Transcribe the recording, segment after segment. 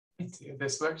to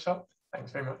this workshop.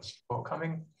 Thanks very much for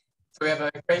coming. So we have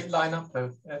a great lineup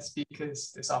of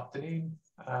speakers this afternoon,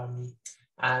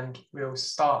 and we'll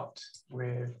start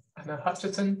with Anna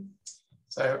Hutchinson.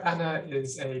 So Anna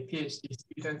is a PhD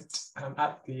student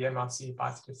at the MRC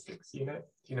Biostatistics Unit,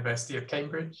 University of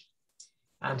Cambridge,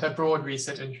 and her broad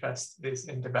research interest is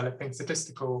in developing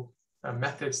statistical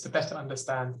methods to better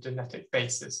understand the genetic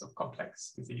basis of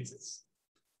complex diseases.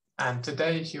 And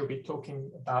today she'll be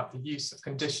talking about the use of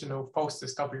conditional false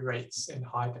discovery rates in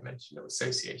high dimensional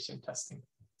association testing.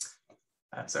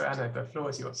 So Anna, the floor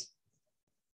is yours.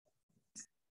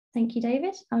 Thank you,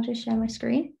 David. I'll just share my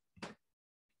screen.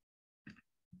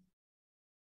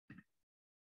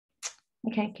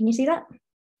 Okay, can you see that?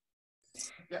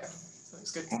 Yeah,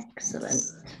 that's good. Excellent.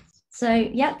 So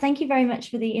yeah, thank you very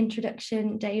much for the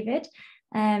introduction, David.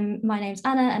 My name's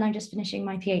Anna and I'm just finishing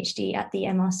my PhD at the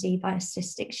MRC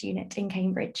Biostatistics Unit in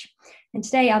Cambridge. And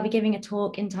today I'll be giving a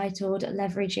talk entitled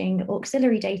Leveraging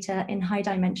Auxiliary Data in High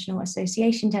Dimensional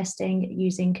Association Testing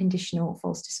Using Conditional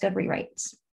False Discovery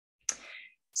Rates.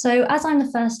 So as I'm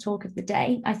the first talk of the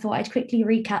day, I thought I'd quickly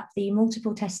recap the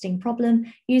multiple testing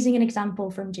problem using an example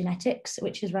from genetics,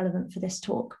 which is relevant for this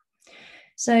talk.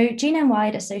 So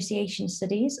genome-wide association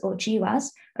studies, or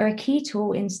GWAS, are a key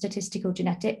tool in statistical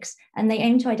genetics, and they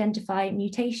aim to identify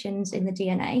mutations in the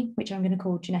DNA, which I'm going to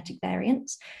call genetic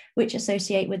variants, which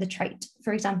associate with a trait,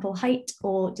 for example, height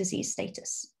or disease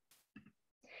status.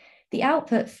 The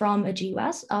output from a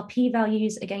GWAS are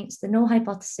p-values against the null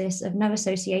hypothesis of no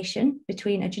association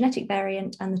between a genetic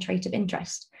variant and the trait of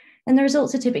interest. And the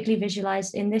results are typically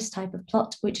visualized in this type of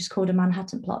plot, which is called a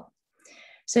Manhattan plot.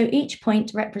 So each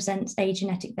point represents a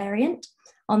genetic variant.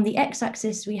 On the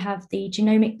x-axis, we have the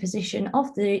genomic position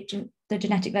of the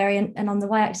genetic variant, and on the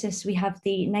y-axis, we have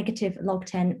the negative log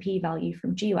 10 p-value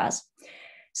from GWAS.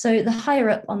 So the higher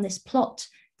up on this plot,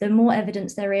 the more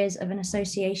evidence there is of an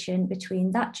association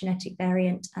between that genetic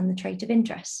variant and the trait of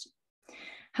interest.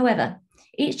 However,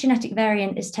 each genetic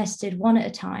variant is tested one at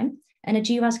a time, and a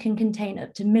GWAS can contain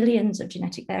up to millions of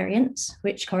genetic variants,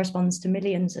 which corresponds to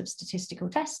millions of statistical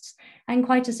tests, and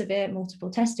quite a severe multiple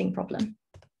testing problem.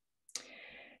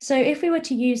 So if we were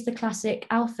to use the classic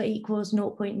alpha equals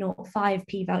 0.05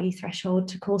 p-value threshold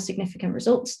to call significant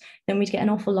results, then we'd get an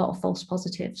awful lot of false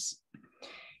positives.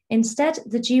 Instead,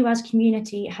 the GWAS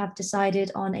community have decided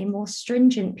on a more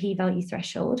stringent p-value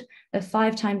threshold of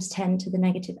 5 ×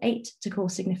 10⁻⁸ to call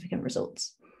significant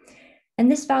results. And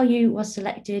this value was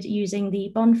selected using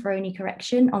the Bonferroni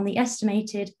correction on the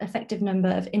estimated effective number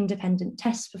of independent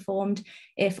tests performed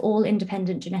if all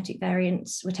independent genetic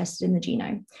variants were tested in the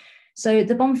genome. So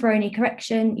the Bonferroni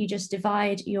correction, you just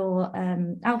divide your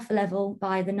alpha level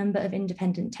by the number of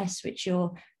independent tests which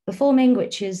you're performing,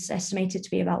 which is estimated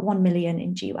to be about 1 million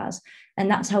in GWAS.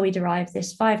 And that's how we derive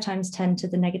this 5 ×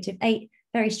 10⁸,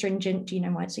 very stringent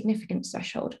genome-wide significance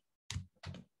threshold.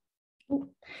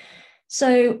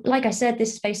 So, like I said,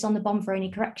 this is based on the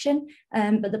Bonferroni correction,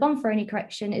 but the Bonferroni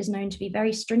correction is known to be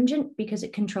very stringent because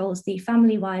it controls the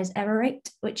family-wise error rate,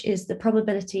 which is the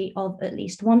probability of at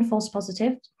least one false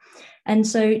positive. And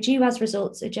so GWAS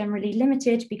results are generally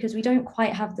limited because we don't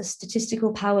quite have the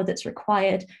statistical power that's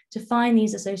required to find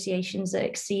these associations that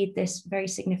exceed this very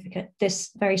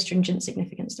stringent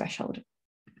significance threshold.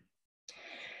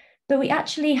 But we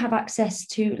actually have access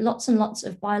to lots and lots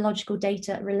of biological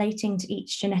data relating to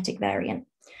each genetic variant.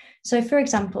 So for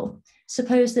example,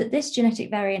 suppose that this genetic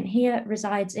variant here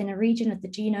resides in a region of the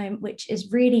genome which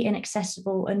is really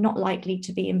inaccessible and not likely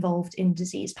to be involved in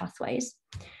disease pathways.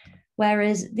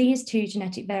 Whereas these two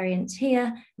genetic variants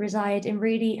here reside in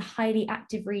really highly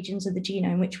active regions of the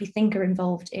genome which we think are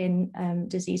involved in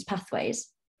disease pathways.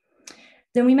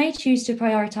 Then we may choose to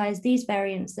prioritize these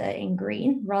variants that are in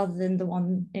green rather than the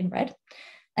one in red.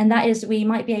 And that is, we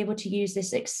might be able to use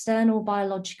this external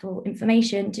biological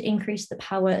information to increase the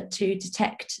power to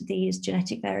detect these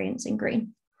genetic variants in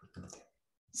green.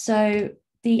 So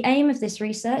the aim of this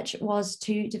research was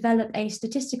to develop a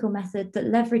statistical method that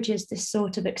leverages this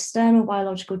sort of external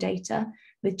biological data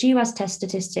with GWAS test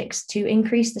statistics to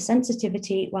increase the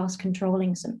sensitivity whilst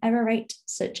controlling some error rate,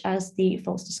 such as the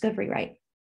false discovery rate.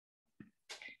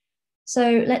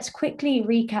 So let's quickly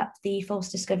recap the false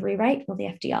discovery rate, or the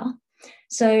FDR.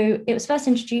 So it was first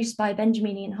introduced by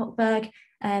Benjamini and Hochberg,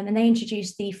 and they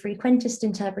introduced the frequentist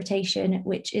interpretation,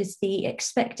 which is the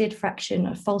expected fraction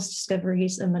of false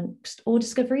discoveries amongst all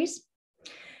discoveries.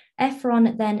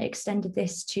 Efron then extended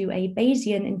this to a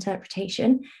Bayesian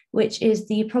interpretation, which is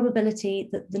the probability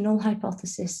that the null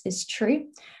hypothesis is true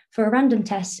for a random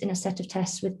test in a set of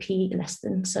tests with p less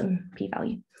than some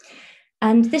p-value.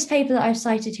 And this paper that I've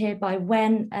cited here by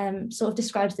Wen sort of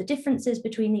describes the differences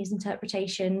between these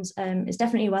interpretations, is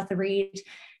definitely worth a read.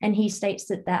 And he states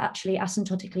that they're actually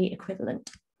asymptotically equivalent.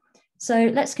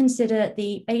 So let's consider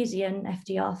the Bayesian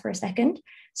FDR for a second.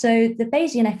 So the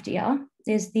Bayesian FDR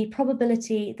is the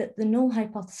probability that the null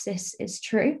hypothesis is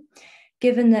true,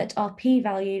 given that our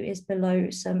p-value is below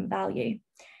some value.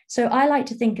 So I like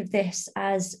to think of this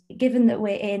as, given that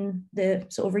we're in the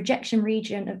sort of rejection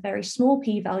region of very small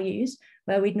p-values,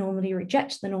 where we'd normally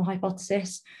reject the null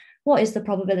hypothesis, what is the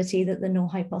probability that the null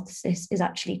hypothesis is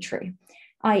actually true,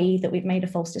 i.e. that we've made a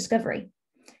false discovery?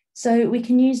 So we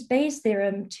can use Bayes'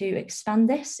 theorem to expand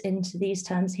this into these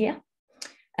terms here.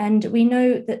 And we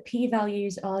know that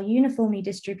p-values are uniformly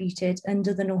distributed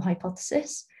under the null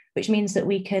hypothesis, which means that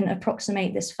we can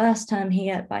approximate this first term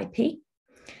here by p.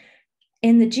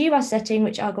 In the GWAS setting,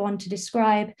 which I'll go on to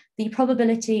describe, the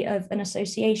probability of an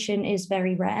association is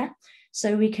very rare.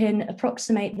 So we can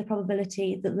approximate the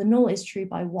probability that the null is true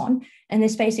by 1. And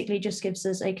this basically just gives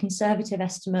us a conservative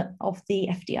estimate of the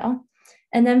FDR.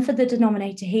 And then for the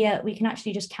denominator here, we can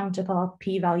actually just count up our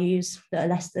p-values that are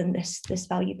less than this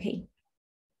value p.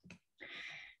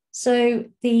 So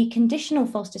the conditional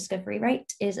false discovery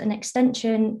rate is an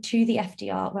extension to the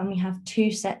FDR when we have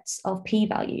two sets of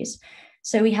p-values.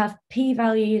 So we have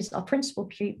p-values, our principal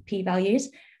p-values,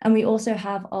 and we also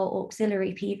have our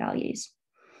auxiliary p-values.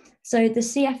 So the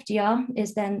CFDR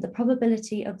is then the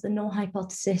probability of the null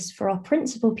hypothesis for our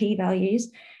principal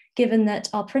p-values, given that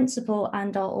our principal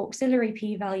and our auxiliary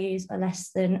p-values are less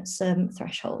than some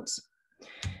thresholds.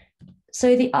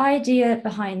 So the idea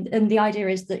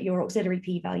is that your auxiliary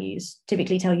p-values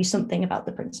typically tell you something about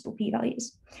the principal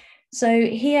p-values. So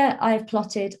here I've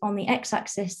plotted on the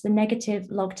x-axis the negative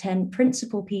log 10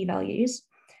 principal p-values,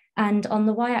 and on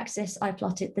the y-axis I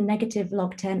plotted the negative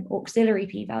log 10 auxiliary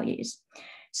p-values.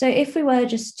 So if we were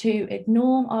just to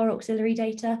ignore our auxiliary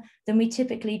data, then we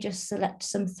typically just select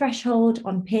some threshold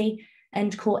on p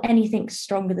and call anything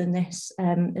stronger than this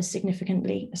as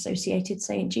significantly associated,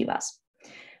 say in GWAS.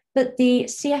 But the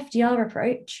CFDR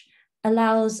approach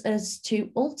allows us to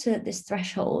alter this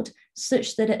threshold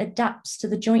such that it adapts to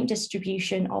the joint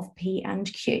distribution of P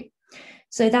and Q.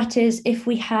 So that is, if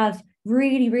we have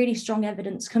really, really strong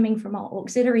evidence coming from our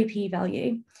auxiliary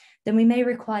p-value, then we may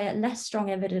require less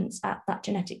strong evidence at that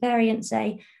genetic variant,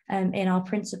 say, in our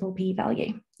principal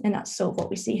p-value. And that's sort of what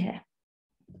we see here.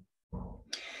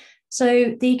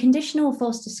 So the conditional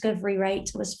false discovery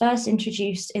rate was first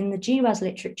introduced in the GWAS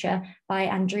literature by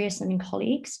Andreasen and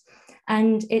colleagues.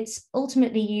 And it's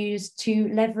ultimately used to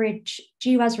leverage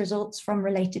GWAS results from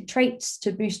related traits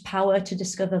to boost power to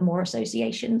discover more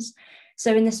associations.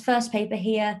 So in this first paper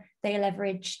here, they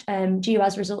leveraged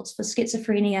GWAS results for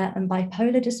schizophrenia and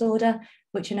bipolar disorder,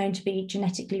 which are known to be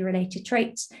genetically related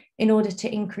traits, in order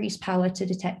to increase power to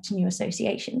detect new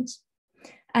associations.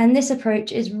 And this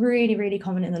approach is really, really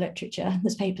common in the literature.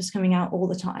 There's papers coming out all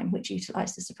the time which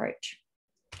utilize this approach.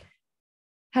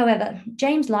 However,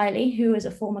 James Liley, who is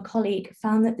a former colleague,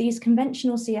 found that these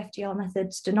conventional CFDR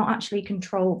methods do not actually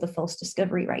control the false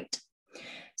discovery rate.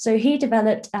 So he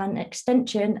developed an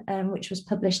extension, which was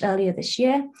published earlier this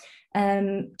year,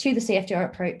 to the CFDR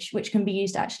approach, which can be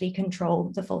used to actually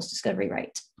control the false discovery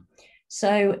rate.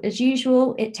 So as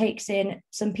usual, it takes in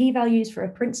some p-values for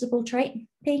a principal trait,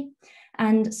 P,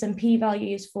 and some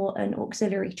p-values for an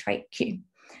auxiliary trait, Q.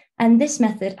 And this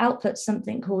method outputs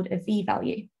something called a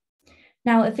v-value.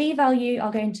 Now, a v-value,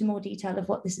 I'll go into more detail of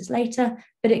what this is later,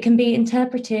 but it can be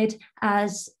interpreted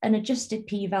as an adjusted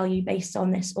p-value based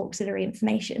on this auxiliary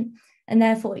information, and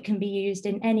therefore it can be used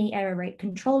in any error rate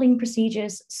controlling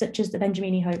procedures, such as the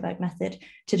Benjamini-Hoberg method,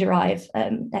 to derive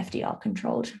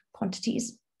FDR-controlled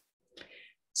quantities.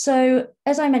 So,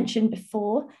 as I mentioned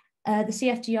before, the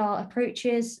CFDR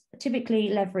approaches typically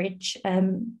leverage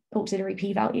auxiliary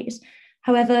p-values.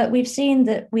 However, we've seen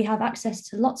that we have access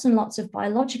to lots and lots of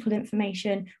biological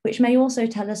information, which may also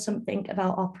tell us something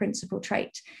about our principal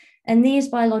trait. And these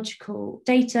biological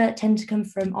data tend to come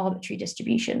from arbitrary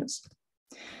distributions.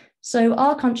 So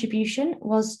our contribution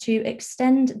was to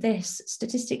extend this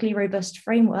statistically robust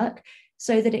framework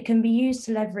so that it can be used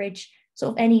to leverage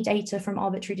sort of any data from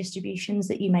arbitrary distributions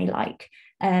that you may like.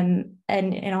 And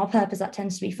in our purpose, that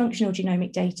tends to be functional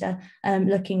genomic data,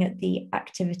 looking at the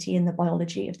activity and the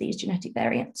biology of these genetic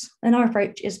variants. And our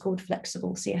approach is called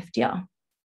flexible CFDR.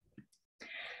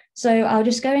 So I'll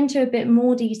just go into a bit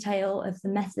more detail of the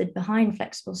method behind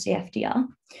flexible CFDR.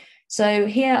 So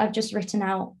here I've just written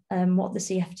out what the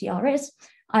CFDR is.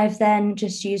 I've then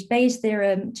just used Bayes'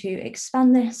 theorem to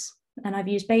expand this, and I've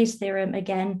used Bayes' theorem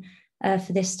again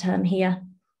for this term here,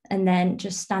 and then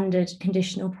just standard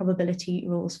conditional probability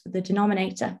rules for the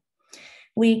denominator.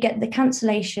 we get the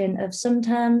cancellation of some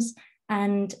terms,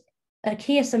 and a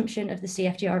key assumption of the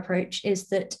CFDR approach is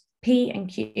that P and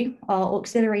Q, our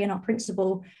auxiliary and our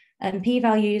principal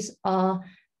p-values, are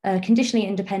conditionally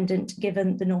independent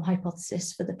given the null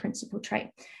hypothesis for the principal trait.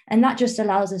 And that just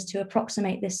allows us to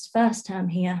approximate this first term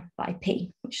here by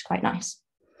P, which is quite nice.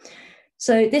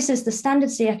 So this is the standard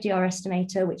CFDR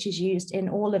estimator, which is used in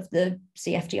all of the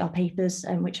CFDR papers,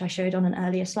 which I showed on an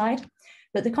earlier slide.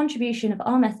 But the contribution of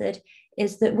our method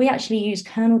is that we actually use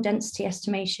kernel density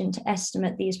estimation to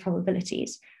estimate these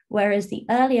probabilities, whereas the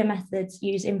earlier methods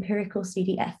use empirical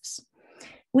CDFs.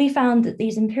 We found that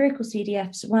these empirical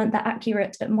CDFs weren't that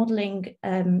accurate at modeling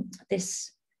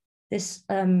this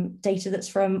data that's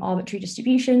from arbitrary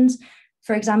distributions.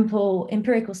 For example,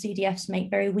 empirical CDFs make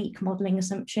very weak modeling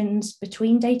assumptions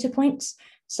between data points.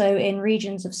 So in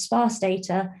regions of sparse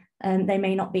data, they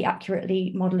may not be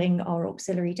accurately modeling our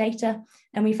auxiliary data.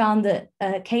 And we found that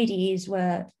KDEs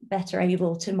were better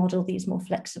able to model these more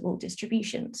flexible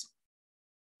distributions.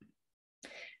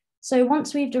 So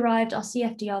once we've derived our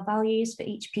CFDR values for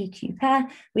each PQ pair,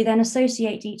 we then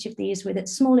associate each of these with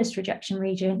its smallest rejection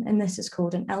region, and this is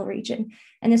called an L region.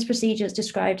 And this procedure is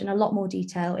described in a lot more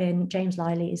detail in James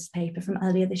Liley's paper from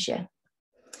earlier this year.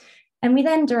 And we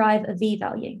then derive a V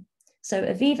value. So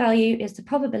a V value is the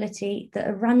probability that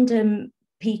a random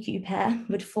PQ pair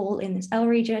would fall in this L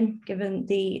region given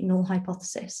the null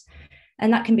hypothesis.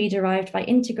 And that can be derived by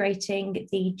integrating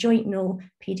the joint null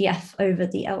PDF over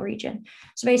the L region.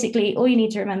 So basically, all you need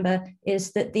to remember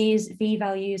is that these V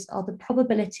values are the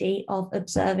probability of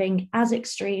observing as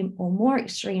extreme or more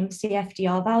extreme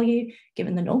CFDR value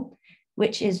given the null,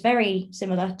 which is very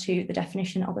similar to the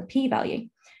definition of a p-value.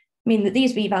 I mean that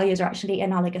these V values are actually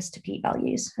analogous to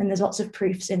p-values, and there's lots of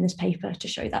proofs in this paper to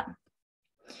show that.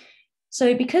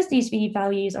 So because these V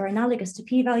values are analogous to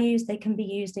p-values, they can be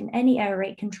used in any error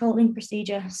rate controlling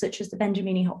procedure, such as the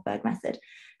Benjamini-Hochberg method.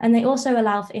 And they also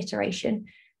allow for iteration.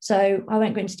 So I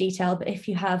won't go into detail, but if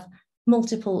you have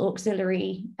multiple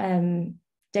auxiliary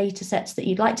data sets that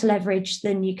you'd like to leverage,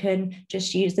 then you can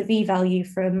just use the V value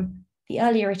from the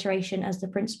earlier iteration as the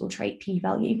principal trait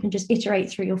p-value and just iterate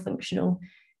through your functional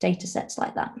data sets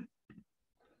like that.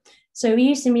 So we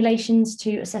use simulations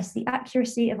to assess the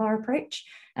accuracy of our approach.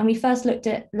 And we first looked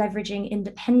at leveraging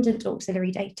independent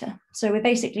auxiliary data. So we're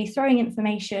basically throwing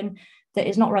information that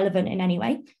is not relevant in any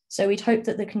way. So we'd hope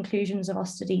that the conclusions of our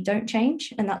study don't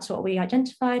change. And that's what we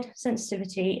identified.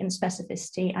 Sensitivity and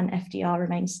specificity and FDR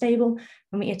remain stable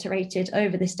when we iterated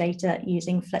over this data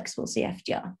using flexible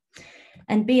CFDR.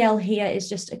 And BL here is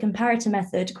just a comparator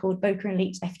method called Boker and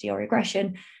Leek's FDR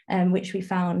regression, which we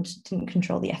found didn't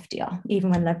control the FDR,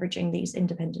 even when leveraging these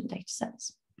independent data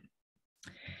sets.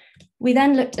 We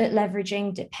then looked at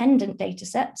leveraging dependent data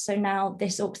sets. So now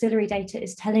this auxiliary data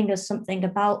is telling us something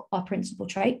about our principal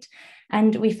trait.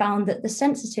 And we found that the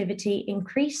sensitivity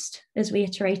increased as we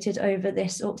iterated over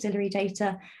this auxiliary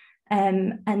data,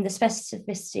 and the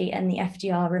specificity and the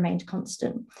FDR remained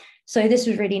constant. So this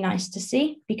was really nice to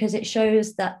see because it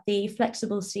shows that the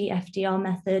flexible CFDR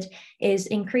method is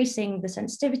increasing the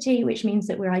sensitivity, which means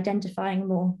that we're identifying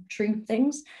more true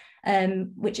things,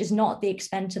 which is not at the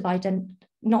expense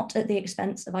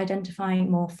of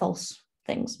identifying more false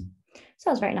things. So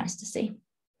that was very nice to see.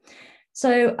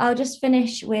 So I'll just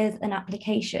finish with an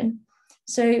application.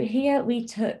 So here we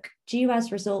took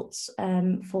GWAS results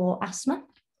for asthma,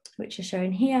 which are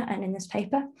shown here and in this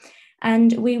paper.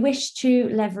 And we wish to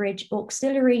leverage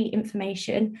auxiliary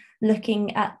information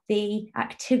looking at the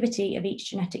activity of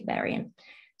each genetic variant.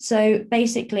 So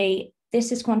basically,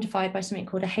 this is quantified by something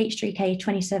called a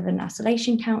H3K27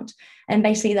 acylation count. And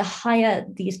basically, the higher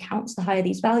these counts, the higher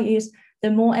these values,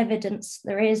 the more evidence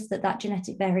there is that that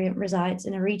genetic variant resides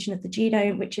in a region of the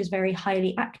genome which is very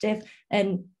highly active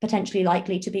and potentially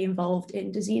likely to be involved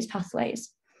in disease pathways.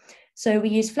 So we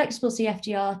use flexible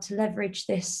CFDR to leverage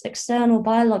this external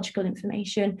biological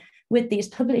information with these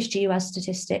published GWAS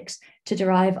statistics to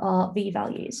derive our V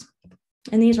values.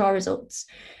 And these are our results.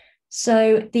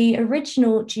 So the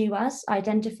original GWAS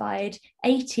identified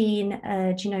 18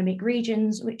 genomic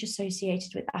regions which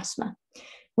associated with asthma.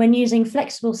 When using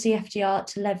flexible CFDR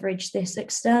to leverage this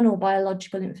external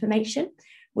biological information,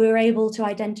 we were able to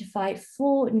identify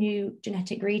 4 new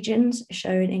genetic regions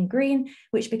shown in green,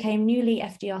 which became newly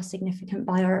FDR significant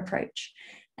by our approach.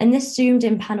 And this zoomed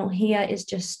in panel here is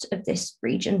just of this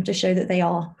region to show that they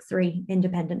are 3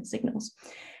 independent signals.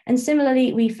 And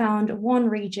similarly, we found 1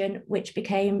 region which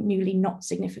became newly not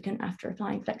significant after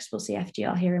applying flexible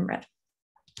CFDR here in red.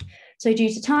 So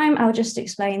due to time, I'll just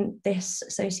explain this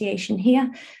association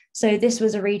here. So this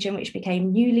was a region which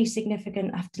became newly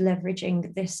significant after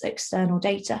leveraging this external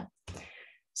data.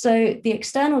 So the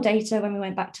external data, when we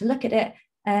went back to look at it,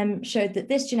 showed that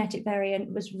this genetic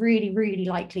variant was really, really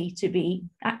likely to be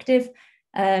active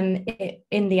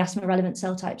in the asthma relevant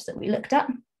cell types that we looked at.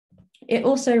 It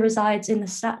also resides in the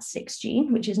STAT6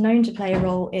 gene, which is known to play a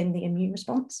role in the immune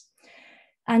response.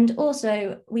 And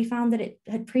also, we found that it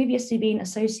had previously been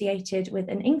associated with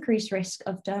an increased risk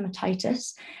of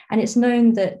dermatitis, and it's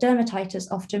known that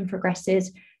dermatitis often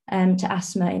progresses to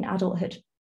asthma in adulthood.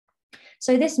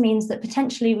 So this means that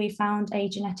potentially we found a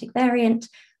genetic variant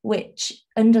which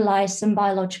underlies some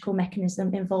biological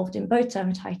mechanism involved in both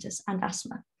dermatitis and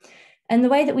asthma. And the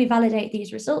way that we validate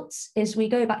these results is we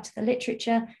go back to the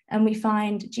literature and we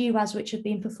find GWAS which have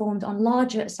been performed on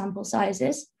larger sample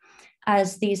sizes,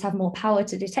 as these have more power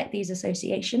to detect these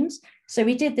associations. So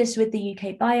we did this with the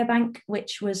UK Biobank,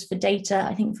 which was for data,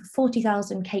 I think, for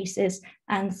 40,000 cases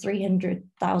and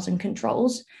 300,000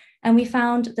 controls. And we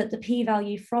found that the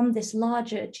p-value from this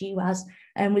larger GWAS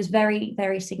was very,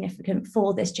 very significant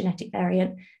for this genetic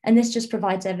variant. And this just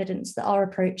provides evidence that our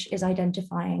approach is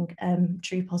identifying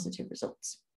true positive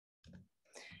results.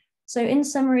 So in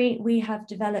summary, we have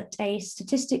developed a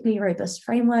statistically robust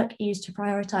framework used to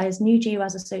prioritize new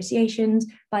GWAS associations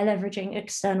by leveraging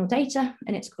external data,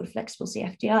 and it's called Flexible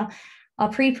CFDR. Our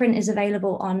preprint is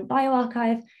available on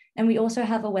bioRxiv, and we also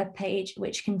have a web page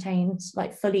which contains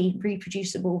like fully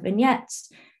reproducible vignettes,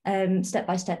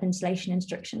 step-by-step installation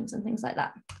instructions and things like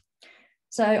that.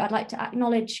 So I'd like to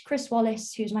acknowledge Chris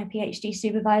Wallace, who's my PhD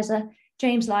supervisor,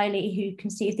 James Liley, who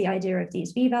conceived the idea of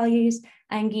these v-values,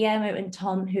 and Guillermo and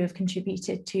Tom, who have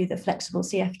contributed to the Flexible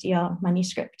CFDR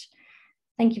manuscript.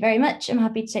 Thank you very much. I'm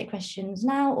happy to take questions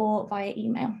now or via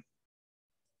email.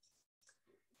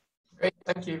 Great,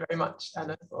 thank you very much,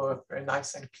 Anna, for a very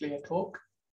nice and clear talk.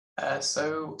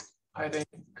 So I'd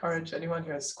encourage anyone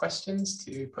who has questions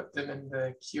to put them in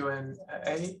the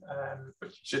Q&A,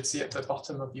 which you should see at the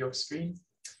bottom of your screen.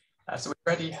 So we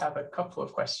already have a couple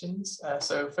of questions.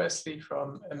 So firstly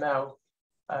from Emel,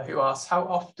 who asks, how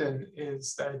often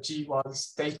is the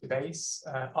GWAS database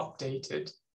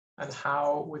updated, and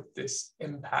how would this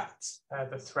impact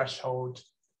the threshold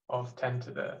of 10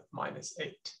 to the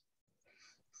 -8?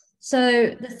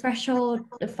 So the threshold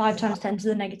of 5 times 10 to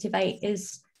the -8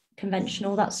 is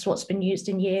conventional. That's what's been used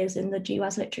in years in the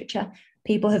GWAS literature.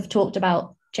 People have talked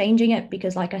about changing it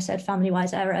because, like I said,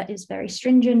 family-wise error is very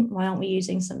stringent. Why aren't we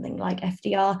using something like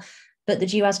FDR? But the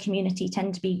GWAS community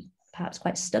tend to be perhaps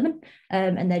quite stubborn,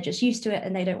 and they're just used to it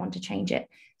and they don't want to change it.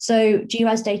 So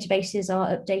GWAS databases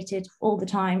are updated all the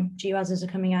time. GWASs are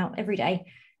coming out every day,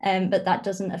 but that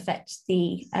doesn't affect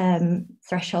the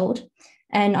threshold.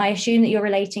 And I assume that you're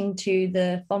relating to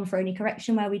the Bonferroni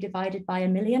correction where we divided by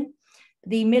 1 million.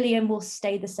 The million will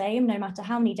stay the same no matter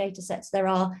how many data sets there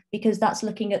are, because that's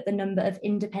looking at the number of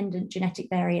independent genetic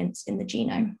variants in the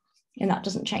genome. And that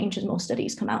doesn't change as more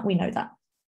studies come out. We know that.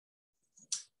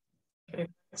 Okay,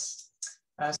 thanks.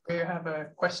 So we have a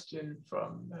question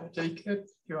from Jacob.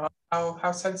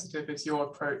 How sensitive is your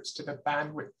approach to the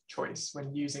bandwidth choice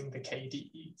when using the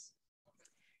KDEs?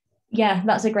 Yeah,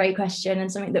 that's a great question and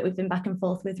something that we've been back and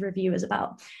forth with reviewers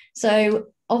about. So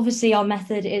obviously our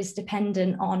method is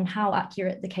dependent on how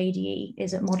accurate the KDE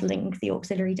is at modeling the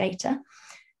auxiliary data.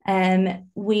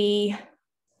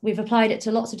 We've applied it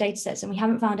to lots of data sets and we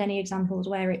haven't found any examples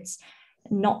where it's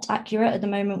not accurate. At the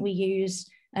moment, we use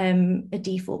a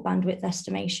default bandwidth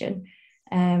estimation.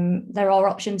 There are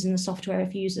options in the software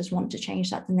if users want to change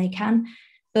that, then they can.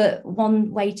 But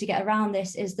one way to get around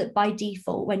this is that by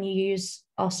default, when you use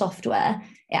our software,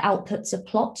 it outputs a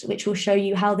plot which will show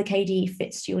you how the KDE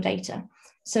fits to your data.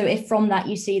 So if from that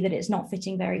you see that it's not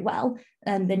fitting very well,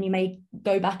 then you may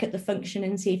go back at the function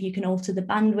and see if you can alter the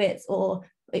bandwidth, or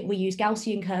we use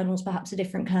Gaussian kernels, perhaps a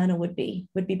different kernel would be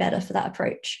better for that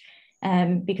approach,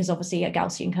 because obviously a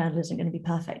Gaussian kernel isn't going to be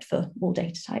perfect for all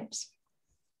data types.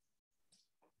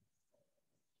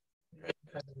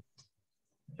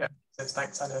 Yeah, so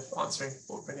thanks, Anna, for answering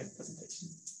for a brilliant presentation.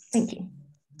 Thank you.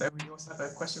 So we also have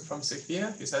a question from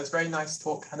Sophia, who says, very nice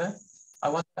talk, Anna. I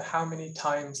wonder how many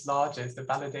times larger is the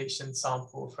validation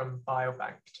sample from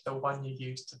Biobank to the one you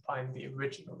used to find the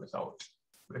original result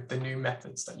with the new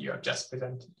methods that you have just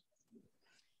presented?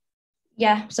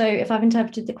 Yeah, so if I've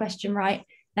interpreted the question right,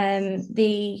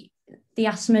 the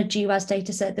asthma GWAS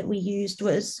data set that we used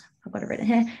was, I've got it written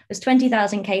here, was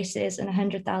 20,000 cases and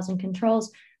 100,000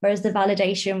 controls, whereas the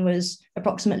validation was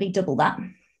approximately double that.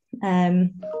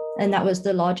 And that was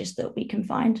the largest that we can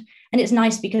find. And it's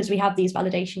nice because we have these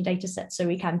validation data sets so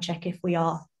we can check if we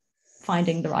are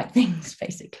finding the right things,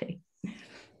 basically.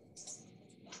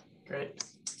 Great.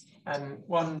 And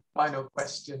one final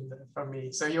question from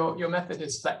me. So your method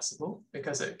is flexible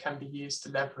because it can be used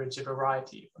to leverage a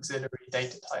variety of auxiliary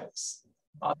data types.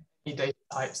 Are there any data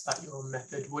types that your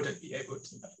method wouldn't be able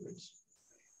to leverage?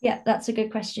 Yeah, that's a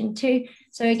good question too.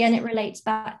 So again, it relates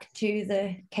back to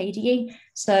the KDE.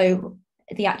 So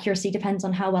the accuracy depends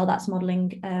on how well that's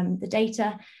modeling the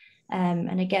data.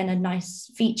 And again, a nice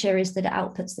feature is that it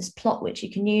outputs this plot, which you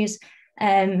can use.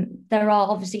 There are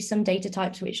obviously some data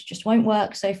types which just won't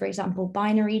work. So for example,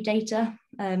 binary data,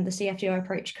 the CFDR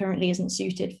approach currently isn't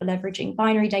suited for leveraging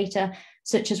binary data,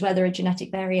 such as whether a genetic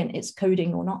variant is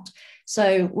coding or not.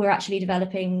 So we're actually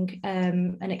developing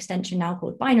an extension now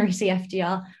called binary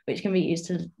CFDR, which can be used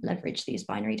to leverage these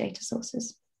binary data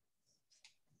sources.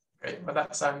 Great, well,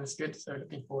 that sounds good. So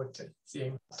looking forward to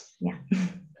seeing. Yeah,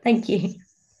 thank you.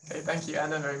 Okay, thank you,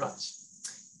 Anna, very much.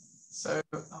 So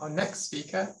our next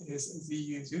speaker is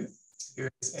Ziyu Xu, who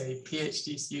is a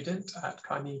PhD student at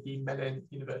Carnegie Mellon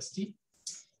University.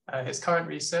 His current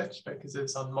research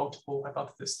focuses on multiple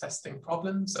hypothesis testing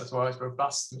problems, as well as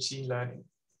robust machine learning.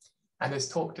 And his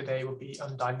talk today will be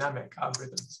on dynamic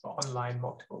algorithms for online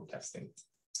multiple testing.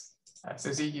 So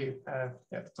Ziyu,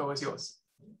 the floor is yours.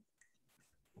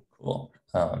 Cool.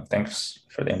 Thanks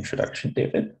for the introduction,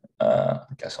 David. I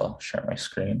guess I'll share my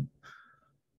screen.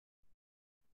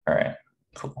 All right,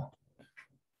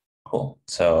 cool.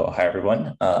 So hi,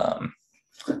 everyone. I'm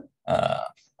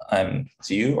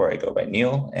Ziyu, or I go by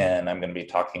Neil, and I'm going to be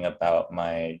talking about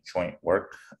my joint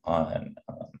work on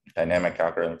dynamic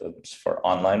algorithms for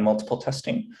online multiple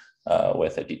testing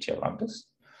with Aaditya Ramdas.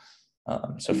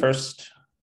 So first,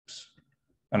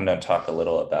 I'm going to talk a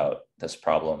little about this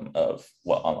problem of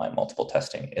what online multiple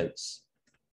testing is.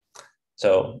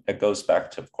 So it goes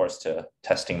back to, of course, to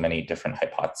testing many different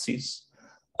hypotheses.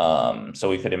 So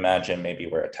we could imagine maybe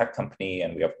we're a tech company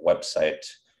and we have a website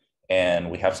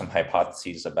and we have some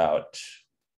hypotheses about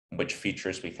which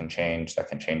features we can change that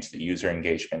can change the user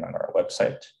engagement on our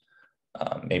website.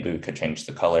 Maybe we could change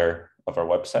the color of our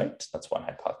website. That's one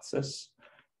hypothesis.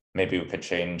 Maybe we could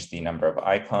change the number of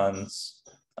icons.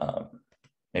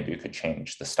 Maybe we could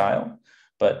change the style.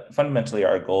 But fundamentally,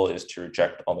 our goal is to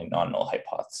reject only non-null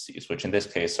hypotheses, which in this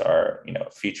case are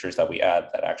features that we add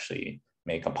that actually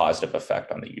make a positive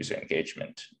effect on the user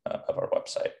engagement of our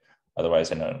website, otherwise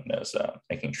known as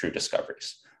making true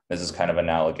discoveries. This is kind of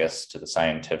analogous to the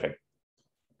scientific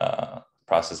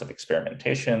process of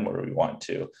experimentation, where we want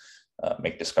to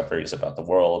make discoveries about the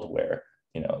world where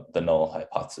the null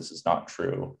hypothesis is not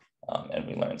true, and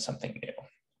we learn something new.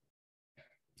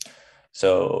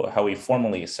 So how we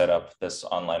formally set up this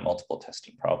online multiple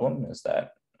testing problem is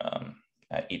that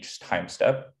at each time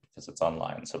step, because it's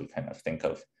online, so we kind of think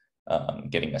of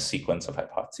getting a sequence of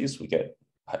hypotheses. We get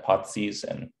hypotheses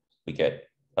and we get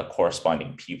a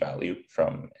corresponding p-value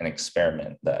from an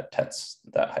experiment that tests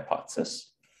that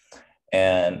hypothesis.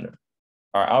 And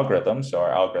our algorithm, so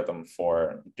our algorithm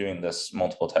for doing this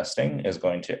multiple testing is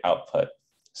going to output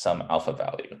some alpha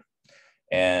value.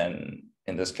 And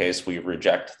in this case, we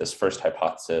reject this first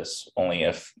hypothesis only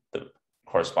if the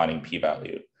corresponding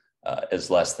p-value is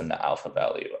less than the alpha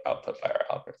value output by our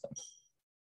algorithm.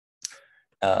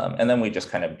 And then we just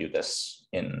kind of do this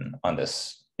on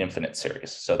this infinite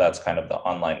series. So that's kind of the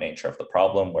online nature of the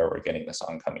problem, where we're getting this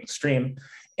oncoming stream.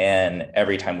 And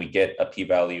every time we get a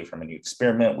p-value from a new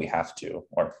experiment, we have to,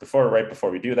 or right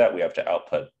before we do that, we have to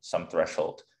output some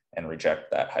threshold and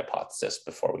reject that hypothesis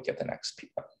before we get the next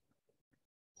p-value.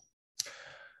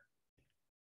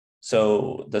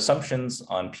 So the assumptions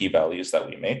on p-values that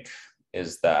we make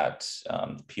is that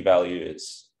p-value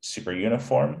is super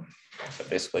uniform. So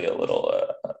basically a little,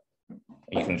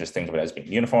 you can just think of it as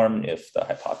being uniform if the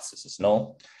hypothesis is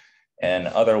null. And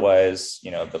otherwise,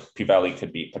 the p-value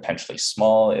could be potentially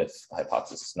small if the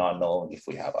hypothesis is non-null, if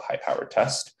we have a high-powered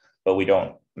test, but we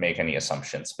don't make any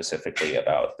assumptions specifically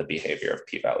about the behavior of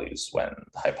p-values when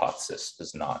the hypothesis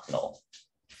is not null.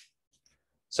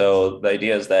 So the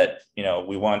idea is that,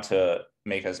 we want to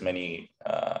make as many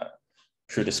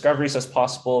true discoveries as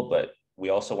possible, but we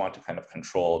also want to kind of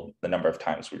control the number of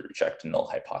times we reject a null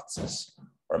hypothesis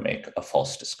or make a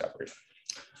false discovery.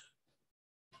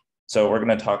 So we're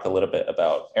going to talk a little bit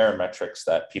about error metrics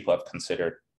that people have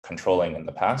considered controlling in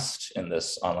the past in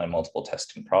this online multiple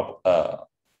testing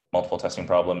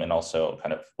problem, and also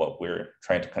kind of what we're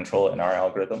trying to control in our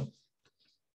algorithm.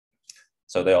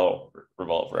 So they all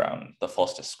revolve around the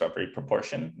false discovery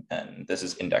proportion, and this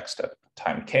is indexed at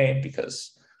time k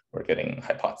because we're getting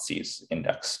hypotheses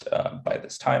indexed by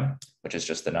this time, which is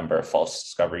just the number of false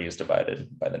discoveries divided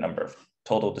by the number of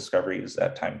total discoveries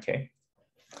at time k.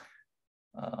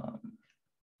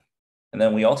 And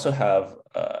then we also have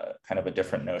kind of a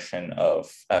different notion of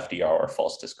FDR, or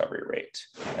false discovery rate.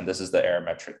 And this is the error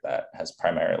metric that has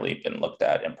primarily been looked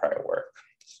at in prior work.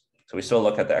 So we still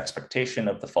look at the expectation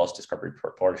of the false discovery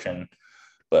proportion,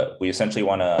 but we essentially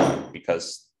want to,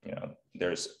 because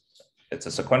it's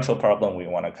a sequential problem, we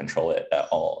want to control it at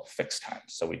all fixed times.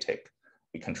 So we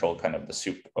control kind of the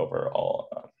soup over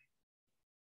all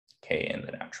k in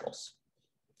the naturals.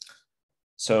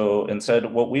 So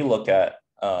instead, what we look at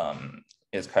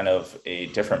is kind of a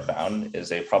different bound,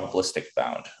 is a probabilistic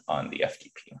bound on the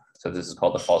FDP. So this is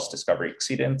called the false discovery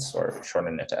exceedance, or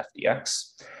shortened into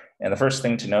FDX. And the first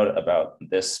thing to note about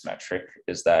this metric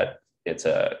is that it's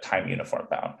a time uniform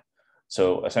bound.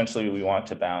 So essentially, we want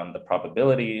to bound the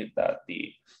probability that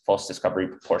the false discovery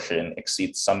proportion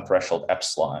exceeds some threshold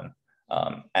epsilon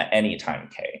at any time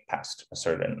k past a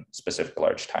certain specific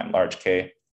large time, large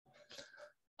k.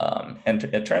 And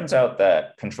it turns out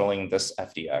that controlling this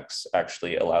FDX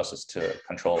actually allows us to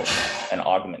control an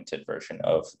augmented version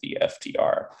of the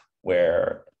FDR,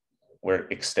 where we're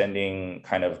extending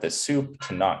kind of the soup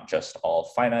to not just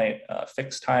all finite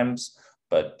fixed times,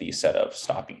 but the set of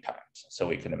stopping times. So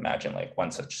we can imagine like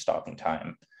one such stopping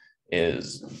time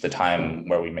is the time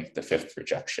where we make the fifth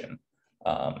rejection,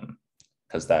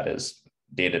 because that is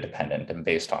data dependent and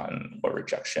based on what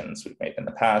rejections we've made in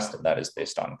the past, and that is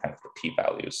based on kind of the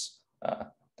p-values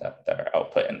that are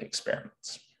output in the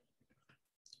experiments.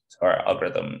 So our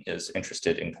algorithm is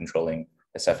interested in controlling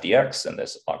this FDX and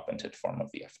this augmented form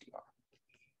of the FDR.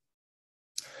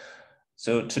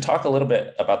 So to talk a little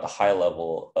bit about the high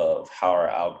level of how our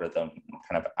algorithm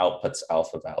kind of outputs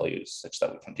alpha values such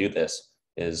that we can do this,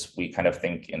 is we kind of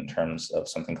think in terms of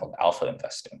something called alpha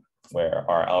investing, where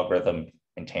our algorithm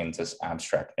maintains this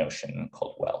abstract notion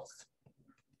called wealth.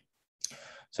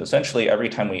 So essentially, every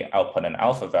time we output an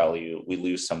alpha value, we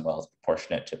lose some wealth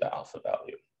proportionate to the alpha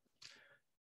value.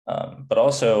 But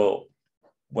also,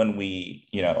 when we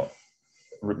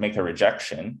make a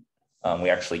rejection, we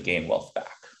actually gain wealth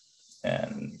back.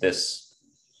 And this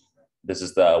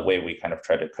is the way we kind of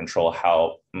try to control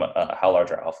how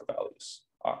large our alpha values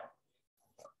are.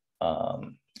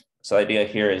 So the idea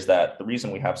here is that the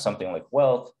reason we have something like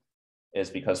wealth is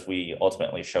because we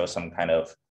ultimately show some kind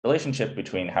of relationship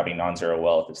between having non-zero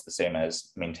wealth is the same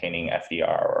as maintaining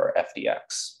FDR or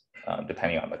FDX,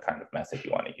 depending on the kind of method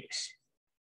you want to use.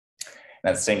 And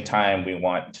at the same time, we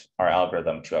want our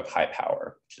algorithm to have high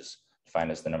power, which is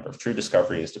defined as the number of true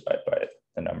discoveries divided by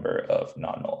the number of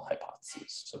non-null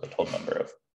hypotheses. So the total number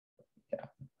of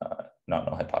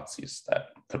non-null hypotheses that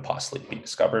could possibly be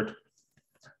discovered.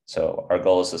 So our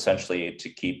goal is essentially to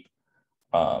keep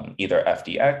either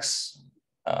FDX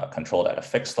controlled at a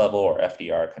fixed level or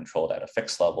FDR controlled at a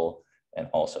fixed level, and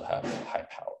also have high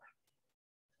power.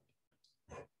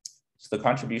 So the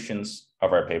contributions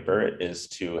of our paper is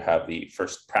to have the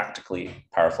first practically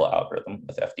powerful algorithm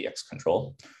with FDX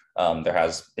control. There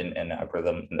has been an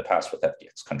algorithm in the past with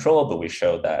FDX control, but we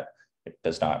showed that it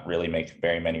does not really make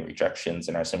very many rejections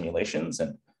in our simulations,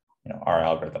 and our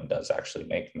algorithm does actually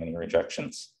make many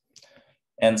rejections.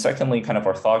 And secondly, kind of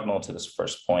orthogonal to this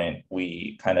first point,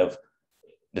 we kind of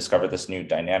discovered this new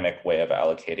dynamic way of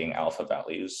allocating alpha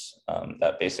values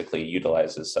that basically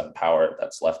utilizes some power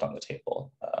that's left on the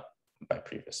table by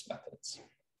previous methods.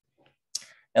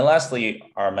 And lastly,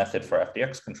 our method for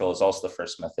FDX control is also the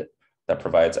first method that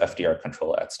provides FDR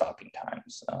control at stopping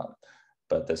times.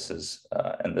 But this is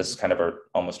kind of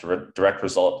almost a direct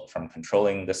result from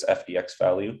controlling this FDX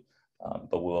value,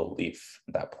 but we'll leave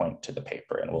that point to the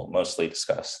paper, and we'll mostly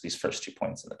discuss these first 2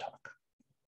 points in the talk.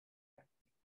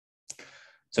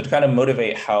 So to kind of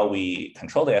motivate how we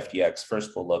control the FDX,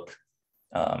 first we'll look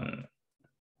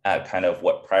at kind of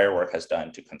what prior work has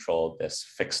done to control this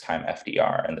fixed time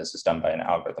FDR, and this is done by an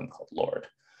algorithm called LORD.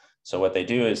 So what they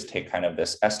do is take kind of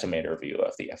this estimator view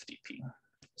of the FDP.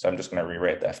 So I'm just going to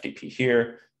rewrite the FDP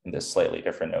here in this slightly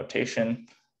different notation,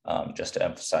 just to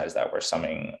emphasize that we're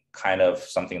summing kind of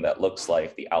something that looks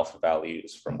like the alpha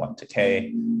values from 1 to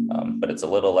k, but it's a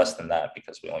little less than that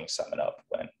because we only sum it up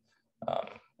when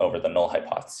over the null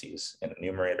hypotheses in the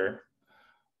numerator.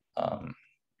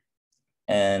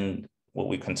 And what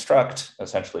we construct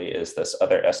essentially is this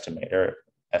other estimator,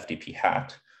 FDP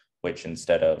hat, which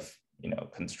instead of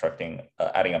constructing,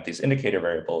 adding up these indicator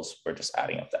variables, we're just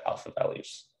adding up the alpha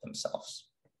values themselves.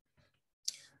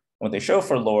 What they show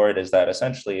for LORD is that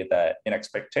essentially that in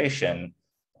expectation,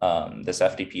 this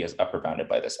FDP is upper bounded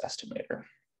by this estimator.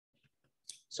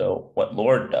 So what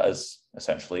LORD does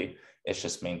essentially is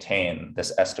just maintain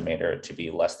this estimator to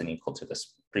be less than equal to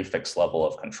this prefix level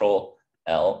of control,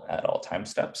 L, at all time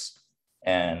steps.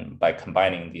 And by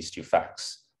combining these two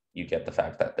facts, you get the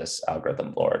fact that this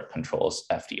algorithm Lord controls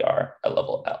FDR at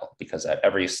level L, because at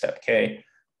every step K,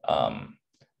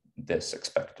 this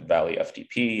expected value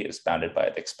FTP is bounded by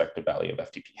the expected value of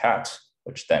FTP hat,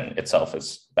 which then itself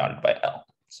is bounded by L.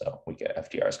 So we get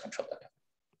FDR as controlled at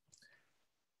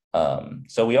L.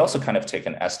 So we also kind of take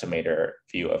an estimator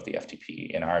view of the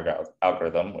FTP in our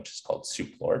algorithm, which is called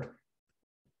SUP-LORD.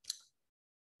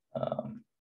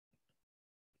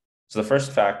 So the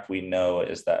first fact we know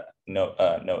is that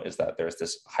there's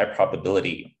this high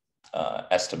probability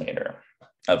estimator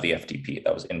of the FTP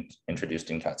that was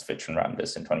introduced in Katzfitch and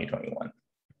Ramdas in 2021.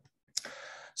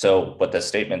 So what this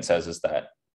statement says is that,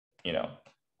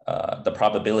 the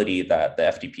probability that the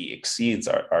FTP exceeds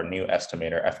our new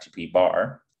estimator FTP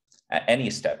bar at any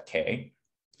step K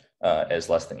is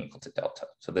less than or equal to delta.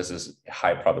 So this is a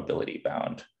high probability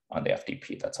bound on the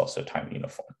FTP that's also time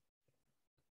uniform.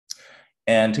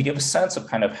 And to give a sense of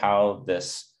kind of how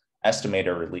this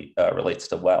estimator relates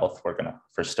to wealth, we're going to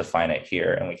first define it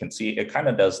here. And we can see it kind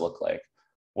of does look like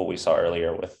what we saw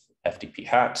earlier with FTP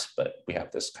hat, but we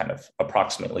have this kind of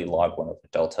approximately log 1 over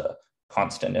delta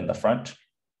constant in the front.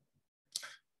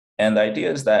 And the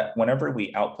idea is that whenever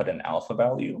we output an alpha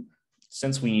value,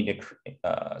 since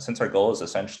our goal is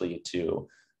essentially to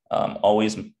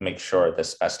always make sure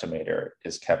this estimator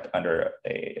is kept under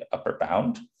an upper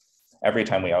bound, every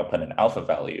time we output an alpha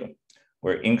value,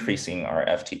 we're increasing our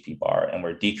FTP bar and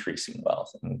we're decreasing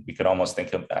wealth. And we could almost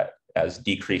think of that as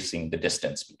decreasing the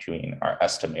distance between our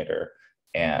estimator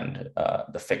and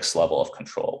the fixed level of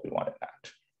control we want it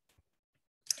at.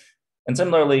 And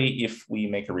similarly, if we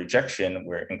make a rejection,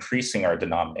 we're increasing our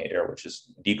denominator, which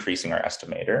is decreasing our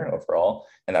estimator overall.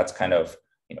 And that's kind of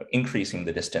increasing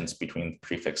the distance between the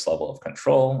prefix level of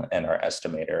control and our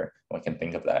estimator. And we can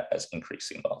think of that as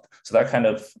increasing wealth. So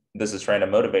that this is trying to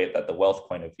motivate that the wealth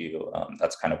point of view,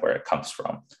 that's kind of where it comes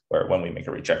from, where when we make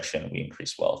a rejection, we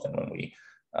increase wealth. And when we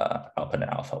output an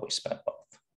alpha, we spend wealth.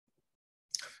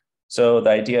 So the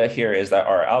idea here is that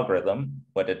our algorithm,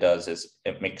 what it does is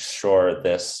it makes sure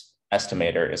this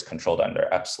estimator is controlled under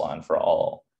epsilon for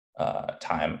all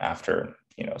time after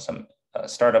some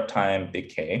startup time, big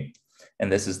K. And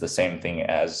this is the same thing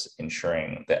as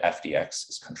ensuring the FDX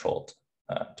is controlled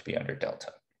to be under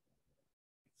delta.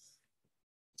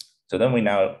 So then we're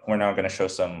now going to show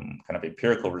some kind of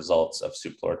empirical results of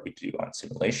SUP-LORD we do on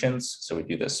simulations. So we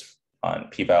do this on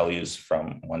p-values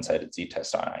from one-sided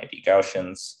z-test on ID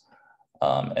Gaussians.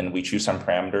 And we choose some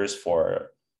parameters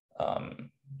for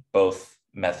both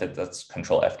methods that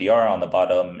control FDR on the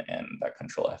bottom and that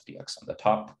control FDX on the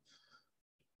top.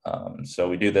 So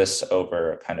we do this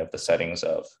over kind of the settings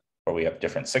of where we have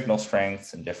different signal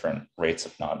strengths and different rates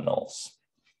of non-nulls.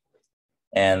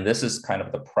 And this is kind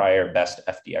of the prior best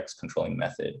FDX controlling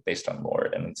method based on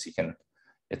LORD. And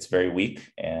it's very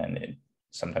weak and it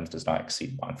sometimes does not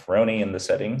exceed Bonferroni in the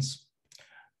settings,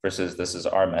 versus this is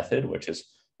our method, which is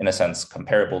in a sense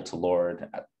comparable to LORD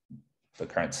at the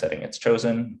current setting it's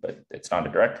chosen, but it's not a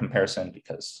direct comparison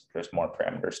because there's more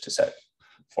parameters to set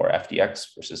for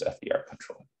FDX versus FDR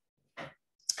control.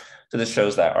 So this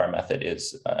shows that our method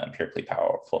is empirically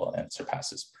powerful and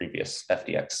surpasses previous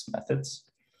FDX methods.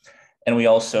 And we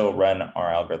also run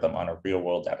our algorithm on a real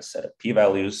world data set of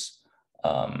p-values.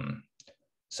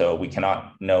 So we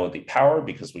cannot know the power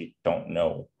because we don't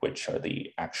know which are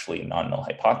the actually non-null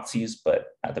hypotheses, but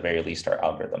at the very least, our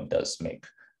algorithm does make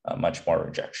much more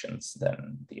rejections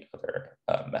than the other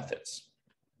methods.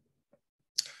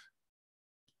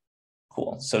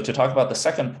 Cool. So to talk about the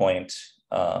second point,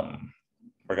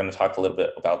 we're going to talk a little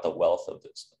bit about the wealth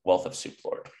of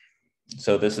SUP-LORD.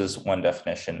 So this is one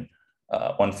definition,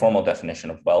 one formal definition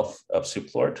of wealth of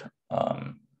SUP-LORD.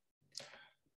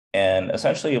 And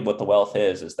essentially what the wealth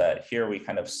is that here we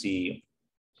kind of see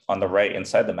on the right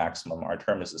inside the maximum, our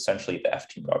term is essentially the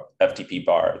FTP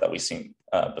bar that we've seen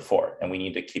before, and we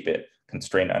need to keep it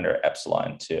constrained under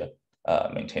epsilon to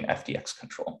maintain FDX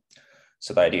control.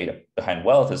 So the idea behind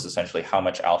wealth is essentially how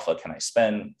much alpha can I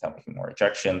spend without making more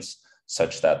rejections,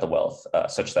 such that the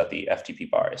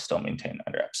FTP bar is still maintained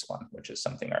under epsilon, which is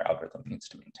something our algorithm needs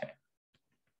to maintain.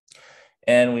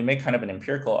 And we make kind of an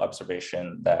empirical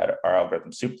observation that our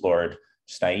algorithm SUP-LORD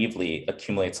just naively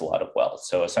accumulates a lot of wealth.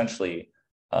 So essentially,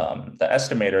 the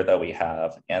estimator that we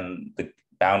have and the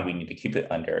bound we need to keep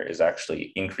it under is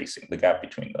actually increasing. The gap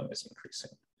between them is increasing.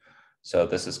 So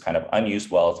this is kind of unused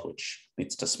wealth, which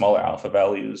leads to smaller alpha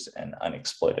values and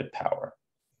unexploited power.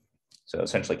 So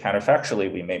essentially,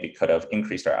 counterfactually, we maybe could have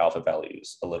increased our alpha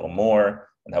values a little more,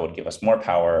 and that would give us more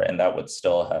power, and that would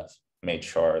still have made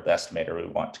sure the estimator we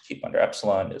want to keep under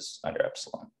epsilon is under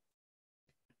epsilon.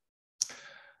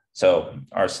 So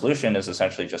our solution is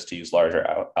essentially just to use larger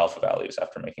alpha values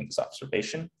after making this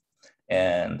observation.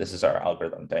 And this is our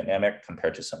algorithm dynamic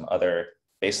compared to some other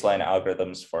baseline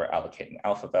algorithms for allocating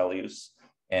alpha values.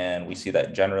 And we see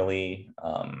that generally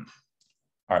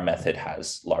our method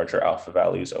has larger alpha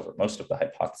values over most of the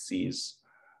hypotheses.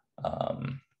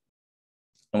 And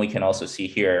we can also see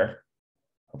here,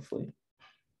 hopefully,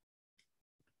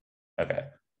 okay,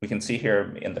 we can see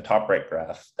here in the top right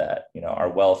graph that our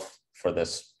wealth for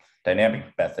this dynamic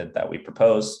method that we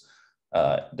propose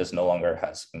does no longer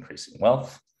has increasing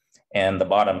wealth. And the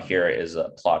bottom here is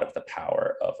a plot of the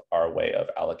power of our way of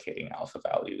allocating alpha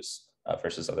values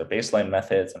versus other baseline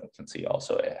methods. And we can see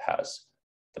also it has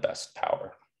the best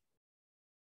power.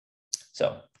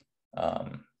 So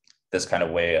this kind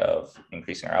of way of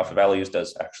increasing our alpha values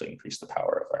does actually increase the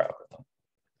power of our algorithm.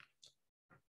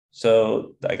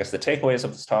 So I guess the takeaways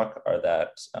of this talk are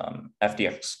that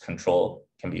FDX control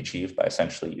can be achieved by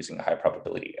essentially using a high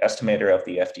probability estimator of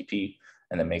the FDP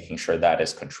and then making sure that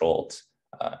is controlled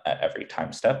at every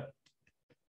time step.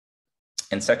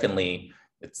 And secondly,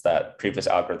 it's that previous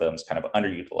algorithms kind of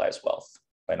underutilize wealth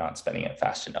by not spending it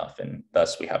fast enough. And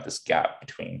thus we have this gap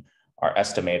between our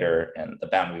estimator and the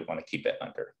bound we want to keep it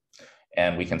under.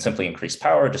 And we can simply increase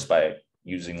power just by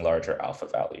using larger alpha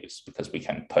values because we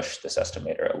can push this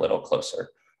estimator a little closer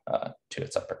to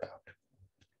its upper bound.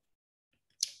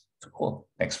 So cool,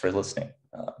 thanks for listening.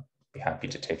 Be happy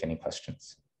to take any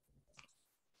questions.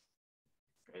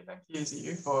 Great, thank you,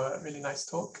 Ziyu, for a really nice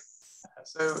talk.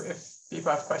 So if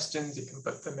people have questions, you can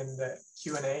put them in the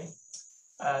Q&A.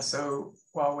 So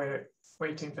while we're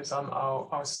waiting for some,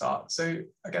 I'll start. So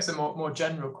I guess a more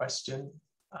general question.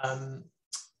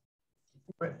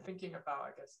 We're thinking about,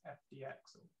 I guess,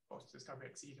 FDX or false discovery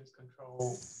exceedance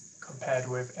control compared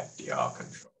with FDR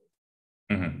control.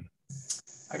 Mm-hmm.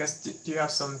 I guess, do you have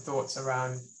some thoughts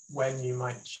around when you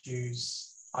might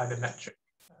choose either metric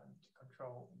to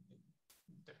control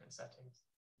in different settings?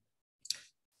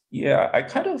 Yeah, I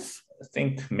kind of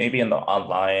think maybe in the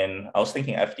online, I was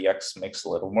thinking FDX makes a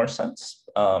little more sense,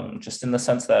 just in the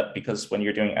sense that because when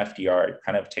you're doing FDR, you're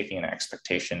kind of taking an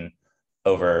expectation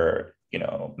over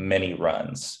many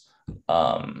runs.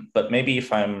 But maybe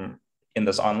if I'm in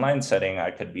this online setting,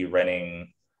 I could be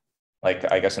running,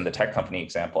 like I guess in the tech company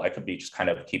example, I could be just kind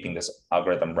of keeping this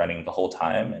algorithm running the whole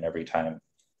time. And every time,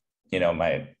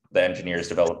 the engineers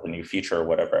develop a new feature or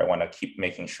whatever, I want to keep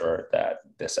making sure that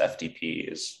this FDP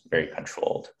is very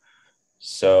controlled.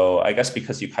 So I guess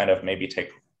because you kind of maybe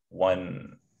take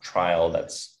one trial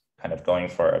that's kind of going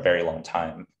for a very long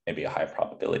time, maybe a high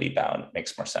probability bound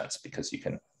makes more sense because you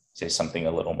can say something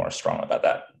a little more strong about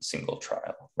that single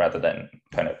trial rather than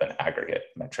kind of an aggregate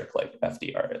metric like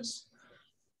FDR is.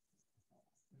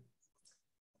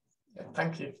 Yeah,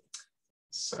 thank you.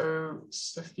 So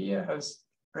Sophia has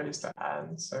raised her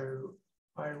hand, so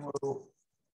I will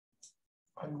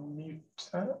unmute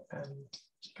her and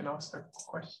she can ask a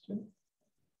question.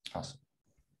 Awesome.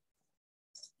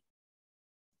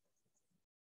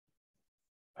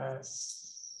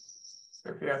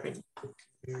 Sophia, I think.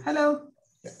 Hello.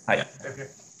 Yeah. Hi. Okay.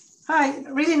 Hi,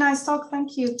 really nice talk,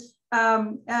 thank you.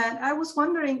 And I was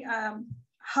wondering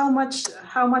how much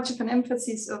of an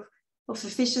emphasis of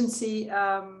efficiency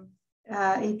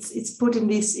it's put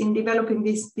in developing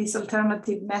these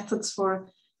alternative methods for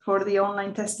the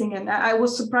online testing, and I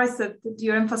was surprised that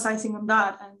you're emphasizing on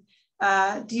that.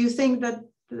 And do you think that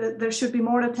there should be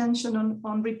more attention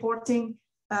on reporting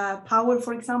power,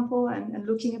 for example, and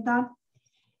looking at that?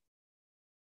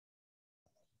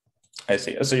 I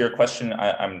see. So your question,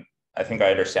 I think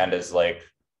I understand, is like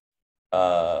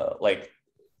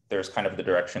there's kind of the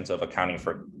directions of accounting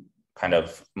for kind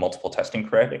of multiple testing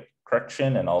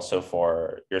correction, and also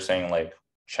for, you're saying like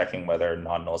checking whether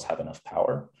non-nulls have enough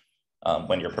power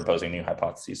when you're proposing new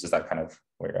hypotheses. Is that kind of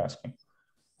what you're asking?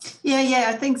 Yeah,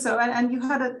 I think so. And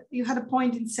you had a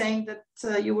point in saying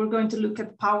that you were going to look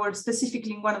at power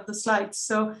specifically in one of the slides.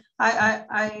 So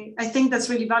I think that's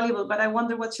really valuable. But I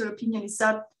wonder what's your opinion. Is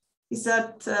that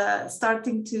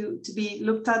starting to be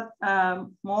looked at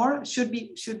more? Should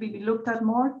we be looked at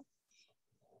more?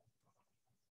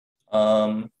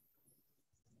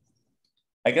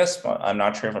 I guess I'm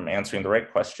not sure if I'm answering the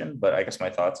right question, but I guess my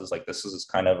thoughts is like this is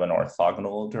kind of an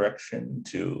orthogonal direction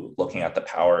to looking at the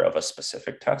power of a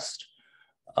specific test.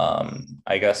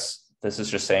 I guess this is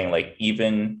just saying like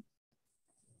even,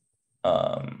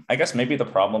 I guess maybe the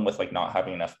problem with like not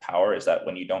having enough power is that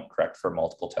when you don't correct for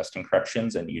multiple testing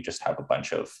corrections and you just have a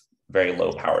bunch of very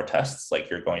low power tests,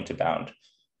 like you're going to bound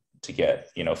to get,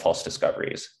 false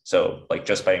discoveries. So like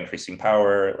just by increasing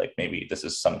power, like maybe this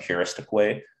is some heuristic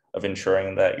way of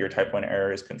ensuring that your type 1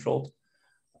 error is controlled.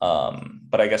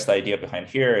 But I guess the idea behind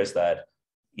here is that,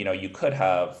 you could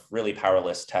have really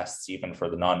powerless tests even for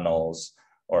the non-nulls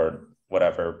or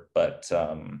whatever, but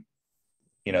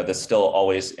this still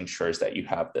always ensures that you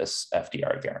have this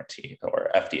FDR guarantee or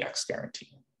FDX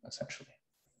guarantee, essentially.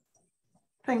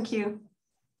 Thank you.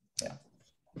 Yeah,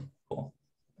 cool.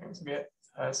 Thanks a bit.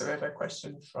 So we have a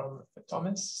question from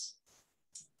Thomas.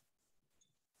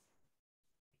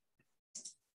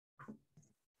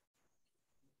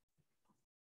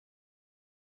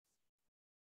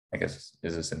 I guess,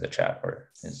 is this in the chat or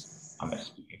is Thomas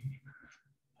speaking?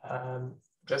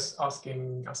 Just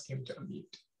asking him to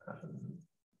unmute.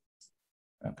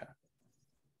 Okay.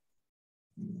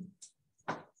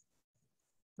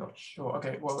 Not sure.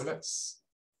 Okay, well, let's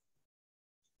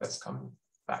come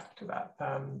back to that.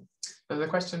 There's a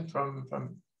question from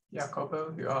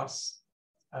Jacobo who asks,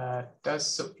 does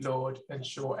sublord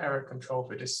ensure error control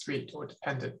for discrete or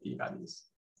dependent p-values?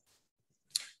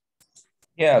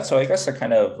 Yeah, so I guess I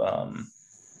kind of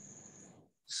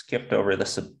skipped over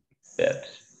this a bit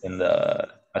in the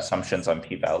assumptions on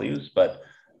p-values, but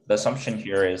the assumption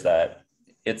here is that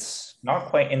it's not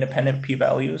quite independent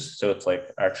p-values. So it's like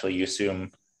actually you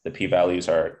assume the p-values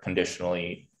are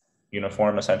conditionally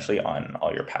uniform essentially on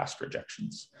all your past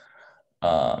rejections.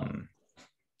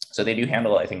 So they do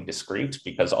handle, I think, discrete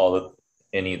because all the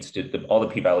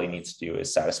p-value needs to do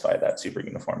is satisfy that super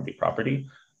uniformity property,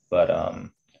 but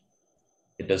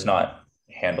it does not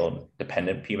handle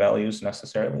dependent p-values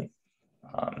necessarily.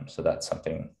 So that's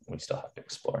something we still have to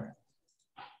explore.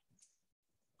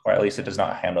 Or at least it does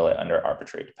not handle it under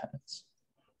arbitrary dependence.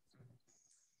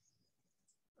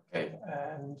 Okay,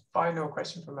 and final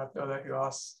question from Abdullah who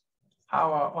asks,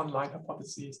 how are online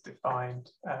hypotheses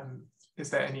defined? Is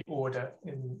there any order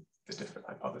in the different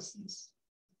hypotheses?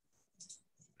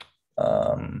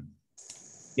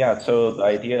 Yeah, so the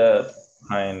idea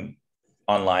behind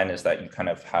online is that you kind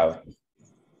of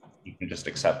you can just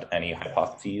accept any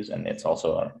hypotheses and it's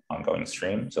also an ongoing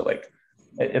stream. So like,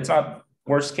 it's not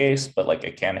worst case, but like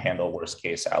it can handle worst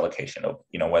case allocation of,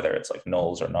 whether it's like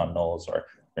nulls or non-nulls or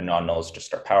your non-nulls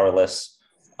just are powerless.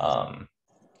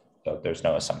 So there's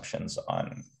no assumptions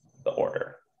on the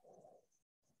order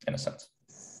in a sense.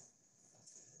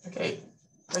 Okay,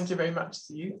 thank you very much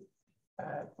to you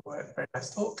for a very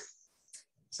nice talk.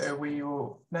 So we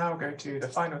will now go to the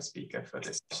final speaker for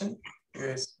this session, who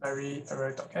is Marie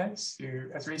Perrot-Dockès, who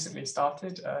has recently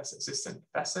started as assistant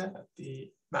professor at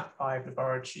the MAT5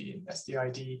 laboratory in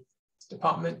SDID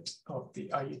department of the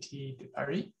IUT de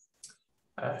Paris.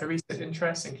 Her research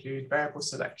interests include variable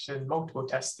selection, multiple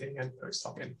testing, and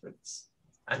post-hoc inference.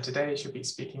 And today she'll be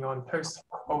speaking on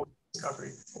post-hoc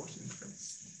discovery proportion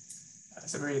inference.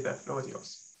 So Marie, the floor is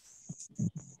yours.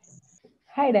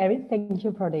 Hi, David. Thank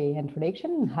you for the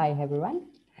introduction. Hi, everyone.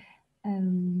 So let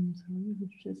me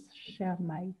just share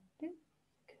my deck.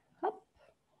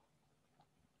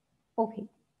 Okay.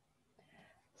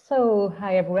 So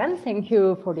hi, everyone. Thank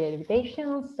you for the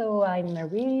invitation. So I'm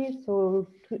Marie. So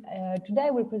today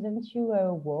I will present you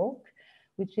a work,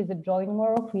 which is a joint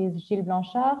work with Gilles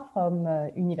Blanchard from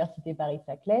Université de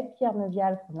Paris-Saclay, Pierre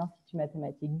Neuvial from l'Institut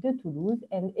Mathématique de Toulouse,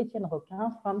 and Étienne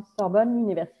Roquin from Sorbonne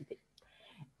University.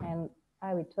 And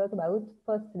I will talk about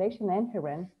post-selection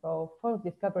inference for false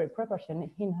discovery proportion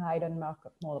in Hidden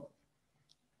Markov Model.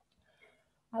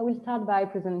 I will start by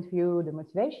presenting you the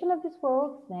motivation of this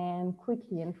work, then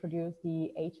quickly introduce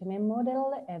the HMM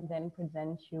model, and then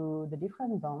present you the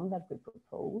different bonds that we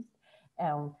propose,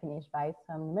 and finish by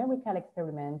some numerical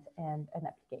experiments and an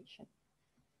application.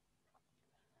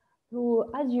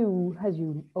 So as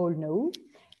you all know,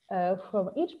 from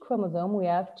each chromosome, we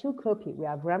have two copies. We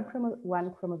have one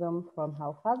chromosome from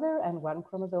our father and one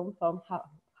chromosome from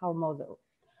our mother.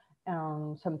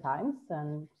 Sometimes,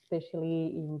 and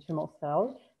especially in tumor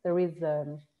cells, there is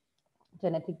a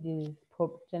genetics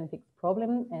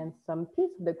problem, and some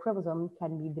piece of the chromosome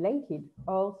can be deleted,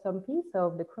 or some piece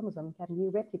of the chromosome can be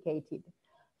replicated.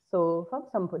 So from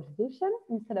some position,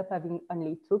 instead of having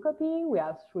only two copies, we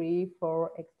have 3,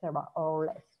 4, etc., or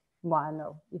less, 1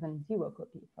 or even 0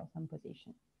 copies for some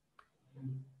position.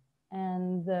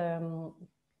 And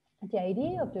the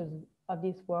idea of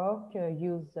this work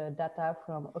use data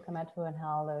from Okamoto and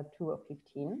al.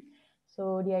 2015.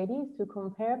 So the idea is to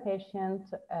compare patients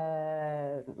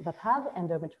that have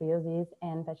endometriosis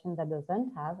and patients that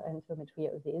doesn't have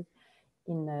endometriosis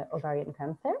in ovarian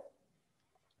cancer.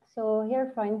 So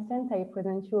here, for instance, I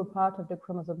present you a part of the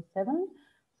chromosome 7.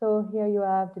 So here you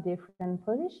have the different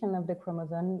position of the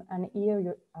chromosome, and here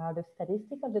you are the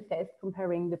statistic of the test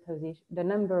comparing the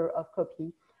number of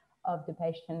copies of the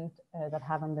patient that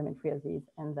have endometriosis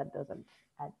and that doesn't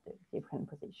at the different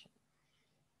position.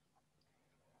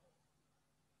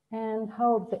 And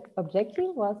our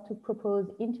objective was to propose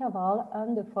interval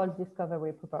on the false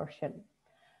discovery proportion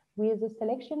with a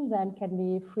selection that can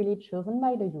be freely chosen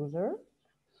by the user.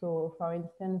 So for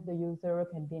instance, the user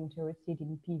can be interested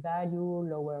in p-value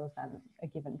lower than a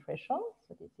given threshold.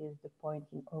 So this is the point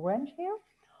in orange here.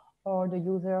 Or the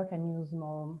user can use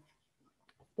more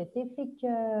specific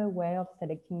way of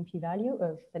selecting p-value,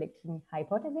 selecting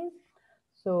hypotheses.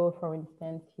 So for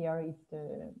instance, here is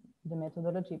the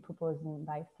methodology proposed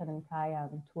by Stanenkai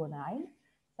and 209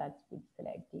 that would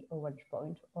select the orange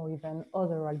point, or even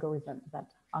other algorithms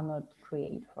that are not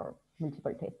created for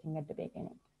multiple testing at the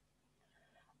beginning.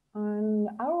 And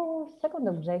our second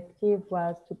objective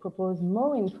was to propose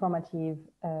more informative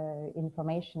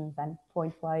information than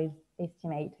pointwise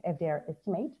estimate, FDR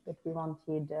estimate, but we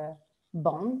wanted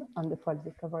bonds on the false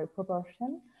discovery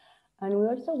proportion. And we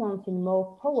also wanted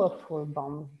more powerful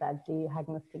bonds than the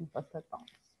agnostic post-hoc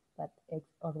bonds that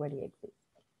already exist.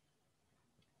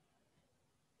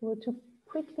 So to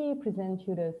quickly present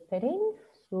you the setting,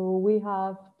 so we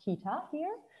have theta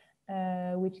here,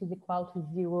 which is equal to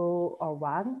 0 or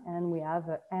 1, and we have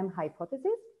a M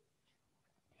hypothesis.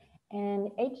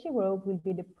 And H0 will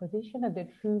be the position of the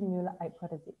true null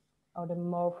hypothesis, or the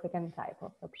more frequent type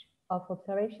of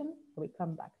observation. We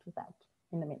come back to that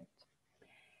in a minute.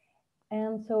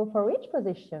 And so for each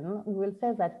position, we will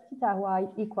say that theta y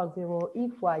equals 0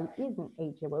 if y is in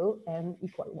H0 and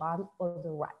equal 1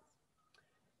 otherwise.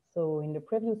 So in the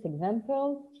previous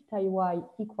example, theta y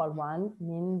equal 1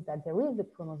 means that there is a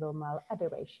chromosomal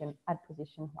aberration at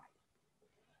position y.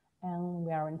 And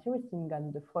we are interested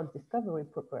in the false discovery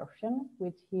proportion,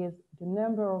 which is the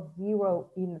number of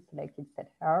 0 in the selected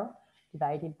set R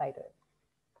divided by the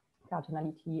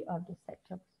cardinality of the set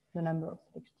of the number of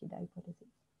selected hypotheses.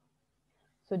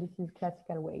 So this is a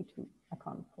classical way to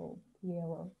account for the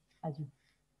error, as you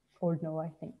all know, I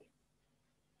think.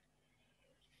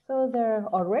 So there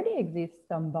already exists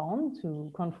some bond to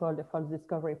control the false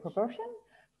discovery proportion.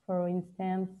 For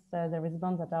instance, there is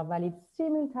bonds that are valid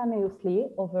simultaneously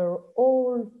over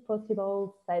all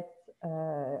possible sets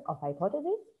of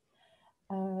hypotheses.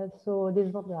 So these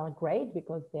bonds are great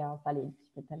because they are valid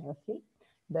simultaneously,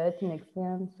 but in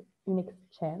exchange,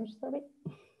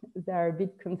 they are a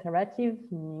bit conservative,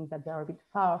 meaning that they are a bit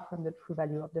far from the true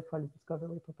value of the false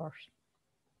discovery proportion.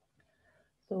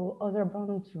 So other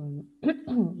bonds,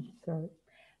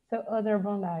 other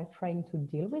bonds are trying to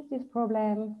deal with this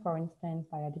problem, for instance,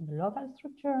 by adding a local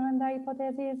structure on the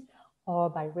hypothesis, or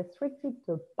by restricting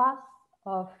the path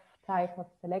of type of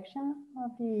selection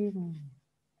of the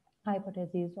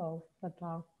hypotheses, or that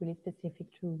are really specific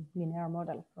to linear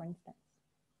model, for instance.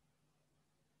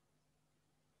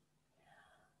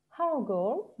 Our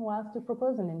goal was to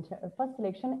propose a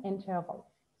post-selection interval.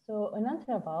 So an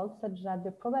interval such that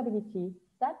the probability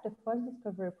that the false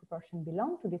discovery proportion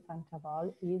belongs to this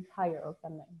interval is higher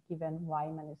than given y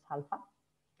minus alpha.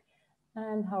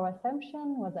 And our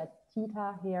assumption was that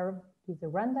theta here is a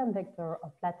random vector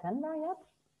of latent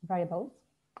variables.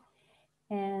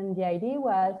 And the idea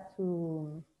was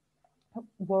to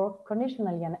work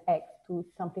conditionally on X to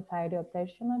simplify the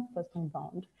obtention of Boston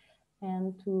bond,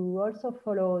 and to also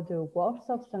follow the works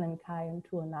of Stanenkai and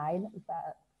 209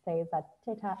 that say that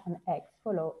theta and X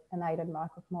follow an Hidden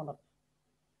Markov model.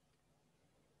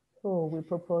 So we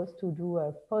propose to do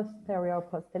a posterior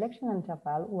post-selection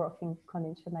interval working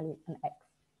conditionally on X.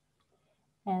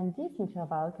 And this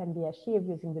interval can be achieved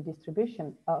using the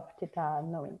distribution of theta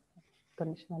knowing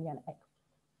conditionally on X.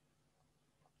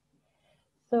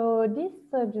 So this,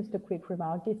 just a quick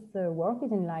remark, this work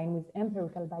is in line with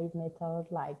empirical Bayes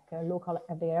methods like local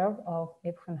FDR of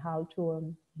F1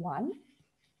 to 1.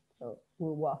 So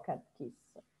we'll work at this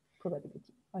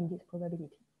probability, on this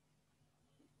probability.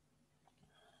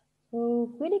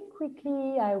 So really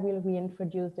quickly, I will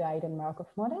reintroduce the Hidden Markov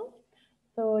model.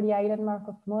 So the Hidden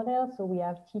Markov model, so we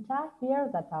have theta here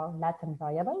that are latent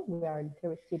variable. We are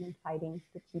interested in finding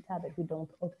the theta, but we don't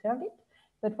observe it.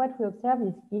 But what we observe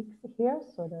is X here,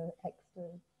 so the X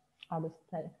are the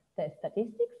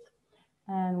statistics.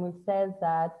 And we say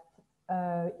that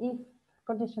if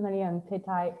conditionally on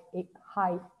theta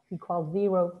high equals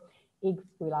 0, X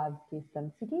will have this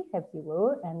density,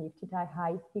 F0, and if theta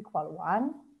high equal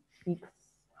 1, X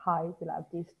high will have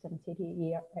this density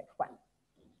here, F1.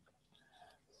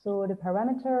 So the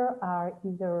parameters are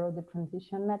either the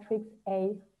transition matrix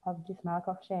A of this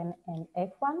Markov chain and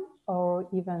F1, or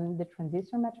even the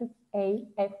transition matrix A,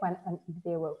 F1, and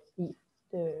X0 if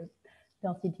the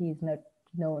density is not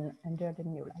known under the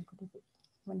null hypothesis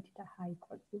when theta high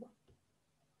equals 0.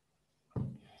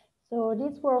 So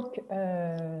this work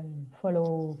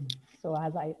follows, so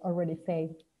as I already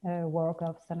said, work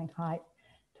of Stanenkai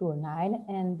 209,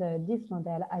 and this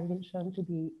model has been shown to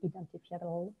be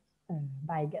identifiable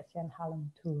by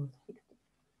Gaussian-Hallan 260.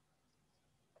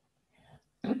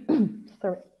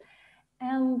 Sorry.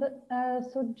 And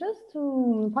so just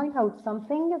to point out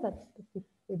something that's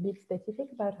a bit specific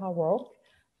about our work,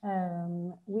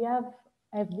 we have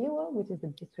F0, which is the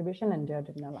distribution under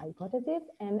the null hypothesis,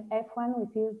 and F1,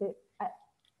 which is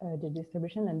the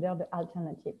distribution under the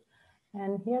alternative.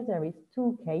 And here there is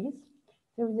two cases.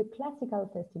 There is a classical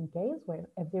testing case where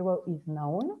F0 is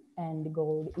known, and the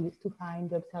goal is to find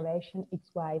the observation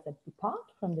XY that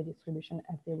depart from the distribution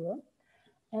F0.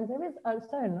 And there is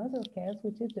also another case,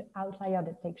 which is the outlier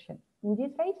detection. In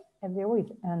this case, F0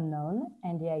 is unknown,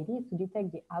 and the idea is to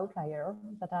detect the outlier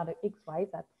that are the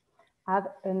XY that have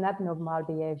an abnormal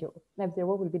behavior.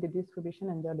 F0 will be the distribution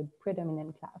under the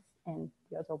predominant class, and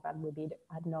the other one will be the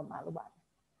abnormal one.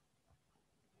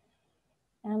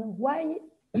 And why,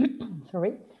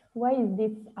 sorry, why is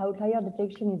this outlier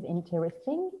detection is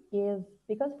interesting is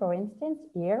because, for instance,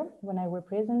 here, when I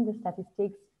represent the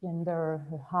statistics under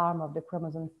the harm of the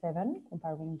chromosome 7,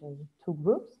 comparing the two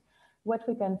groups, what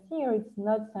we can see here, it's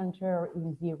not centered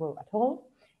in 0 at all.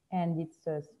 And it's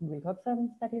a Wilcoxon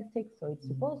statistics, so it's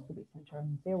supposed to be centered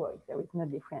in 0 if there is no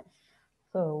difference.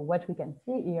 So what we can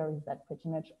see here is that pretty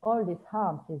much all these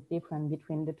harms is different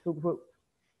between the two groups.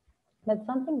 But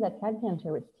something that can be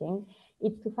interesting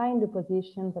is to find the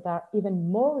positions that are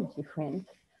even more different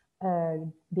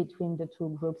between the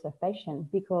two groups of patients,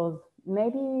 because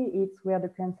maybe it's where the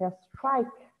cancer strike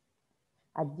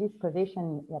at this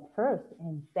position at first,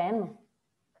 and then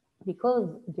because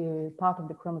the part of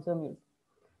the chromosome is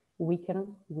weaker,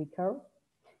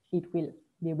 it will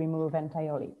be removed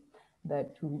entirely.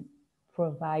 But to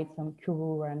provide some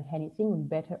cure and anything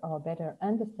better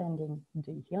understanding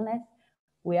the illness,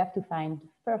 we have to find the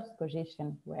first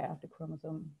position where the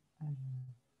chromosome,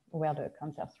 where the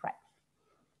cancer strikes.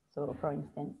 So for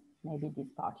instance, maybe this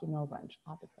part in orange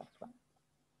are the first one.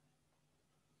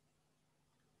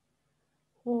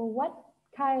 So what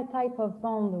type of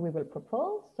bond we will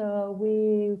propose? So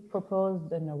we propose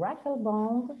the Novartis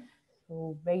bond.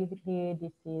 So basically,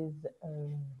 this is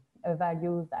a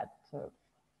value that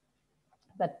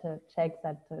checks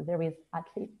that there is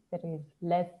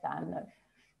less than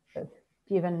a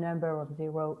given number of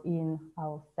 0 in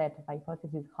our set of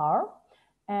hypotheses R.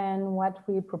 And what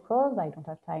we propose, I don't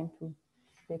have time to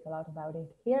speak a lot about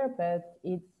it here, but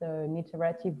it's an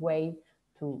iterative way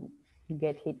to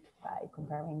get it by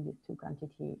comparing these two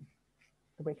quantities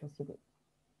recursively,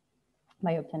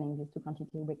 by obtaining these two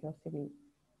quantities recursively.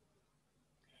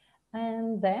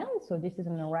 And then, so this is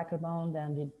an oracle bond,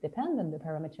 and it depends on the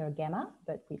parameter gamma,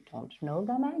 but we don't know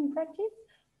gamma in practice.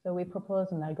 So we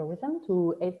propose an algorithm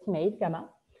to estimate gamma.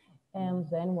 And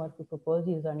then what we propose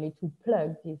is only to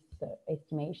plug this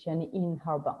estimation in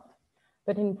our bond.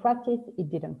 But in practice,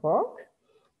 it didn't work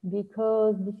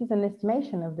because this is an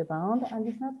estimation of the bond and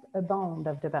it's not a bond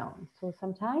of the bond. So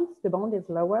sometimes the bond is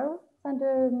lower than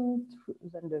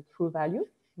the true value.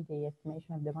 The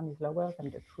estimation of the bond is lower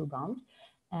than the true bond.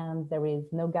 And there is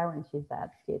no guarantee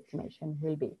that the estimation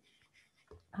will be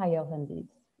higher than this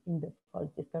in the false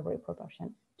discovery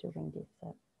proportion during this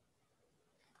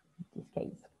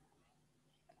case.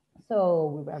 So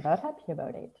we were not happy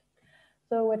about it.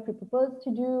 So what we propose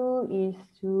to do is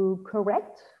to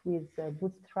correct with a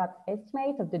bootstrap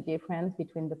estimate of the difference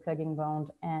between the plugging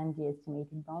bond and the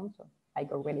estimated bond. So I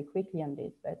go really quickly on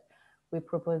this, but we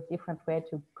propose different way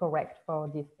to correct for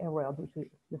this error due to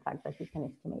the fact that it's an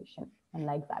estimation. And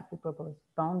like that, we propose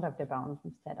bond of the bond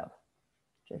instead of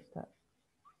just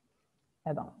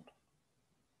a bond.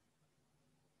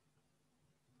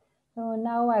 So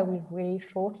now I will really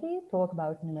shortly talk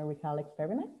about numerical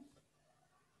experiments.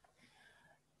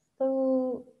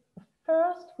 So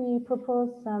first, we propose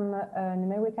some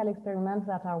numerical experiments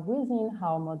that are within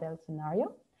our model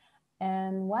scenario.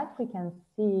 And what we can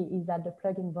see is that the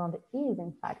plugging bond is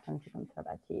in fact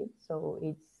anti-conservative. So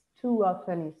it's too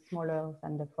often is smaller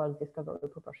than the false discovery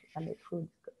proportion, than the true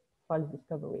false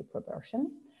discovery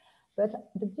proportion.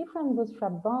 But the different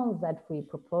bootstrap bonds that we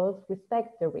propose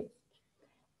respect the risk.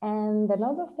 And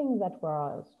another thing that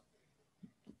was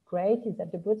great is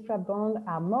that the bootstrap bonds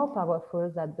are more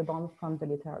powerful than the bonds from the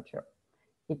literature.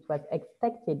 It was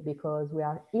expected because we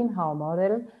are in our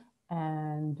model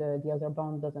and the other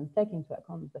bond doesn't take into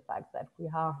account the fact that we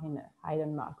are in a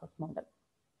hidden Markov model.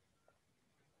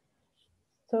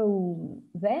 So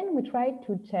then we try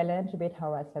to challenge a bit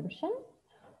our assumption.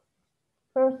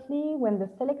 Firstly, when the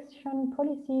selection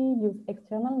policy use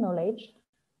external knowledge,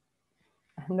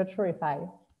 I'm not sure if I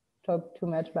talked too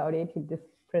much about it in this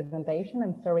presentation,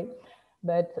 I'm sorry.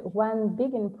 But one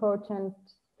big important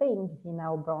thing in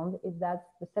our bond is that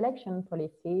the selection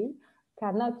policy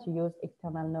cannot use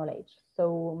external knowledge.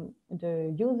 So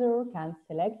the user can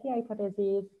select the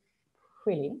hypothesis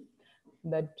freely,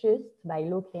 but just by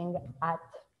looking at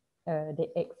the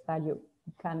X value.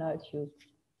 It cannot use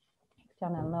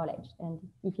external knowledge. And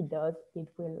if it does,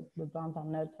 the bonds are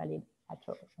not valid at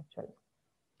all, actually.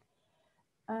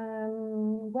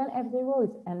 Well, F0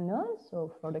 is unknown.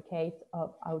 So for the case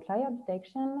of outlier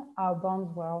detection, our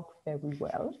bonds work very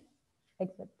well,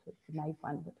 except the naive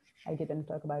one, but I didn't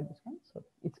talk about this one, so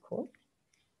it's cool.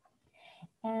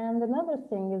 And another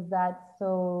thing is that,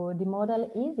 so the model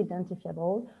is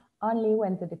identifiable only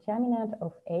when the determinant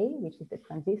of A, which is the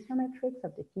transition matrix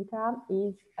of the theta,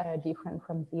 is different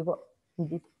from 0.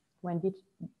 When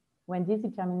this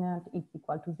determinant is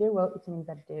equal to 0, it means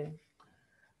that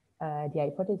the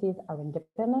hypotheses are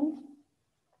independent,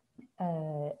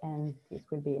 and this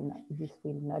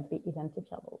will not be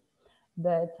identifiable.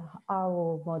 But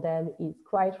our model is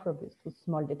quite robust to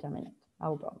small determinant.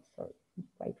 Our bonds, sorry, is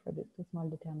quite robust to small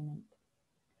determinant.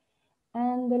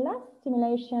 And the last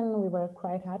simulation we were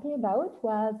quite happy about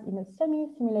was in a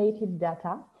semi-simulated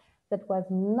data that was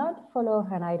not follow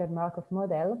an Hidden Markov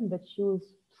model, but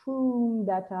used true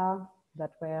data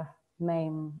that were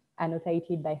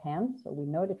annotated by hand, so we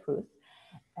know the truth.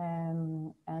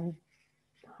 And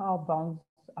our bonds,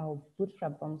 our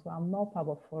bootstrap bonds, are more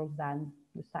powerful than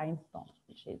the science bonds,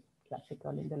 which is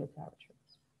classical in the literature.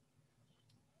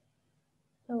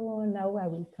 So now I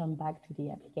will come back to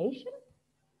the application.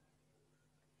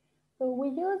 So we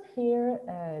use here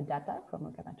data from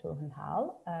Okamoto and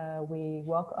Hall. We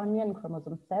work only on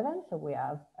chromosome 7, so we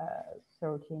have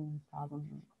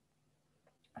 13,000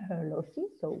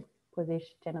 losses, so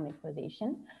genomic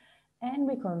position, and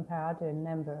we compare the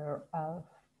number of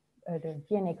the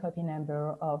DNA copy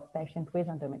number of patients with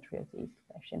endometriosis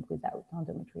to patients without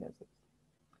endometriosis.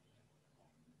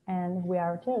 And we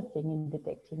are interested in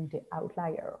detecting the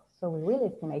outlier, so we will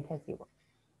estimate S0.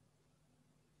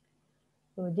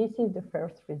 So this is the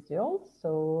first result.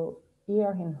 So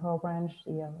here in orange,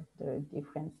 here are the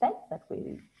different sets that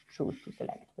we choose to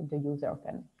select. The user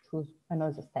can choose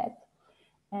another set.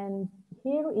 And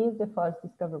here is the false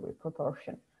discovery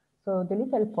proportion. So the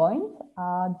little points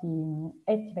are the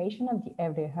estimation of the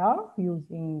FDR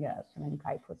using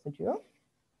Sonnenkai procedure.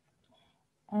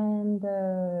 And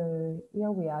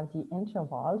here we have the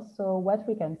intervals. So what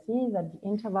we can see is that the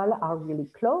intervals are really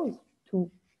close to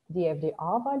the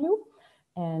FDR value.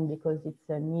 And because it's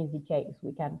an easy case,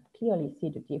 we can clearly see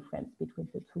the difference between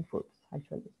the two groups.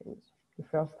 Actually, the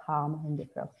first arm and the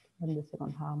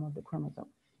second arm of the chromosome.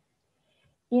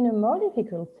 In a more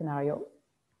difficult scenario,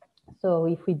 so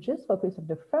if we just focus on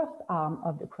the first arm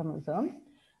of the chromosome,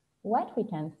 what we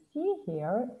can see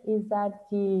here is that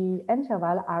the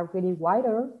intervals are really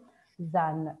wider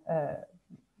than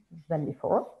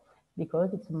before,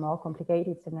 because it's a more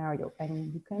complicated scenario.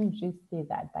 And you can just see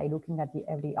that by looking at the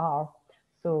FDR.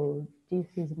 So this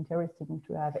is interesting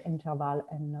to have interval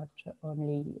and not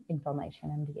only information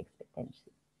and the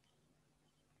expectancy.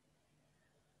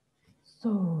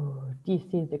 So this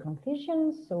is the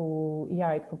conclusion. So here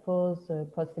I propose a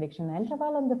post-selection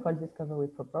interval and the false discovery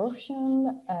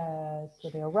proportion. So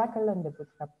the oracle and the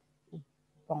bootstrap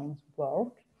bonds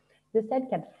work. The set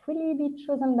can freely be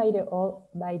chosen by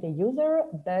the user,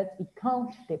 but it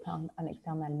can't depend on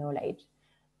external knowledge.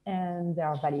 And they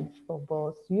are valid for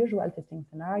both usual testing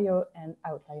scenario and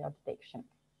outlier detection.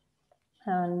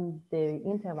 And the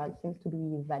interval seems to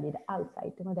be valid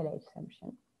outside the model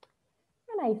assumption.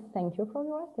 And I thank you for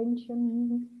your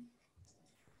attention.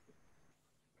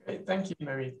 Great, thank you,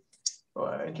 Marie,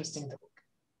 for an interesting talk.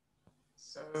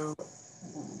 So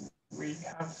we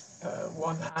have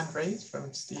one hand raised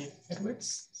from Steve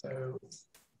Edwards. So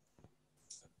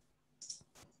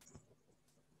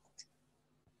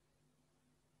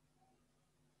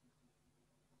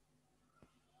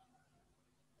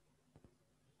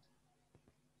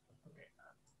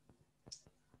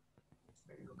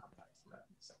maybe we'll come back to that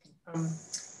in a second.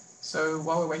 So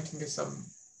while we're waiting for some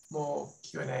more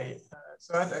Q&A,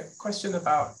 so I had a question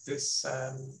about this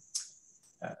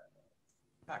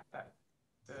fact that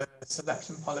the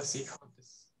selection policy can't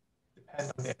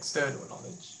depend on the external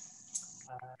knowledge.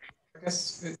 I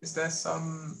guess, is there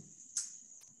some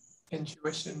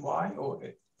intuition why, or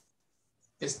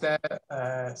is there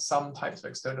some types of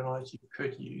external knowledge you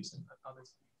could use and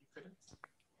others you couldn't?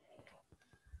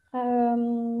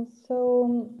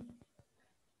 So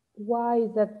why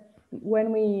is that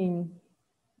when we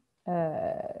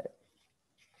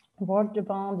work the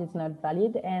bond is not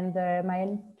valid? And my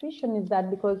intuition is that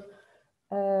because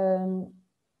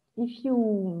if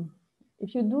you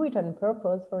do it on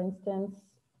purpose, for instance,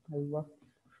 I will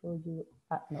show you.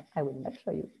 No, I will not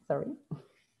show you. Sorry,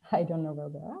 I don't know where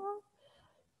they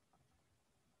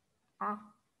are.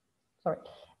 Sorry.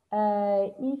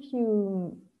 If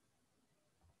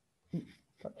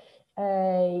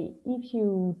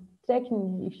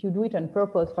you do it on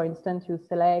purpose, for instance, you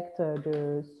select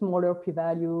the smaller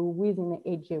p-value within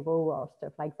H0 or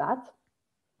stuff like that.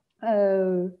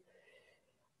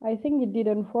 I think it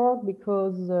didn't work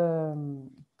because I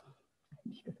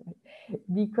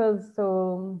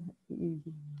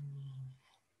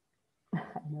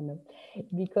don't know,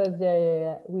 because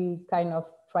we kind of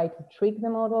try to trick the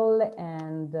model,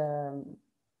 and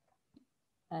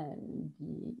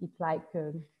it's like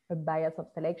a bias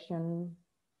of selection.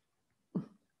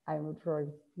 I'm not sure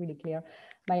it's really clear.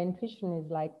 My intuition is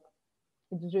like,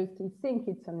 it's just, he thinks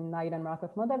it's an Hidden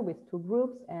Markov model with two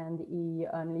groups, and he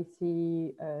only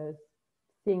see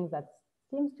things that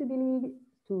seems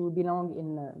to belong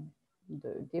in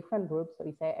the different groups. So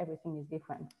we say everything is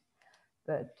different,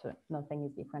 but nothing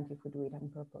is different if we do it on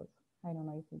purpose. I don't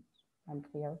know if I'm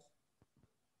clear.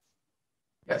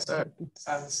 Yeah, so it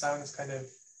sounds kind of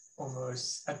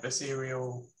almost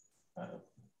adversarial,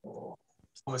 or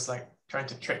almost like trying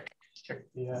to trick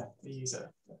the user.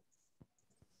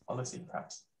 Policy,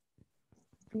 perhaps.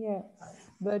 Yeah,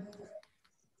 but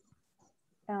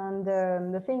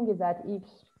the thing is that if,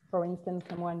 for instance,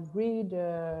 someone read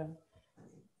a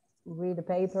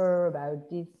paper about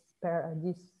this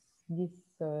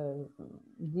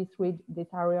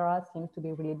area seems to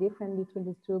be really different between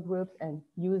these two groups, and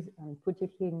put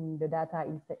it in the data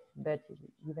instead. But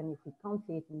even if we can't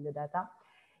see it in the data,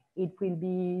 it will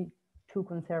be too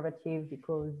conservative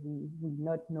because we will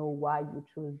not know why you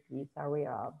choose this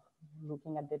area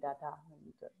looking at the data,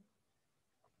 and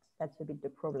that's a bit the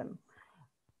problem.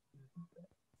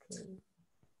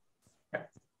 Yeah.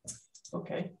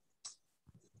 Okay.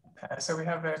 So we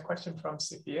have a question from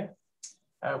Sophia.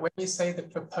 When you say the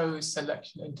proposed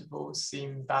selection intervals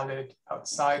seem valid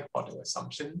outside model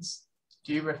assumptions,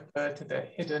 do you refer to the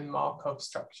hidden Markov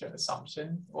structure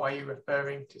assumption, or are you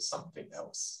referring to something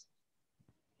else?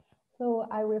 So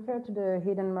I refer to the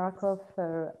hidden Markov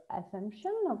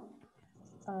assumption.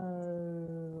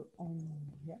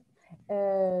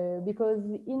 Because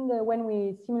when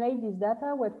we simulate this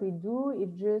data, what we do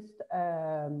is just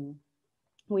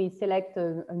we select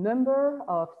a number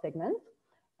of segments,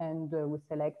 and we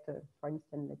select, for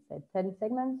instance, let's say 10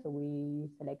 segments. So we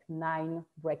select 9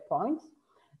 breakpoints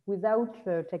without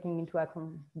taking into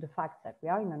account the fact that we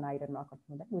are in a Hidden Markov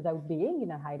model, without being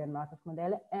in a Hidden Markov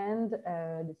model, and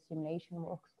the simulation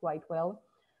works quite well.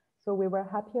 So we were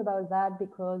happy about that,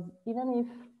 because even if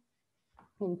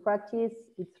in practice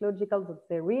it's logical that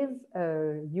there is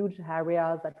huge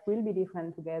areas that will be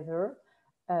different together,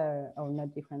 or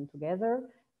not different together,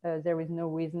 there is no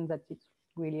reason that it's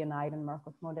really an Hidden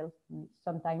Markov model.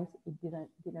 Sometimes it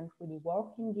didn't really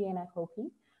work in DNA copy,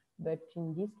 but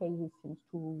in this case, it seems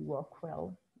to work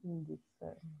well in this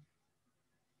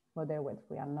model, where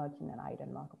we are not in an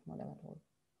Hidden Markov model at all.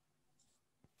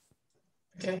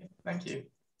 Okay, thank you.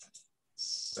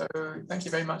 So thank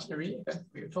you very much, Marie,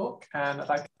 for your talk. And I'd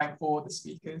like to thank all the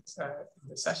speakers in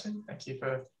the session. Thank you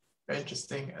for very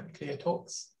interesting and clear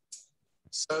talks.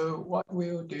 So what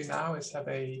we'll do now is have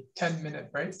a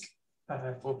 10-minute break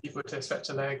for people to stretch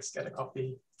their legs, get a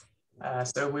coffee.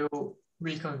 So we'll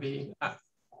reconvene at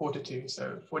 1:45,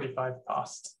 so 45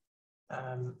 past,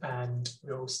 and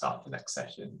we'll start the next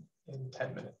session in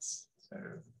 10 minutes. So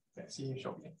yeah, see you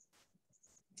shortly.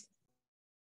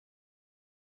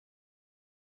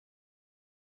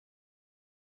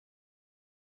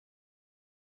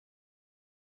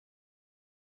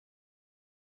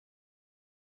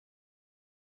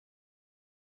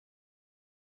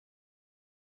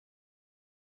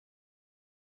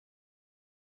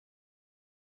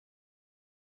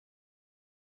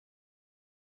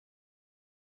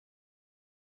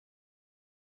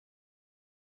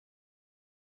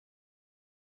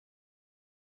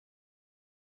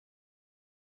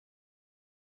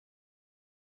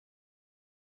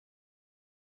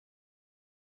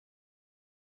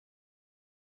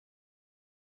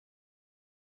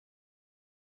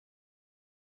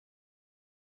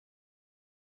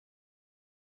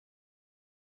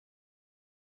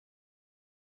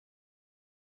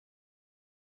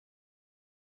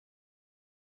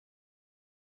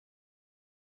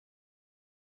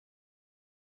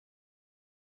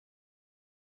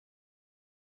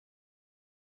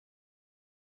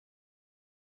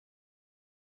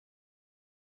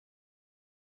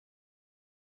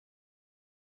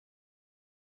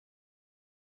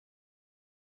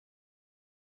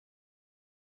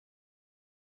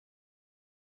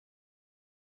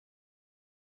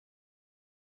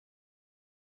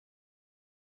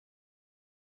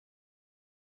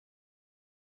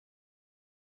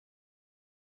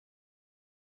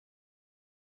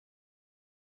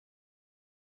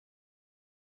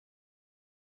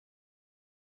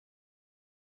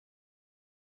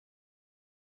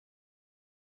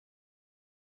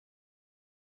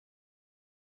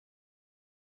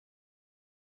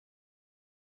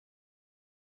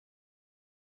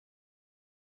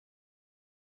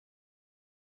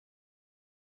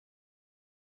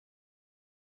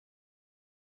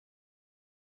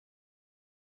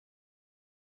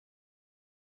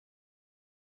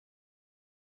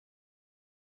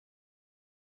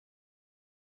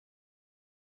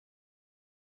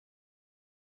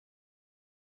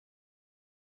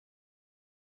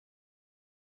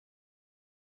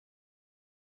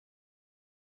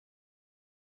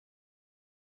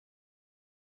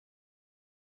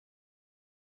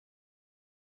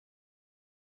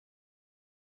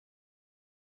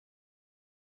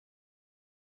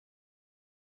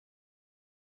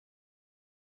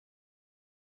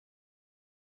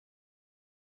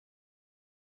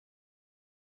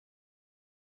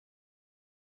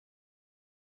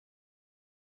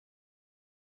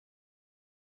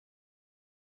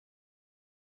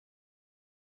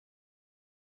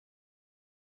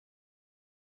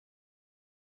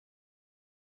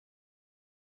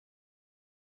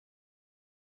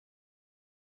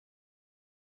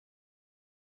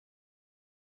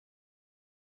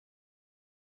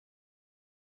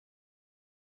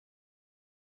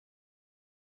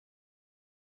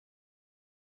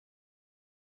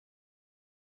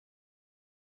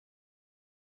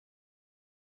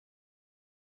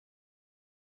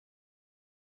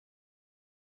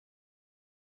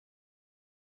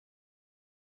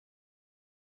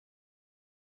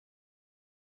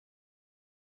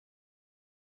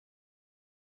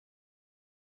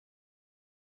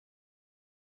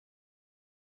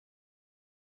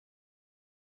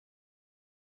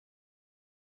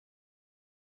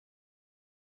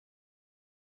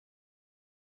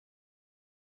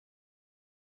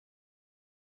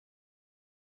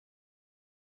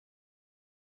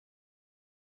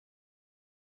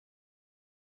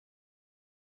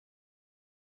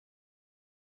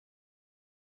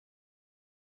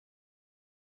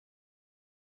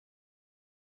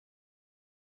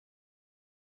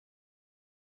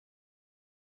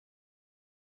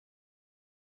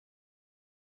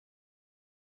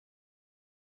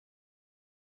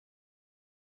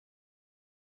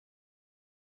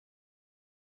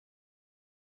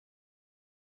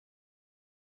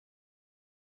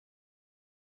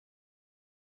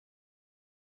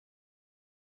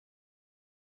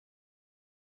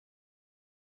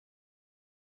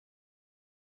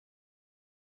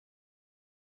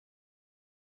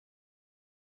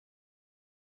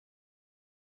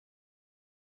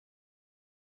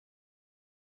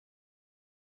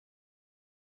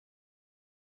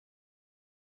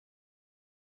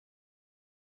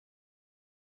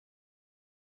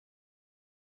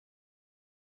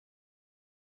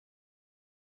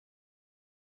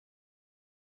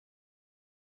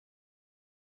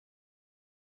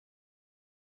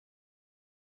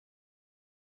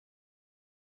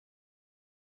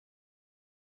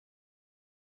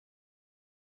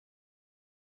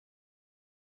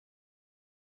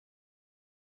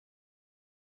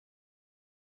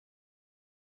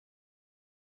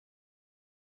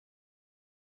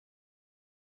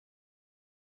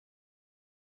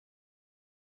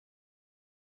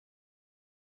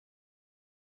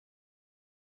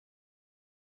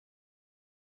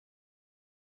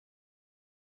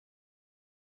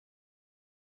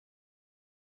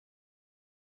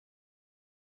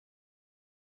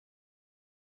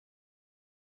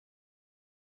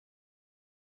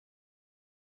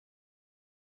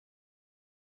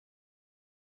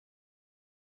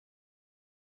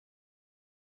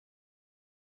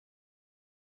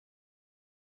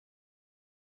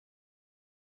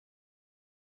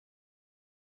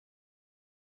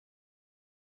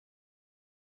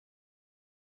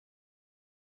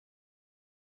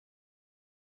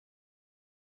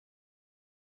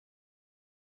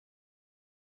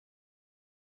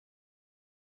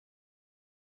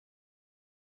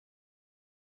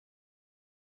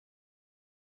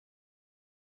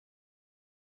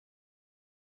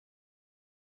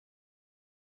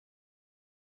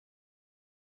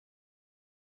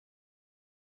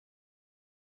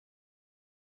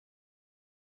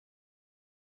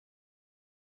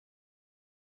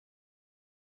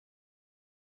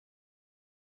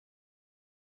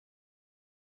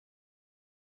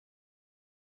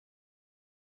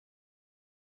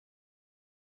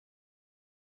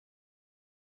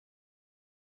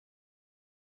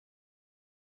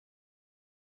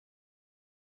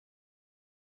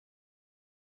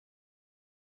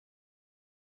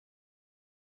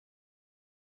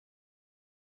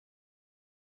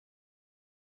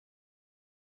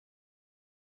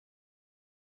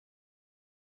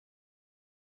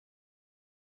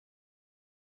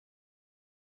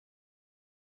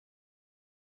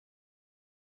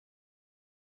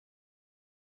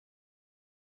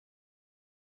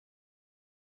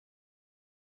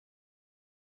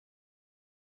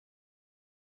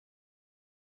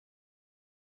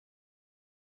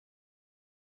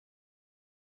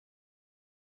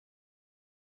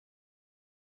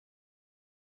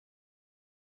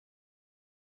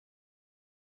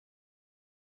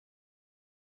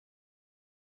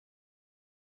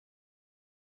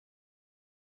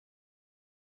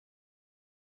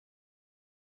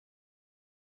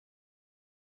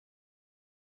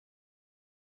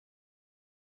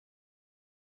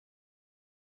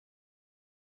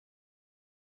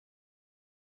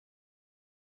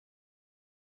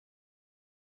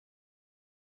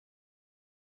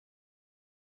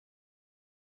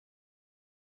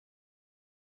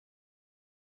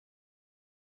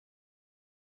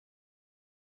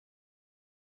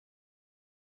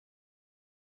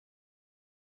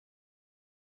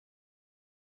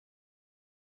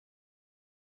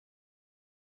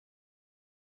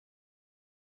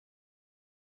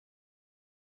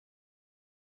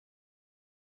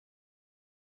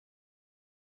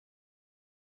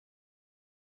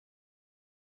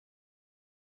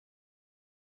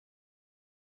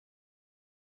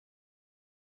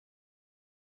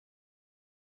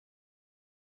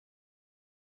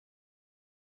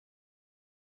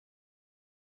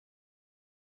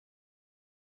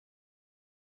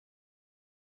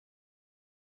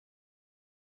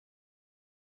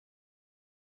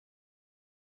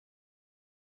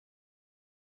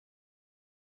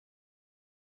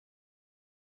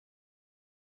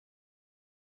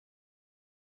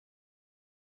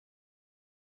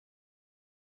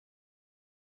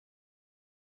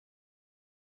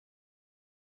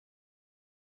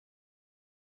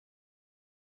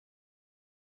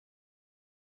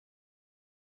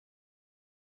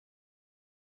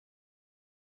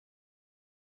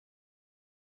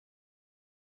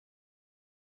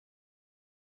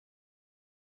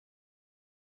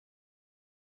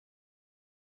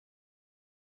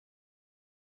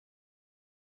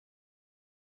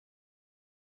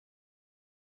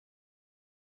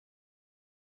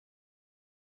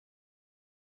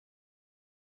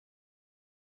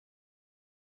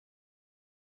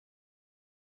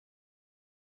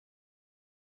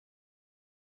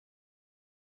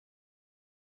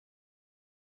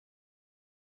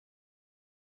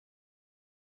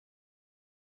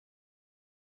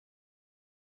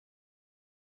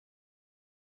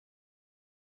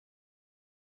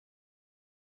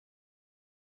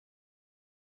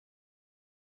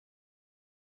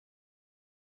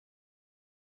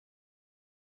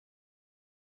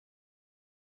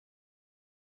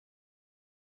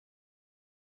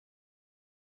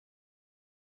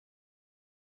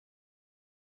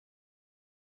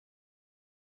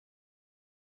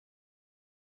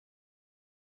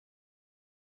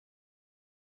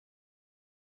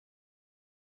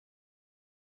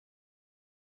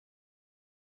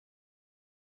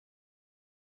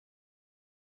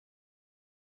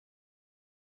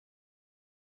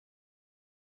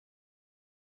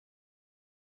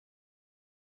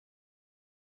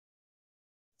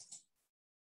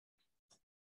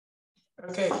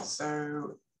 Okay,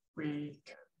 so we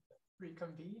can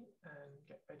reconvene and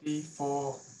get ready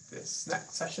for this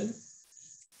next session.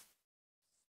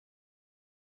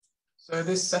 So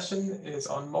this session is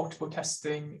on multiple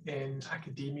testing in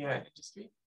academia and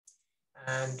industry.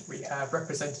 And we have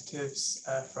representatives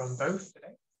from both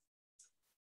today.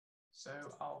 So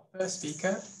our first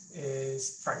speaker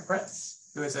is Frank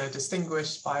Bretz, who is a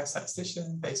distinguished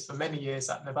biostatistician based for many years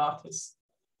at Novartis,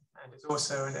 and is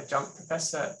also an adjunct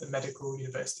professor at the Medical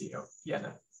University of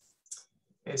Vienna.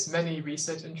 His many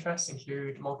research interests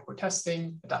include multiple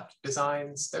testing, adaptive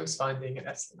designs, dose finding, and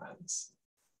estimates.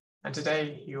 And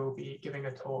today he will be giving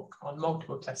a talk on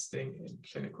multiple testing in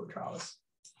clinical trials.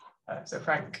 So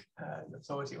Frank, the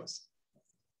floor is yours.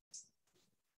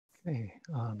 Okay,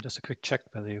 just a quick check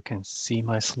whether you can see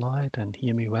my slide and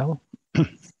hear me well.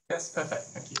 Yes, perfect,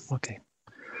 thank you. Okay.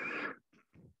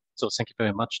 So thank you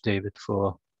very much, David,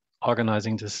 for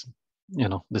organizing this,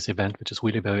 this event, which is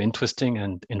really very interesting,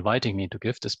 and inviting me to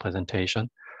give this presentation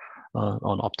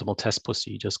on optimal test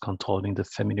procedures controlling the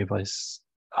family-wise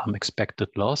expected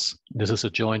loss. This is a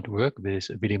joint work with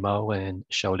Willy Maurer and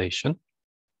Xiao.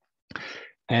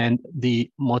 And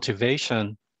the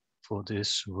motivation for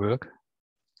this work,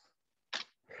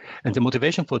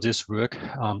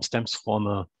 stems from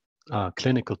a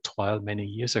clinical trial many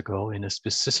years ago in a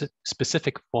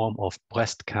specific form of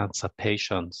breast cancer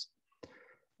patients.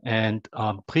 And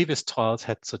previous trials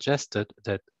had suggested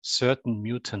that certain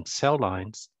mutant cell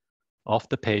lines of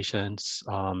the patients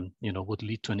would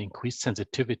lead to an increased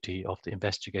sensitivity of the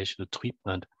investigational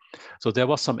treatment. So there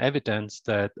was some evidence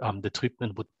that the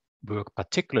treatment would work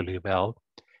particularly well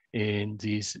in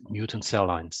these mutant cell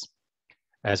lines,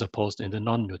 as opposed to in the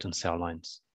non-mutant cell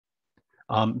lines,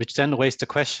 which then raised the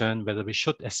question whether we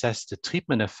should assess the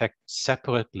treatment effect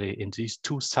separately in these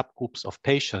two subgroups of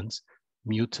patients,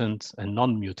 mutant and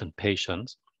non-mutant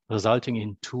patients, resulting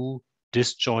in two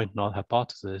disjoint null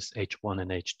hypotheses, H1 and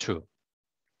H2.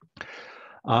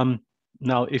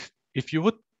 Now, if you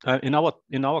would, in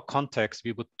our context,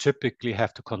 we would typically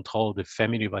have to control the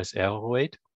family-wise error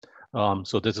rate.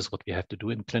 So this is what we have to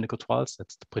do in clinical trials.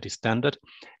 That's pretty standard.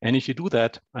 And if you do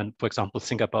that, and for example,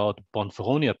 think about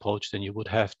Bonferroni approach, then you would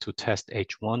have to test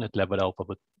H1 at level alpha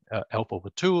over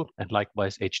 2, and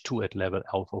likewise H2 at level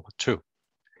alpha over 2.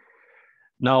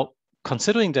 Now,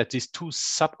 considering that these two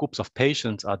subgroups of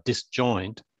patients are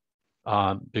disjoint,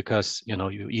 because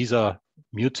you either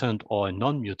mutant or a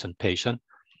non-mutant patient,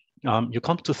 you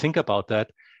come to think about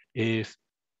that if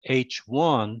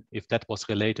H1, if that was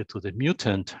related to the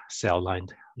mutant cell line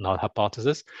null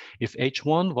hypothesis, if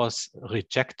H1 was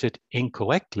rejected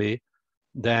incorrectly,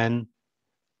 then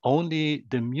only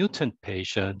the mutant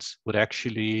patients would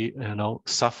actually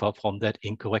suffer from that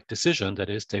incorrect decision.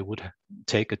 That is, they would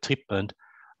take a treatment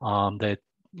that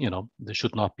they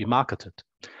should not be marketed.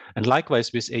 And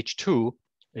likewise with H2,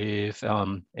 if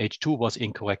H2 was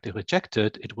incorrectly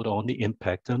rejected, it would only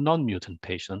impact the non-mutant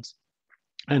patients.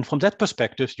 And from that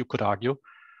perspective, you could argue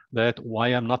that why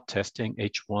I'm not testing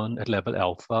H1 at level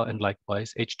alpha and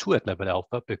likewise H2 at level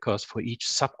alpha, because for each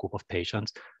subgroup of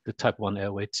patients, the type 1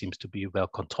 error rate seems to be well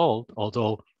controlled,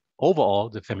 although overall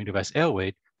the family-wise error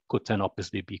rate could then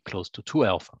obviously be close to 2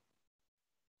 alpha.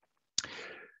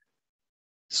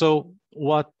 So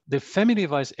what the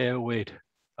family-wise error rate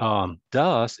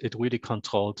does, it really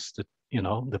controls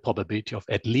the probability of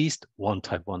at least one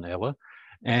type 1 error,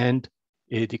 and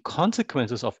the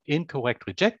consequences of incorrect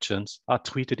rejections are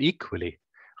treated equally,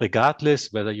 regardless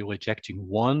whether you're rejecting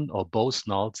one or both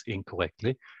nulls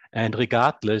incorrectly, and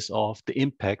regardless of the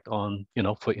impact on,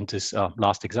 for in this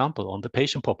last example, on the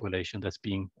patient population that's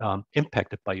being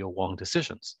impacted by your wrong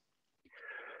decisions.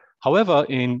 However,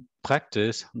 in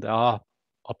practice, there are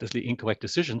obviously incorrect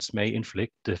decisions may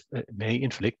inflict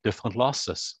different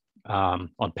losses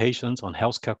on patients, on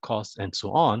healthcare costs, and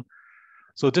so on.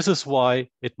 So this is why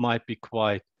it might be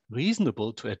quite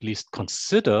reasonable to at least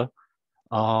consider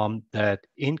that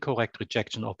incorrect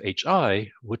rejection of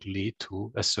HI would lead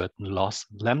to a certain loss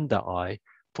lambda I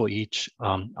for each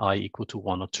I equal to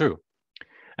 1 or 2.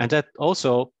 And that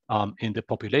also, in the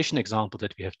population example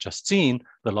that we have just seen,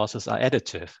 the losses are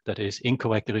additive. That is,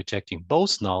 incorrectly rejecting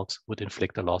both nulls would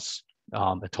inflict a loss,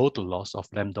 a total loss of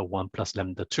lambda 1 plus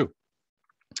lambda 2.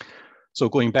 So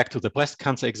going back to the breast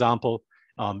cancer example,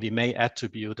 we may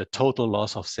attribute a total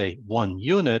loss of, say, 1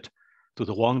 unit to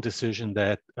the wrong decision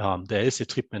that there is a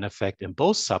treatment effect in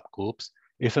both subgroups,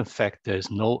 if in fact there is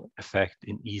no effect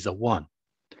in either one.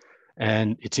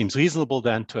 And it seems reasonable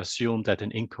then to assume that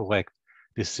an incorrect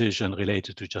decision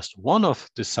related to just one of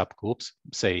the subgroups,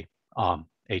 say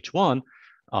H1,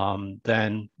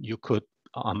 then you could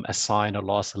assign a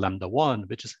loss lambda 1,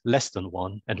 which is less than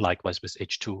 1, and likewise with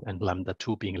H2 and lambda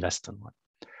 2 being less than 1.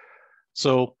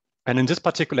 So, and in this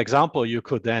particular example, you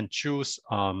could then choose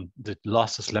the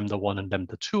losses lambda 1 and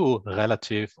lambda 2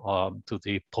 relative to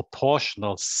the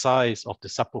proportional size of the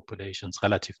subpopulations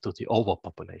relative to the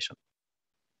overpopulation.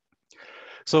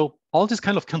 So all these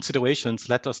kind of considerations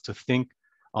led us to think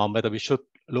whether we should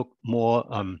look more,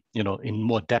 in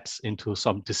more depth into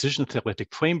some decision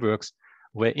theoretic frameworks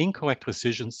where incorrect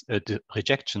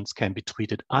rejections can be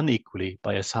treated unequally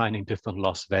by assigning different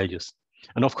loss values.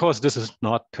 And of course, this is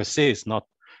not per se, it's not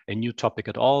a new topic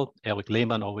at all. Eric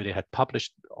Lehmann already had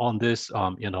published on this,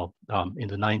 in the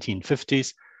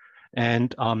 1950s.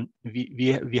 And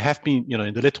we have been,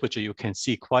 in the literature, you can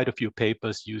see quite a few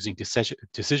papers using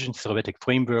decision theoretic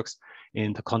frameworks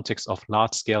in the context of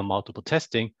large-scale multiple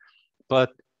testing.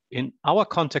 But in our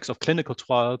context of clinical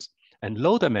trials and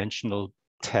low-dimensional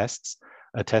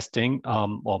testing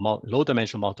or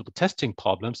low-dimensional multiple testing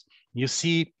problems, you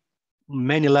see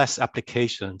many less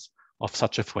applications of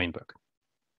such a framework.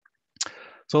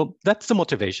 So that's the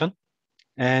motivation.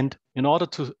 And in order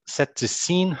to set the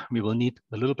scene, we will need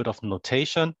a little bit of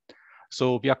notation.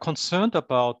 So we are concerned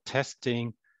about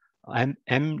testing m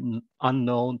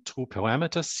unknown true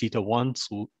parameters, theta 1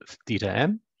 through theta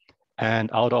m, and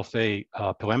out of a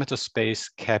parameter space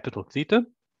capital theta.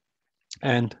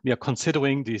 And we are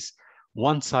considering this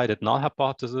one-sided null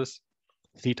hypothesis,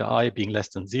 theta I being less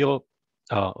than 0,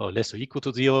 or less or equal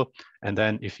to 0. And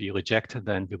then if we reject,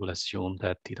 then we will assume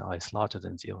that theta I is larger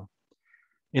than 0.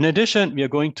 In addition, we are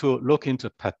going to look into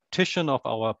partition of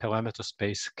our parameter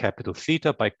space capital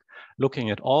theta by looking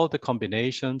at all the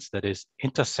combinations, that is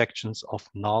intersections of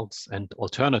nulls and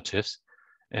alternatives.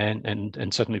 And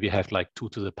certainly we have like 2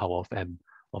 to the power of m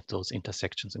of those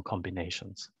intersections and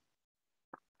combinations.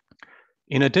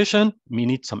 In addition, we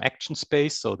need some action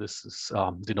space. So this is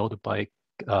denoted by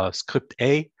script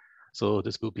A. So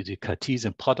this will be the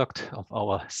Cartesian product of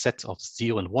our sets of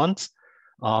 0 and 1s.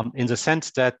 In the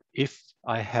sense that if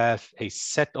I have a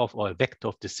set of or a vector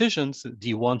of decisions,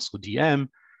 d1 through dm,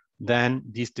 then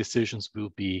these decisions will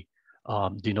be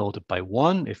denoted by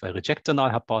 1 if I reject the null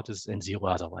hypothesis and 0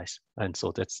 otherwise. And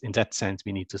so that's, in that sense,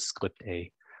 we need the script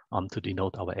A to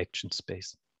denote our action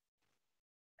space.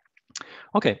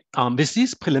 Okay, with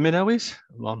these preliminaries,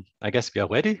 I guess we are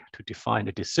ready to define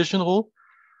a decision rule,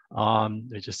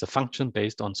 which is a function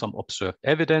based on some observed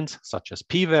evidence, such as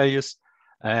p-values,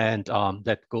 and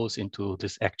that goes into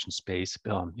this action space,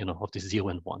 of the 0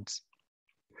 and 1s.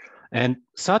 And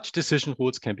such decision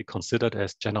rules can be considered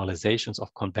as generalizations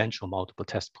of conventional multiple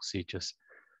test procedures.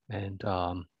 And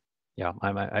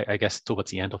I guess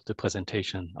towards the end of the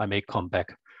presentation, I may come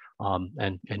back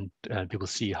and we will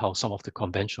see how some of the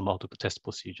conventional multiple test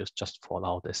procedures just fall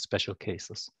out as special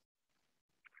cases.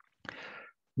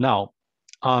 Now,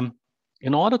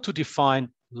 in order to define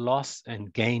loss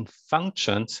and gain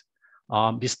functions,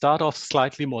 we start off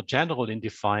slightly more general in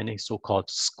defining so-called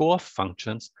score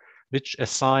functions, which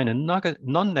assign a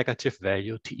non-negative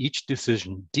value to each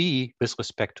decision D with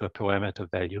respect to a parameter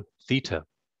value theta.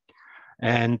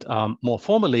 And more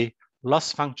formally,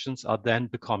 loss functions are then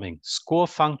becoming score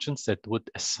functions that would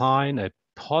assign a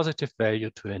positive value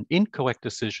to an incorrect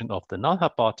decision of the null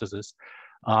hypothesis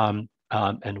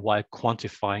and while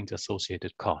quantifying the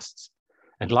associated costs.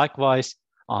 And likewise,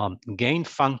 gain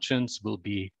functions will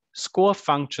be score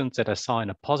functions that assign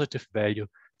a positive value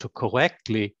to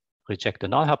correctly reject the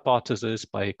null hypothesis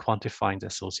by quantifying the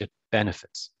associated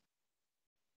benefits.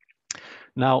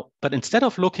 Now, but instead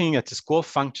of looking at the score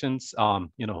functions,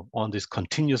 on this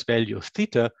continuous value of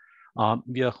theta,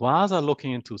 we are rather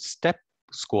looking into step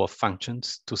score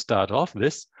functions to start off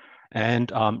with.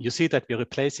 And you see that we're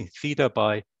replacing theta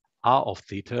by r of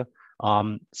theta.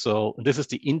 So this is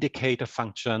the indicator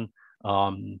function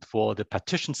for the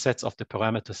partition sets of the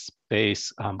parameter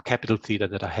space capital theta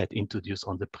that I had introduced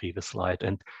on the previous slide.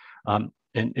 And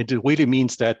it really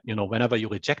means that, whenever you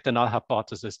reject the null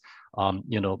hypothesis,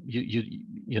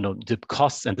 the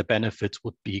costs and the benefits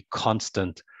would be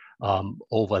constant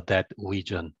over that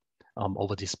region,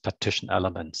 over these partition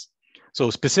elements.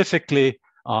 So specifically,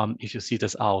 if you see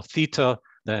this r of theta,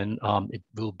 then it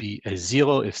will be a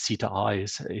 0 if theta I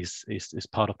is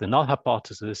part of the null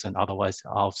hypothesis, and otherwise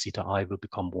r of theta I will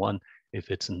become 1 if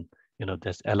it's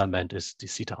this element is the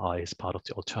theta I is part of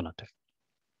the alternative.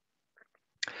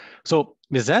 So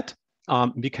with that,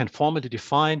 we can formally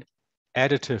define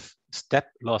additive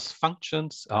step loss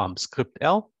functions, script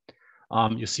L.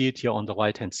 You see it here on the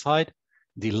right-hand side.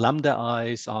 The lambda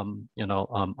i's,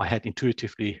 I had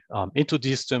intuitively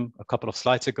introduced them a couple of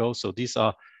slides ago. So these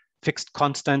are fixed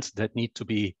constants that need to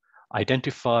be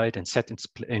identified and set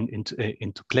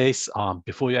into place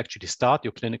before you actually start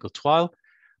your clinical trial.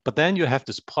 But then you have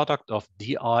this product of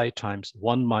di times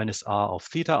 1 minus r of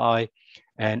theta I.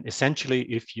 And essentially,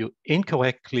 if you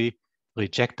incorrectly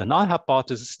reject the null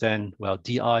hypothesis, then, well,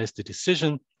 di is the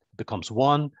decision, becomes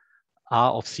 1,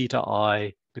 r of theta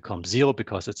I becomes 0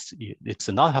 because it's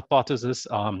a null hypothesis.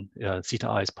 Theta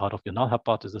I is part of your null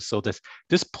hypothesis. So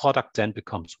this product then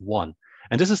becomes 1.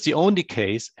 And this is the only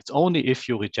case, it's only if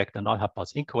you reject the null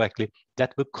hypothesis incorrectly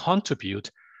that will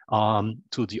contribute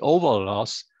to the overall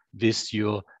loss with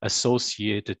your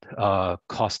associated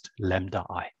cost lambda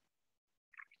I.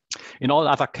 In all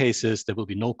other cases, there will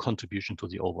be no contribution to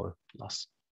the overall loss.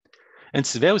 And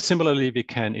so very similarly, we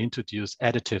can introduce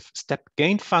additive step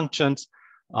gain functions.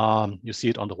 You see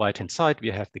it on the right-hand side.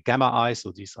 We have the gamma I,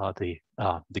 so these are the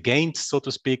gains, so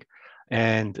to speak.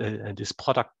 And this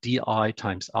product di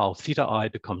times r of theta I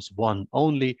becomes 1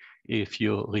 only if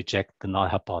you reject the null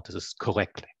hypothesis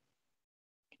correctly.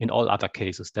 In all other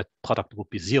cases, that product would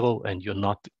be 0, and you're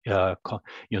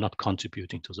not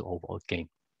contributing to the overall gain.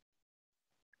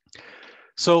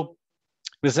 So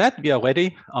with that, we are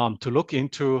ready to look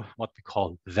into what we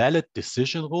call valid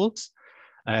decision rules.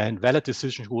 And valid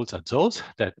decision rules are those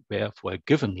that where for a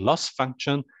given loss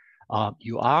function,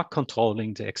 you are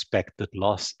controlling the expected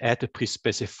loss at a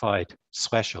pre-specified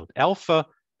threshold alpha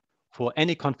for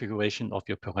any configuration of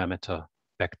your parameter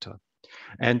vector.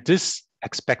 And this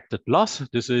expected loss,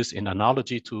 this is in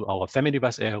analogy to our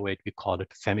family-wise error rate, we call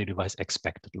it family-wise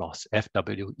expected loss,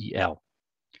 FWEL.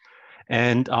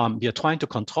 And we are trying to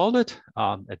control it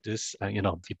at this,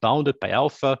 we bound it by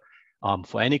alpha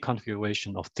for any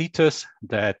configuration of thetas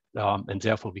that, and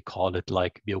therefore we call it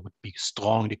like we would be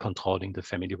strongly controlling the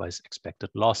family-wise expected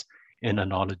loss in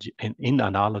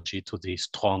analogy to the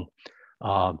strong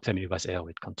family-wise error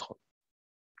rate control.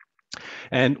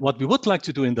 And what we would like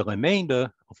to do in the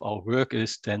remainder of our work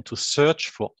is then to search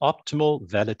for optimal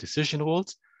valid decision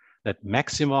rules that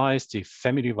maximize the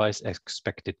family-wise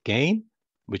expected gain,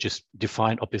 which is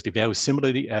defined obviously very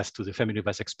similarly as to the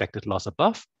family-wise expected loss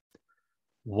above,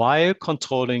 while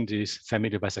controlling this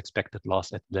family-wise expected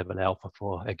loss at level alpha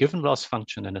for a given loss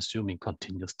function and assuming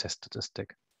continuous test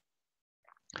statistic.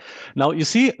 Now you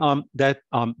see that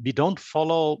we don't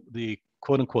follow the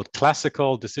quote-unquote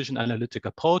classical decision analytic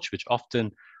approach, which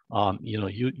often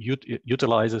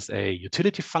utilizes a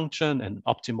utility function and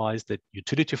optimize the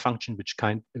utility function, which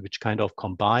kind of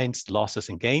combines losses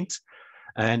and gains.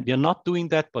 And we are not doing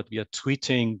that, but we are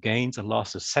treating gains and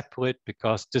losses separate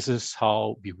because this is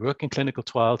how we work in clinical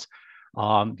trials.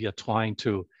 We are trying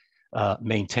to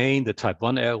maintain the type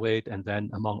 1 error rate, and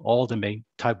then among all the main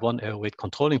type 1 error rate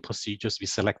controlling procedures, we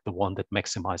select the one that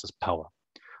maximizes power.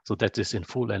 So that is in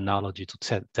full analogy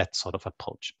to that sort of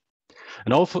approach.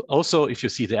 And also, if you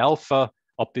see the alpha,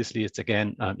 obviously it's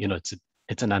again,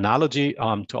 it's an analogy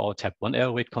to our type 1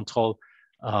 error rate control.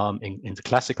 In the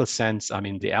classical sense, I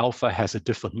mean, the alpha has a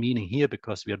different meaning here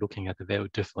because we are looking at a very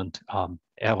different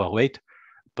error rate.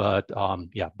 But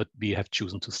but we have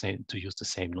chosen to use the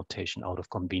same notation out of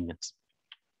convenience.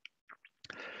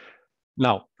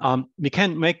 Now, we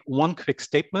can make one quick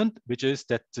statement, which is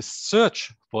that the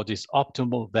search for these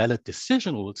optimal valid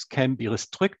decision rules can be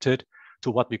restricted to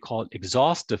what we call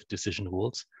exhaustive decision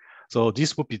rules. So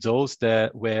these would be those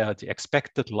where the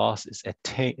expected loss is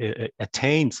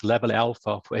attains level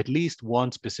alpha for at least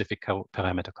one specific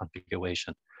parameter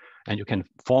configuration. And you can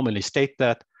formally state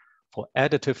that for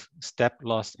additive step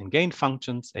loss and gain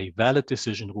functions, a valid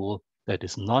decision rule that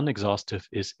is non-exhaustive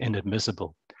is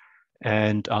inadmissible.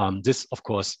 And this, of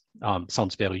course,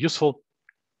 sounds very useful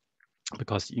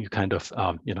because you kind of,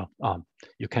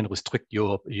 you can restrict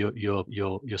your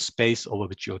space over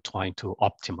which you're trying to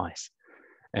optimize.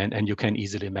 And you can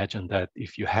easily imagine that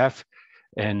if you have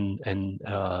a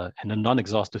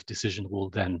non-exhaustive decision rule,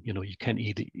 then you can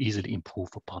easily improve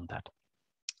upon that.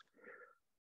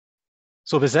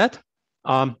 So with that,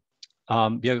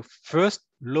 we are first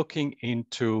looking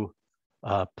into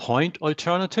point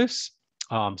alternatives.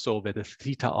 So where the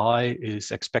theta I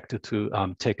is expected to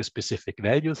take a specific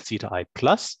value, theta I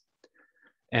plus.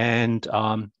 And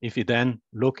if you then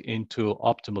look into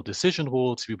optimal decision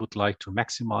rules, we would like to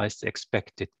maximize the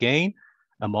expected gain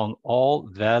among all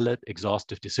valid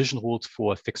exhaustive decision rules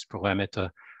for a fixed parameter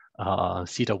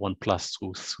theta 1 plus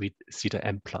through theta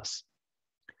m plus.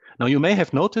 Now you may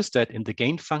have noticed that in the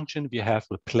gain function, we have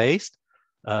replaced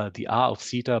the r of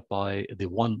theta by the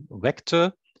one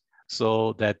vector,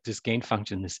 so that this gain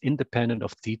function is independent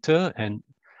of theta,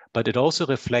 but it also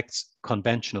reflects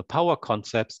conventional power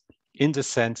concepts in the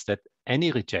sense that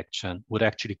any rejection would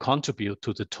actually contribute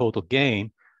to the total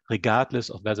gain, regardless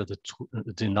of whether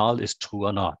the null is true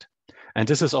or not. And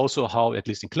this is also how, at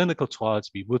least in clinical trials,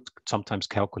 we would sometimes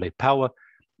calculate power.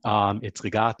 It's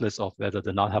regardless of whether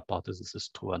the null hypothesis is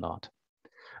true or not.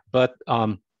 But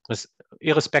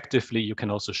irrespectively, you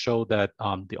can also show that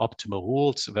the optimal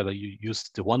rules, whether you use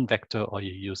the one vector or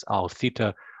you use R of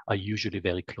theta, are usually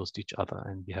very close to each other.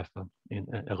 And we have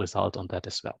a result on that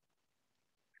as well.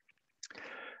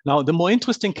 Now, the more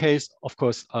interesting case, of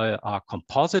course, are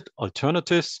composite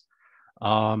alternatives.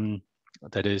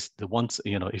 That is the ones,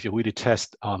 if you really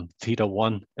test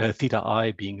theta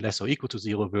I being less or equal to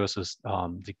 0 versus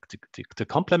the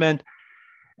complement.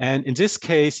 And in this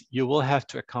case, you will have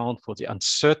to account for the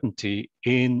uncertainty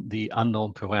in the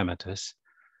unknown parameters.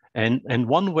 And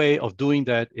one way of doing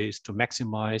that is to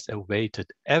maximize a weighted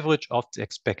average of the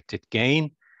expected gain.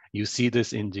 You see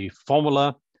this in the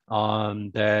formula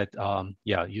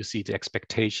you see the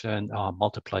expectation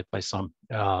multiplied by some,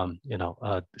 with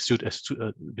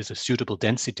a suitable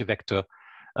density vector,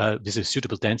 with a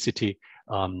suitable density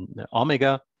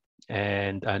omega,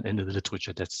 and in the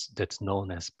literature that's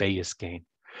known as Bayes gain.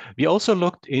 We also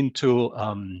looked into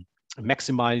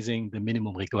maximizing the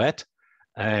minimum regret,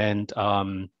 and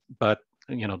but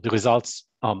the results.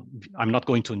 I'm not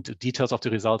going into details of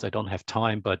the results. I don't have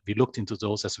time, but we looked into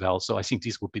those as well. So I think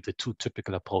these would be the two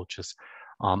typical approaches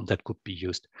that could be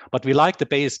used. But we like the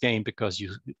Bayes gain because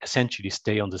you essentially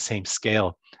stay on the same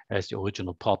scale as the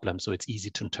original problem. So it's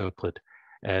easy to interpret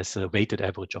as a weighted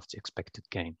average of the expected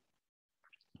gain.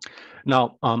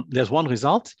 Now, there's one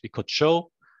result we could show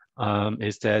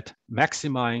is that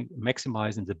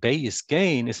maximizing the Bayes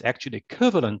gain is actually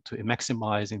equivalent to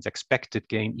maximizing the expected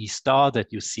gain E star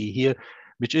that you see here,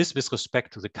 which is with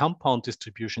respect to the compound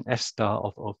distribution F star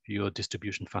of your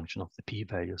distribution function of the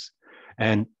p-values.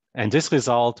 And this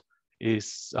result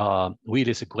is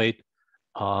really is a great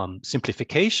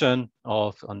simplification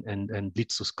of and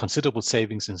leads to considerable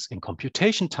savings in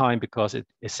computation time, because it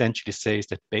essentially says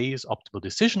that Bayes optimal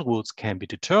decision rules can be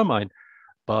determined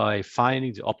by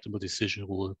finding the optimal decision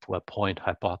rule for a point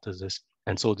hypothesis.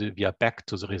 And so we are back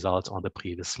to the results on the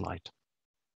previous slide.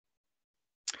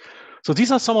 So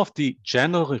these are some of the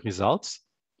general results.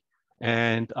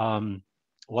 And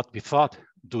what we thought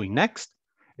doing next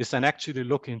is then actually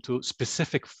look into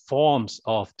specific forms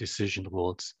of decision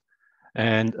rules.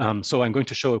 And so I'm going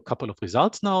to show a couple of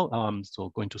results now. So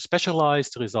going to specialize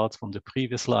the results from the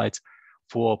previous slides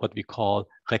for what we call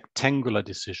rectangular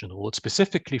decision rules,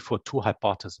 specifically for two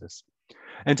hypotheses.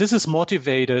 And this is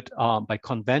motivated by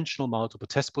conventional multiple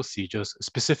test procedures,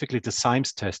 specifically the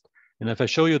Symes test. And if I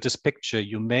show you this picture,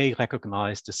 you may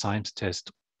recognize the Symes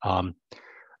test.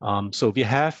 So we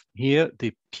have here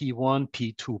the P1,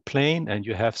 P2 plane, and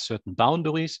you have certain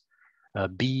boundaries,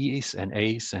 B's and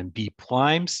A's and B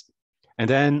primes. And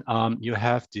then you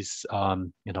have these,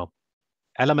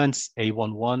 elements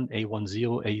A11,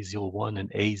 A10, A01, and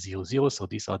A00. So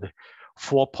these are the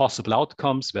four possible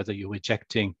outcomes, whether you're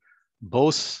rejecting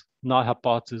both null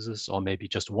hypotheses or maybe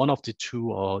just one of the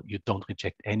two, or you don't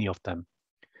reject any of them.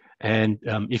 And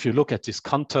if you look at this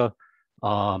contour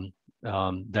then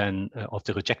of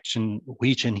the rejection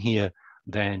region here,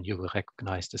 then you will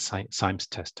recognize the Symes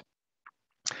test.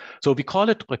 So we call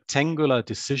it rectangular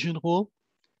decision rule.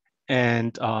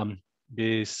 And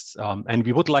and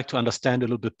we would like to understand a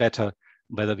little bit better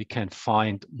whether we can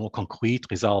find more concrete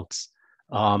results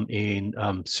in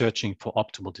searching for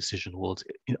optimal decision rules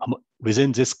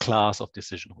within this class of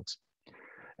decision rules.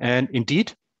 And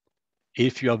indeed,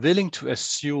 if you are willing to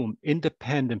assume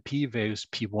independent p-values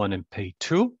P1 and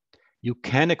P2, you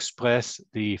can express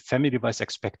the family-wise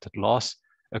expected loss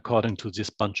according to this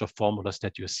bunch of formulas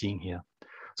that you're seeing here.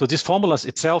 So these formulas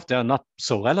itself, they're not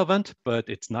so relevant, but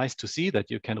it's nice to see that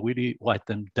you can really write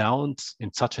them down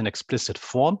in such an explicit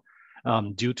form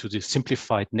due to the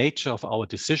simplified nature of our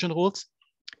decision rules.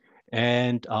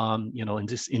 And in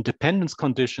this independence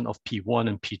condition of P1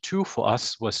 and P2 for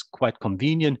us was quite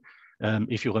convenient.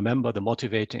 If you remember, the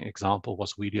motivating example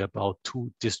was really about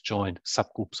two disjoint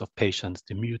subgroups of patients,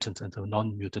 the mutants and the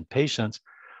non-mutant patients.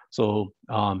 So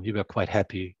we were quite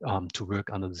happy to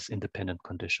work under this independent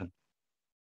condition.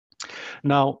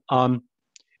 Now,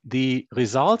 the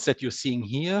results that you're seeing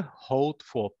here hold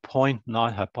for point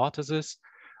null hypothesis.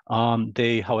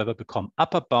 They, however, become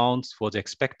upper bounds for the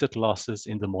expected losses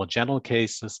in the more general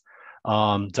cases,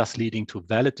 thus leading to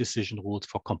valid decision rules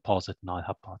for composite null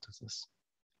hypothesis.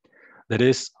 That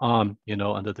is, under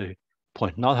the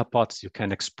point null hypothesis, you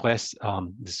can express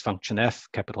this function f,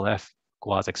 capital F,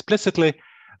 quasi explicitly,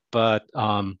 but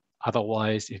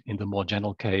otherwise, in the more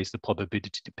general case, the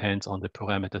probability depends on the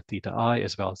parameter theta I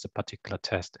as well as the particular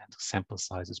test and the sample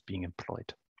sizes being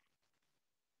employed.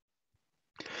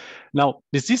 Now,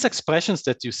 with these expressions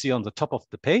that you see on the top of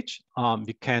the page,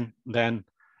 we can then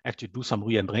actually do some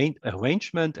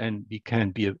rearrangement, and we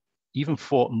can be even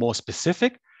more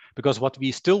specific, because what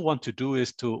we still want to do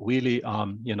is to really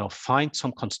find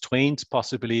some constraints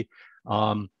possibly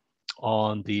on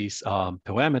these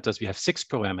parameters. We have 6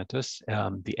 parameters,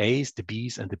 the A's, the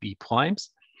B's, and the B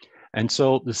primes. And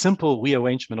so the simple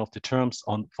rearrangement of the terms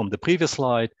from the previous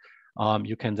slide,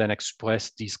 you can then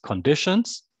express these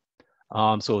conditions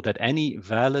so that any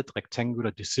valid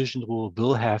rectangular decision rule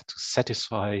will have to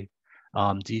satisfy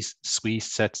these 3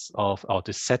 sets of, or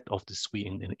the set of the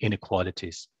 3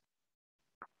 inequalities.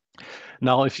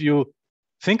 Now, if you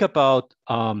think about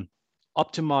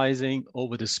optimizing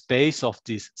over the space of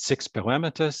these 6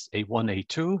 parameters, A1,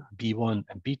 A2, B1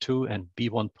 and B2, and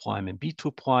B1 prime and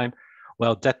B2 prime,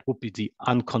 well, that would be the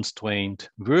unconstrained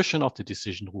version of the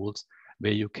decision rules,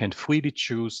 where you can freely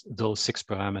choose those 6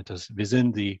 parameters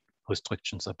within the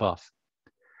restrictions above.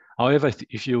 However,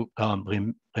 if you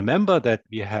remember that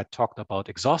we had talked about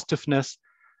exhaustiveness,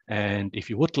 and if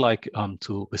you would like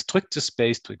to restrict the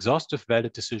space to exhaustive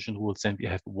valid decision rules, then we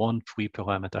have 1 free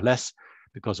parameter less,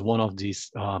 because one of these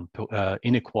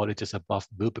inequalities above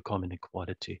will become an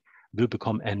inequality, will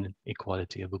become an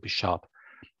inequality, it will be sharp.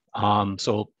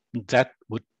 So that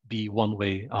would be one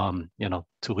way,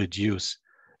 to reduce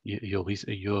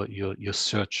your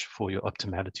search for your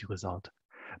optimality result.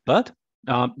 But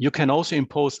you can also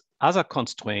impose other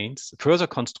constraints, further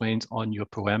constraints on your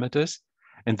parameters,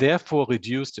 and therefore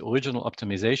reduce the original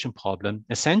optimization problem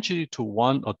essentially to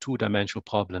 1 or 2-dimensional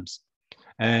problems.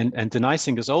 And the nice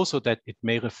thing is also that it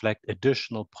may reflect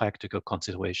additional practical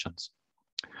considerations.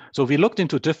 So we looked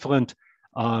into different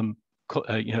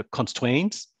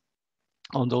constraints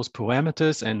on those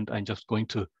parameters, and I'm just going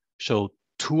to show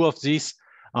 2 of these.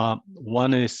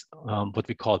 One is what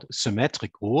we call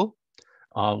symmetric rule,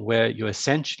 where you're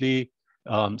essentially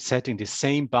setting the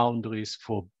same boundaries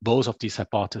for both of these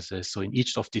hypotheses. So in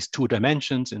each of these 2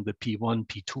 dimensions, in the P1,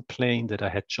 P2 plane that I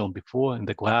had shown before in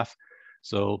the graph,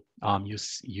 so you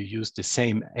use the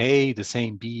same A, the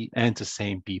same B, and the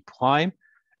same B prime.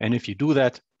 And if you do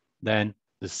that, then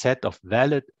the set of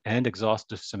valid and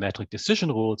exhaustive symmetric decision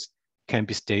rules can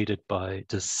be stated by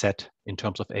the set in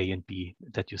terms of A and B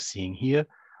that you're seeing here,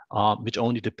 which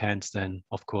only depends then,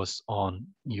 of course, on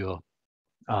your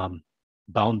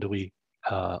boundary,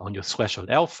 on your threshold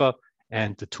alpha,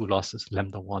 and the 2 losses,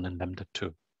 lambda1 and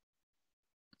lambda2.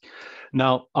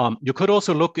 Now, you could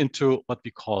also look into what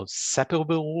we call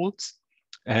separable rules.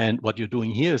 And what you're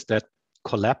doing here is that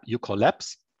you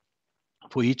collapse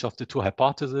for each of the 2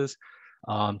 hypotheses,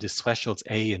 the thresholds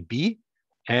A and B,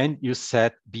 and you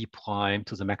set B prime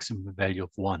to the maximum value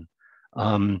of 1.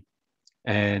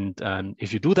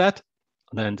 If you do that,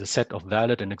 then the set of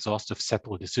valid and exhaustive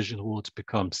separable decision rules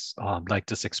becomes like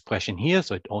this expression here.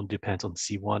 So it only depends on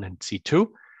C1 and C2.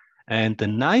 And the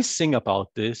nice thing about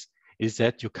this is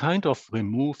that you kind of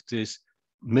remove this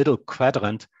middle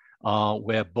quadrant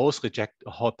where both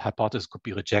hypotheses could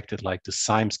be rejected, like the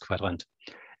Symes quadrant.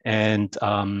 And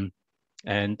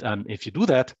if you do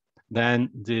that, then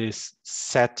this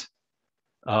set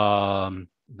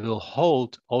will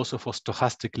hold also for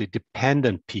stochastically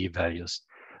dependent p-values.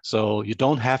 So you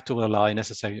don't have to rely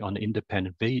necessarily on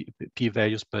independent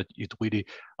p-values, but it really,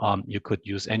 you could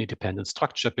use any dependent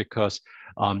structure, because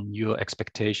your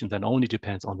expectation then only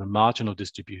depends on the marginal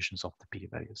distributions of the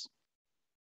p-values.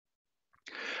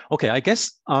 Okay, I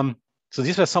guess, so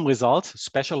these were some results,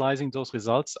 specializing those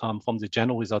results from the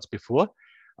general results before.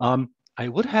 I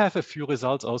would have a few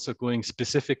results also going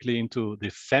specifically into the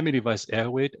family-wise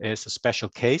error weight as a special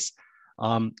case.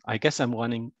 I guess I'm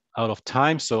running out of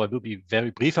time, so I will be very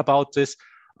brief about this.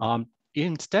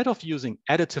 Instead of using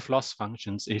additive loss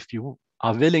functions, if you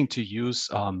are willing to use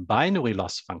binary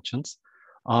loss functions,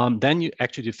 then you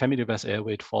actually, the family-wise error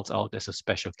weight falls out as a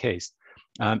special case.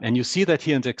 And you see that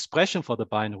here in the expression for the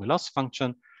binary loss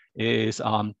function is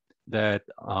that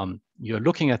you're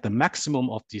looking at the maximum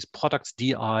of these products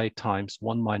di times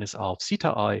 1 minus r of theta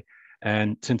I.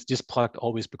 And since this product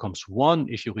always becomes 1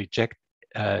 if you reject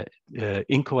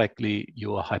incorrectly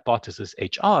your hypothesis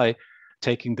hi,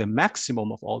 taking the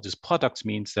maximum of all these products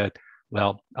means that,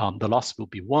 well, the loss will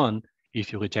be 1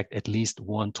 if you reject at least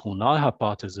 1 true null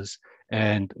hypothesis.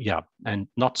 And yeah, and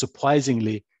not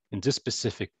surprisingly, in this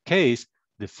specific case,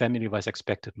 the family-wise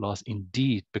expected loss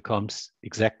indeed becomes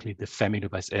exactly the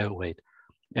family-wise error weight.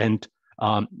 And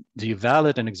the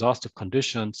valid and exhaustive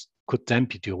conditions could then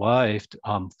be derived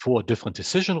for different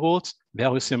decision rules,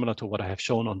 very similar to what I have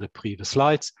shown on the previous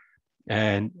slides.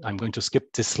 And I'm going to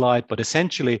skip this slide, but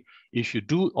essentially, if you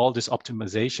do all this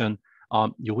optimization,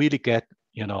 you really get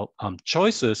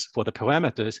choices for the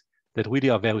parameters that really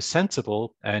are very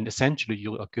sensible, and essentially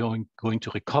you are going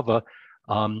to recover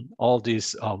all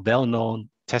these well-known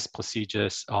test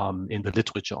procedures in the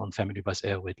literature on family-wise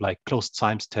error weight, like closed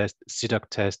Symes test, CDAC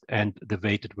test, and the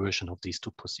weighted version of these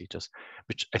two procedures,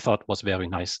 which I thought was very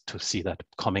nice to see that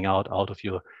coming out of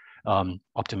your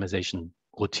optimization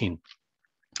routine.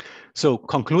 So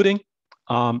concluding,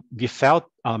 we felt,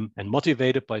 and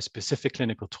motivated by a specific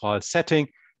clinical trial setting,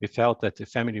 we felt that the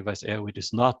family-wise error weight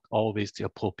is not always the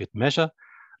appropriate measure.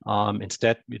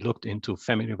 Instead, we looked into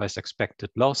family-wise expected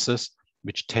losses,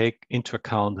 which take into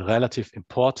account the relative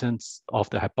importance of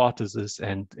the hypothesis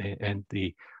and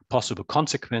the possible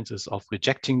consequences of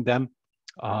rejecting them,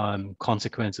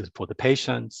 consequences for the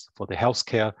patients, for the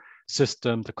healthcare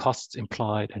system, the costs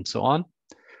implied, and so on.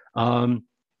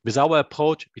 With our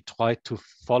approach, we tried to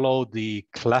follow the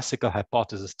classical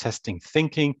hypothesis testing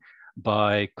thinking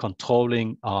by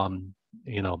controlling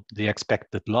the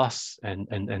expected loss and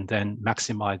then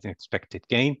maximizing expected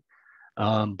gain.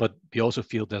 But we also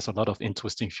feel there's a lot of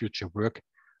interesting future work.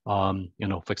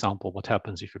 For example, what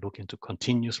happens if you look into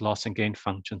continuous loss and gain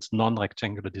functions,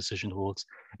 non-rectangular decision rules,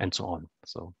 and so on.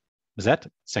 So with that,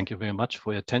 thank you very much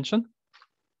for your attention.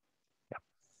 Yeah.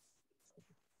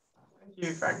 Thank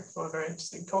you, Frank, for a very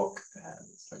interesting talk.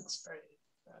 This looks very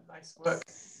nice work.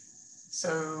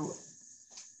 So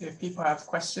if people have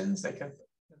questions, they can put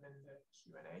them in the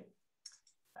Q&A.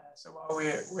 So while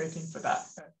we're waiting for that,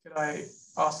 could I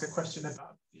ask a question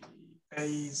about the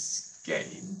Bayes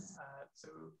gain? So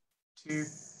to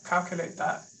calculate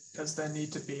that, does there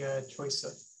need to be a choice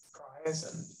of priors?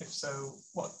 And if so,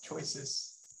 what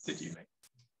choices did you make?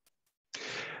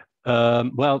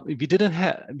 Well,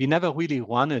 we never really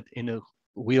run it in a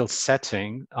real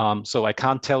setting. So I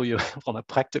can't tell you from a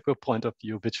practical point of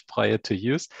view which prior to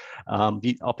use.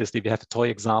 We have a toy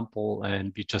example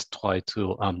and we just try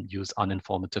to use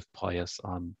uninformative priors.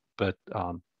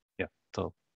 Yeah,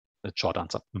 so the short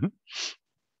answer. Mm-hmm.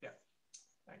 Yeah,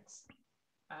 thanks.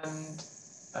 And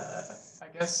I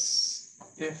guess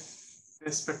if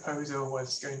this proposal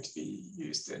was going to be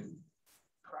used in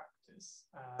practice,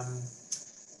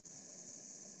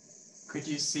 could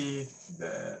you see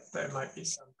there might be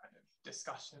some kind of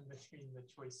discussion between the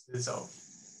choices of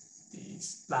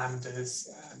these lambdas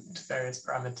and various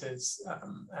parameters?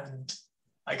 And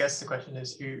I guess the question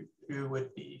is who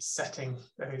would be setting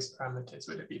those parameters?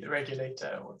 Would it be the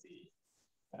regulator or the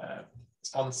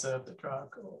sponsor of the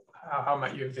drug? Or how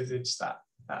might you envisage that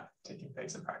taking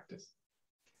place in practice?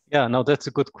 Yeah, no, that's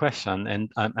a good question. And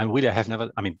I really have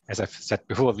never, as I've said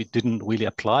before, we didn't really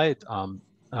apply it,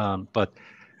 but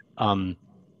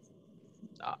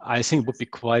I think it would be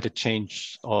quite a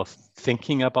change of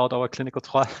thinking about our clinical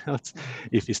trials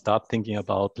if we start thinking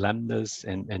about lambdas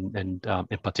and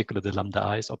in particular the lambda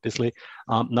i's, obviously.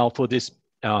 Now for this,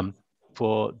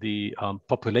 for the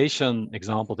population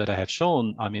example that I have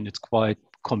shown, it's quite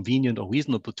convenient or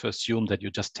reasonable to assume that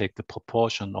you just take the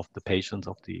proportion of the patients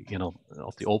of the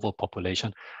overall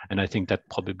population, and I think that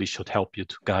probably should help you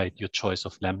to guide your choice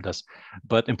of lambdas.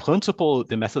 But in principle,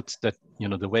 the methods that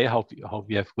the way how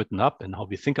we have written up and how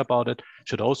we think about it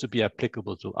should also be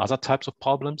applicable to other types of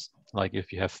problems, like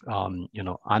if you have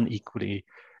unequally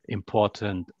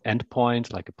important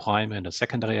endpoints like a primary and a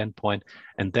secondary endpoint,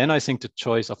 and then I think the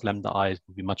choice of lambda i's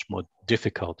would be much more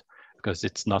difficult, because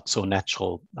it's not so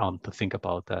natural to think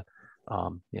about that.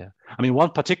 Yeah,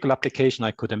 one particular application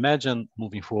I could imagine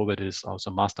moving forward is also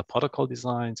master protocol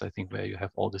designs, I think, where you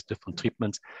have all these different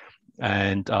treatments.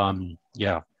 And I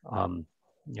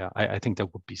think there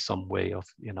would be some way of,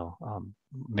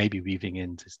 maybe weaving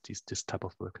in this type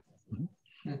of work.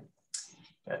 Mm-hmm.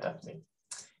 Yeah, definitely.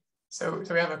 So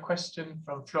we have a question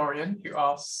from Florian, who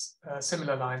asks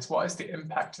similar lines. What is the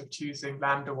impact of choosing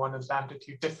lambda 1 and lambda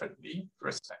 2 differently with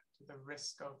respect to the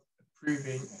risk of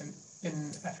approving an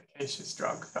inefficacious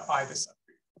drug for either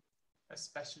subgroup,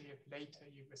 especially if later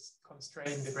you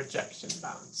constrain the rejection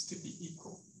bounds to be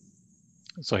equal?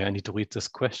 Sorry, I need to read this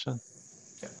question.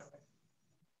 Yeah,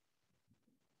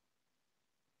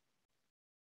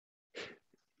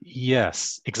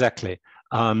 yes, exactly.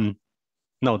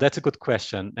 No, that's a good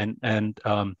question, and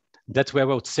that's where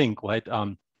I would think, right?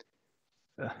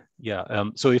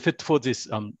 So if it for this,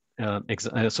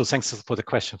 so thanks for the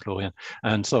question, Florian.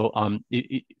 And so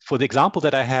for the example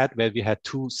that I had, where we had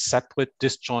two separate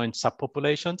disjoint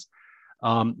subpopulations,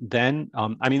 then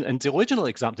and the original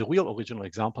example, the real original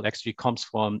example, actually comes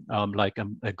from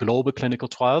a global clinical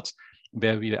trials,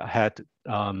 where we had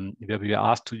where we were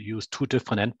asked to use two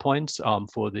different endpoints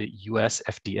for the US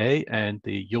FDA and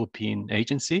the European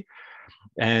agency.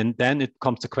 And then it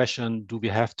comes to the question, do we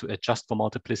have to adjust for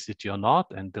multiplicity or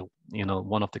not? And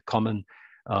one of the common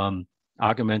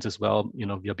arguments as well,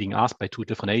 we are being asked by two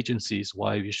different agencies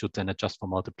why we should then adjust for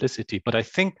multiplicity. But I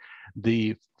think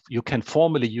you can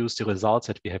formally use the results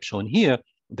that we have shown here,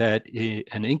 that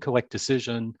an incorrect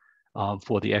decision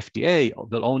for the FDA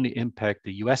will only impact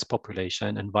the US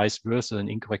population, and vice versa, an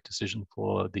incorrect decision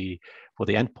for the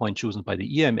endpoint chosen by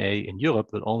the EMA in Europe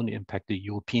will only impact the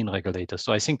European regulator.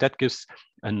 So I think that gives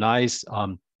a nice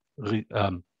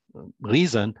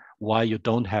reason why you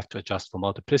don't have to adjust for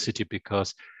multiplicity,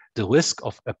 because the risk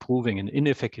of approving an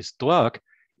inefficacious drug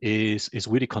is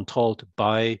really controlled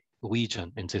by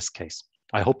region in this case.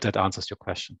 I hope that answers your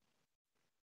question.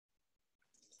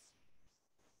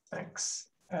 Thanks.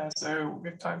 So we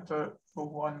have time for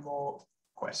one more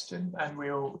question, and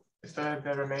we'll defer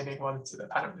the remaining one to the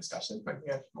panel discussion when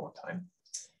we have more time.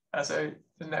 So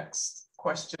the next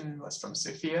question was from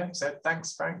Sophia, who said,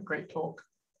 "Thanks, Frank, great talk.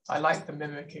 I like the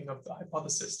mimicking of the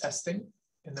hypothesis testing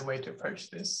in the way to approach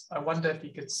this. I wonder if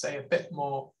you could say a bit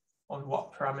more on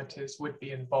what parameters would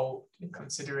be involved in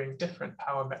considering different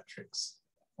power metrics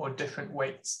or different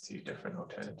weights to different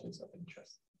alternatives of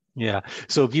interest." Yeah,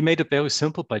 so we made it very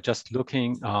simple by just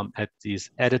looking at these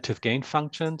additive gain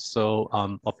functions. So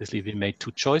obviously we made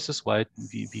two choices, right?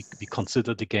 We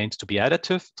consider the gains to be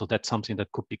additive. So that's something that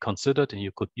could be considered, and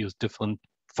you could use different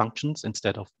functions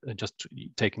instead of just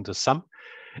taking the sum.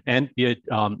 And we're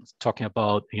talking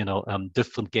about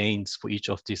different gains for each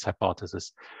of these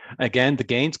hypotheses. Again, the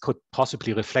gains could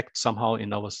possibly reflect somehow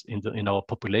in our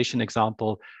population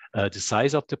example the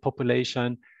size of the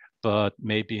population, but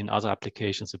maybe in other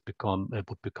applications it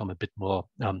would become a bit more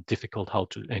difficult how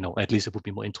to, at least it would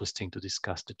be more interesting to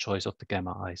discuss the choice of the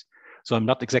gamma eyes. So I'm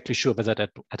not exactly sure whether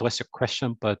that addressed your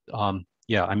question, but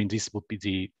yeah, I mean, these would be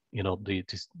the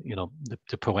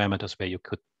parameters where you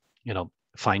could,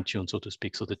 fine tune, so to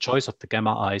speak. So the choice of the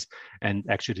gamma eyes and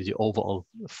actually the overall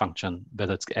function,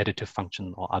 whether it's additive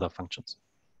function or other functions.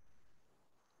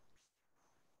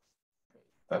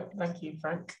 Thank you,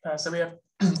 Frank. So we have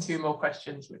two more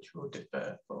questions which we'll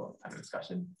defer for panel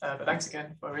discussion. But thanks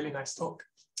again for a really nice talk.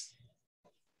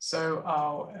 So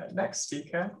our next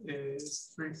speaker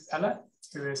is Ruth Heller,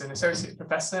 who is an associate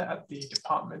professor at the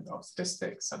Department of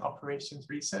Statistics and Operations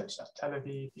Research at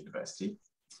Tel-Aviv University.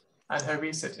 And her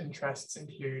research interests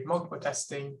include multiple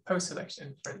testing, post-selection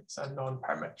inference, and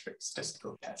non-parametric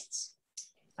statistical tests.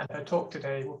 And her talk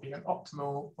today will be on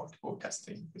optimal multiple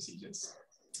testing procedures.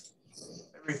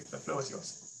 Ruth, the floor is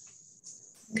yours.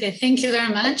 Okay, thank you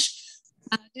very much.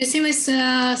 Do you see my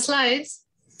slides?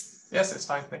 Yes, it's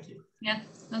fine, thank you. Yeah,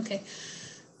 okay.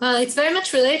 Well, it's very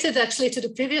much related actually to the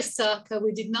previous talk.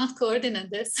 We did not coordinate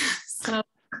this. So,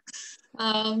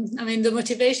 I mean, the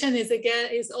motivation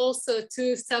is also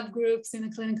two subgroups in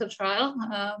a clinical trial,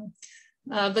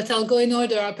 but I'll go in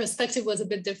order. Our perspective was a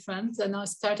bit different than our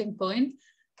starting point.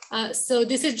 So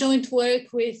this is joint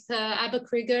work with Abba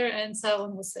Krieger and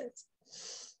Saron Rosset.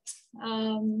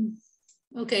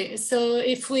 Okay, so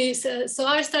so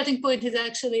our starting point is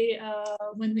actually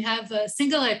when we have a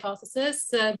single hypothesis,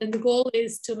 then the goal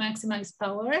is to maximize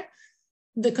power.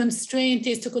 The constraint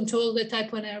is to control the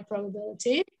type 1 error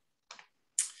probability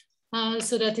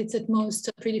so that it's at most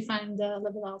a predefined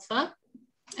level alpha.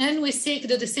 And we seek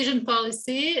the decision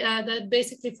policy that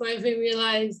basically for every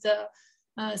realized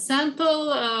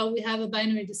sample, we have a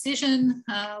binary decision,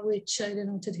 which I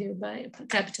denoted here by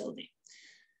capital D.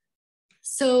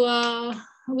 So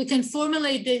we can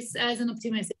formulate this as an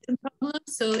optimization problem.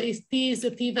 So if P is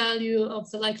the p-value of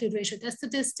the likelihood ratio test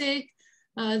statistic,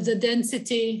 the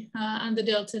density under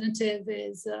the alternative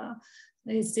is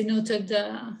denoted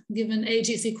given age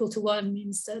is equal to 1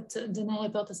 means that the null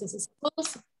hypothesis is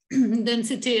false.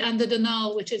 Density under the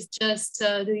null, which is just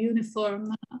the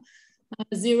uniform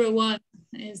 0, 1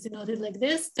 is denoted like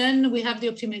this. Then we have the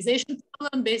optimization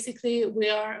problem. Basically, we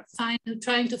are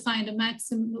trying to find a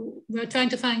maximum. We're trying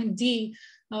to find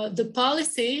the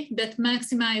policy that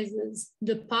maximizes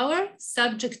the power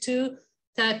subject to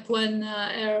type 1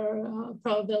 error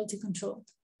probability control.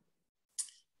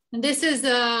 And this is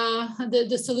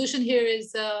the solution here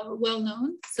is well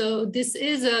known. So this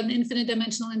is an infinite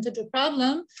dimensional integer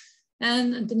problem,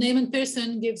 and the name and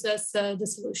Pearson gives us the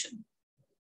solution.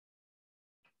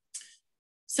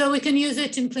 So we can use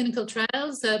it in clinical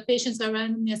trials. Patients are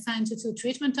randomly assigned to 2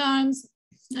 treatment arms.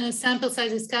 Sample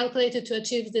size is calculated to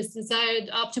achieve this desired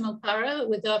optimal power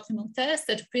with the optimal test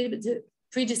at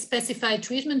pre-specified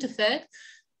treatment effect,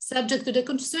 subject to the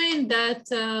constraint that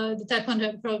the type 1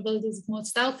 error probability is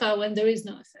most alpha when there is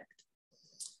no effect.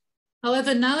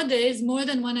 However, nowadays, more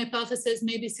than one hypothesis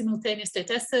may be simultaneously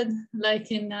tested,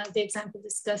 like in the example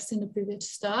discussed in the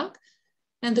previous talk.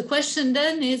 And the question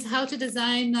then is how to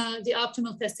design the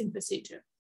optimal testing procedure.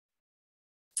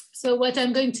 So what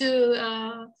I'm going to,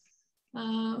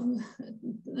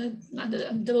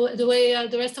 the way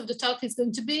the rest of the talk is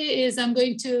going to be is I'm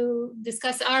going to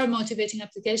discuss our motivating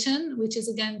application, which is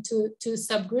again two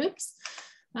subgroups,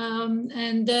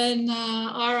 and then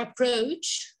our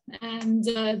approach and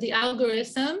the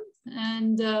algorithm,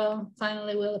 and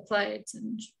finally we'll apply it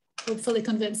and hopefully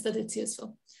convince that it's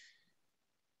useful.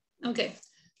 Okay.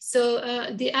 So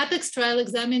the APEX trial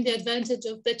examined the advantage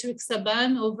of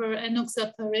betrixaban over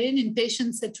enoxaparin in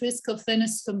patients at risk of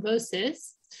venous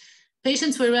thrombosis.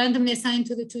 Patients were randomly assigned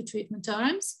to the two treatment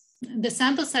arms. The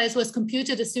sample size was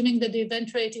computed assuming that the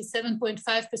event rate is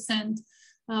 7.5%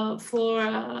 for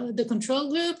the control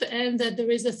group and that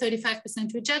there is a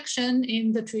 35% rejection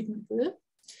in the treatment group.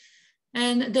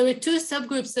 And there were two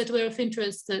subgroups that were of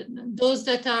interest, those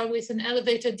that are with an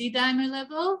elevated D-dimer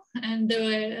level, and there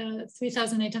were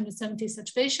 3,870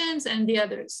 such patients, and the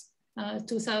others,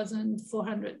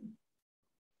 2,400.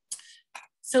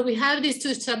 So we have these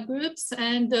two subgroups,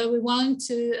 and we want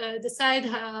to decide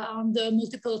on the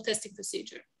multiple testing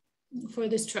procedure for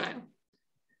this trial.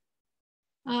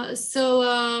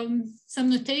 Some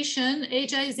notation,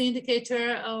 HI is the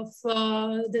indicator of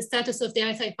the status of the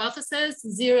ith hypothesis.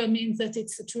 0 means that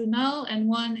it's a true null, and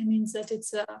 1 means that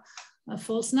it's a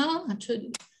false null.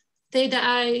 Theta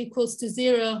I equals to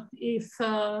 0 if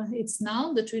it's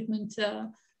null, the treatment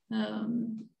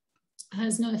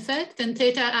has no effect, and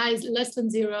theta I is less than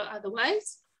 0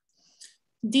 otherwise.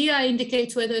 Di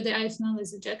indicates whether the ith null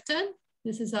is rejected.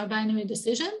 This is our binary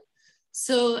decision.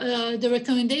 So the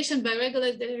recommendation by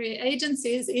regulatory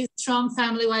agencies is strong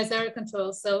family-wise error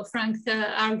control. So Frank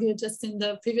argued just in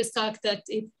the previous talk that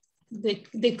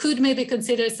they could maybe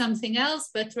consider something else,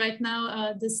 but right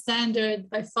now the standard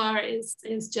by far is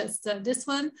just this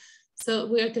one. So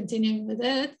we are continuing with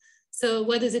it. So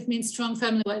what does it mean, strong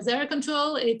family-wise error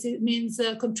control? It means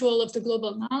control of the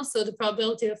global null. So the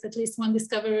probability of at least one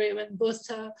discovery when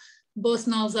both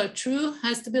nulls are true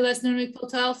has to be less than or equal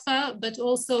to alpha, but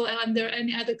also under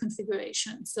any other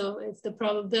configuration. So if the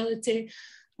probability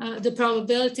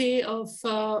of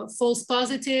false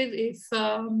positive,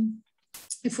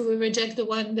 if we reject the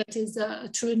one that is a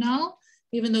true null,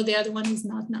 even though the other one is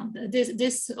not null.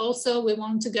 This also we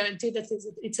want to guarantee that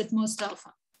it's at most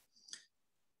alpha.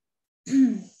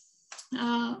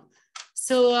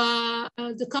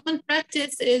 The common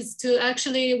practice is to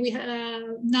actually, we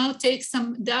now take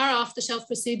there are off-the-shelf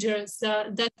procedures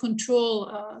that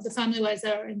control the family-wise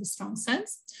error in the strong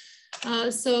sense.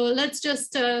 So let's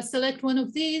just select one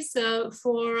of these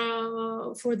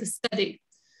for the study.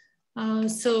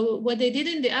 So what they did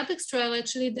in the APEX trial,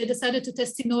 actually, they decided to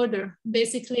test in order.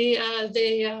 Basically,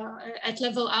 they at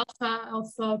level alpha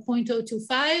of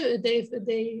 0.025,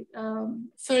 they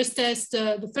first test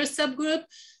the first subgroup.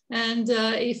 And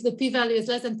if the p-value is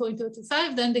less than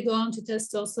 0.025, then they go on to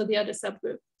test also the other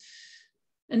subgroup.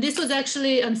 And this was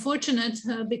actually unfortunate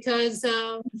because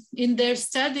in their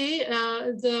study,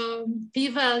 the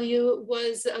p-value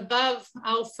was above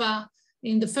alpha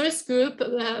in the first group,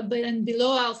 but and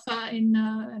below alpha in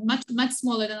much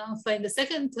smaller than alpha in the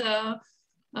second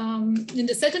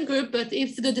group. But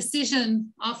if the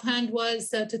decision offhand was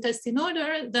to test in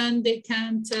order, then they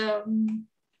can't.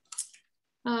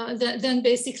 Then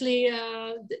basically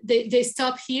they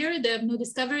stop here. They have no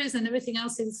discoveries, and everything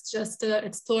else is just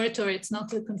exploratory. It's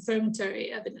not a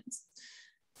confirmatory evidence.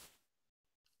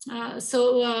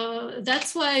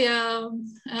 That's why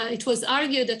it was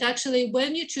argued that actually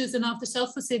when you choose an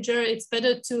off-the-shelf procedure, it's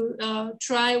better to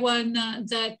try one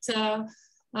that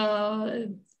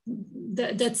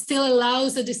still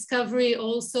allows a discovery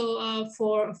also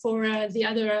for the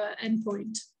other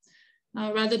endpoint.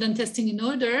 Rather than testing in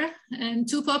order. And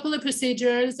two popular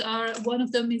procedures are, one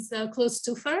of them is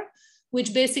close-twofer,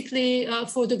 which basically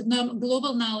for the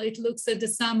global null, it looks at the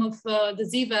sum of the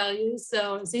z-values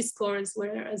or z-scores,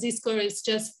 where a z-score is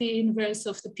just phi inverse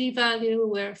of the p-value,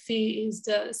 where phi is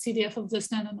the CDF of the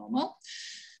standard normal.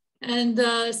 And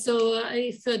so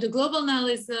if the global null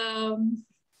is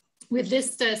with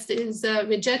this test is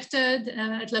rejected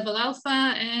at level alpha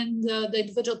and the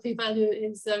individual p-value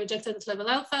is rejected at level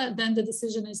alpha, then the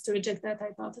decision is to reject that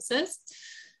hypothesis.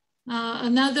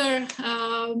 Another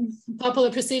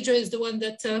popular procedure is the one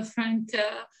that Frank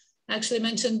actually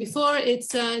mentioned before. It's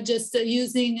just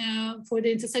using for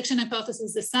the intersection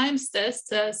hypothesis, the Symes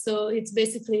test. So it's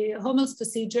basically a Hommel's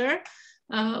procedure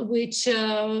which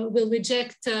will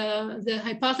reject the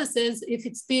hypothesis if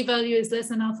its p-value is less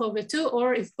than alpha over 2,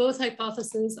 or if both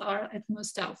hypotheses are at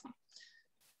most alpha.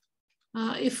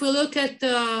 If we look at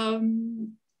the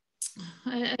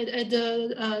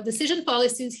decision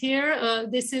policies here,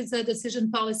 this is a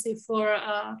decision policy for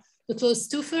the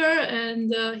closed Tupher,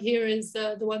 and here is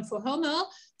the one for Homel.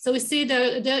 So we see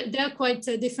they're quite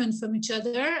different from each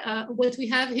other. What we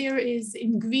have here is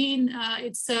in green,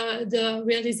 it's the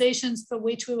realizations for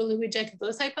which we will reject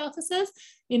both hypotheses.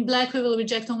 In black, we will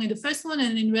reject only the first one,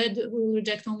 and in red, we will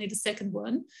reject only the second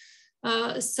one.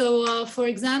 For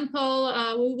example,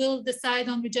 we will decide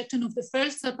on rejection of the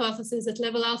first hypothesis at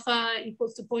level alpha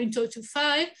equals to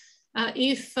 0.025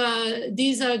 if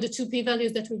these are the two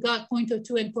p-values that we got,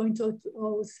 0.02 and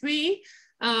 0.003.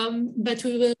 But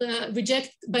we will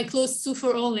reject by closed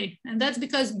Tupher only. And that's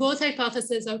because both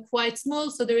hypotheses are quite small,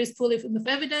 so there is full enough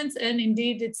evidence, and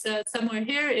indeed it's somewhere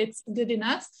here, it's good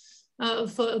enough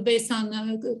based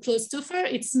on closed Tupher.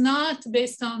 It's not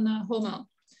based on Homel.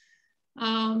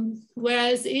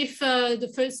 Whereas if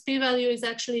the first p-value is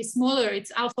actually smaller,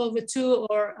 it's alpha over 2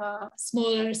 or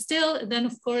smaller still, then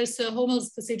of course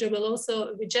Homel's procedure will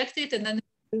also reject it, and then it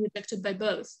will be rejected by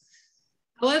both.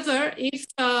 However, if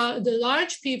the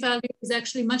large p-value is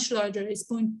actually much larger, is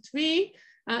 0.3,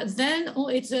 then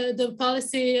it's the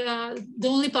policy, the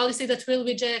only policy that will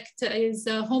reject is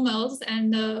Homel's,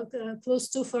 and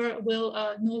closed Tupher will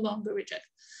no longer reject.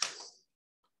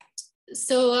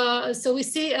 So we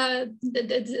see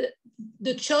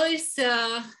the choice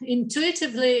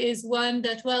intuitively is one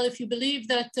that, well, if you believe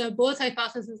that both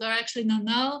hypotheses are actually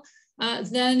non-null,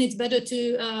 then it's better to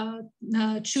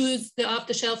choose the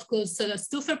off-the-shelf closed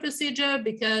Tupher procedure,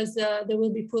 because there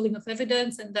will be pooling of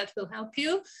evidence, and that will help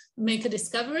you make a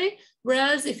discovery.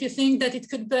 Whereas if you think that it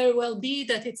could very well be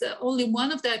that it's only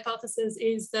one of the hypotheses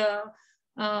is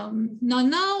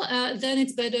non-null, then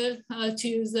it's better to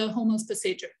use the Homel's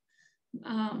procedure.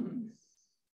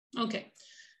 Okay.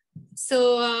 So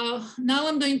now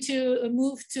I'm going to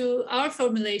move to our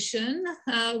formulation,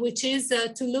 which is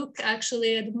to look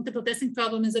actually at the multiple testing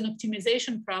problem as an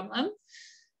optimization problem.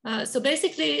 So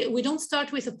basically, we don't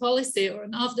start with a policy or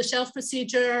an off-the-shelf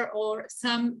procedure or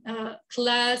some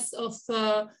class of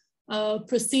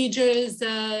procedures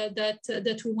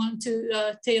that we want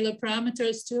to tailor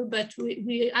parameters to, but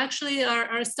we actually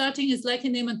are starting is like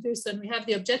in Neyman Pearson. We have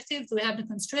the objectives, we have the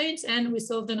constraints, and we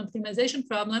solved an optimization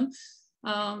problem.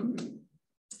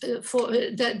 For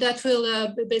that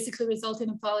will basically result in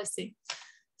a policy.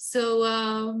 So,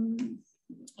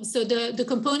 so the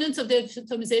components of the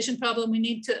optimization problem, we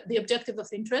need the objective of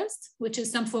interest, which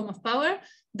is some form of power,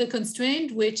 the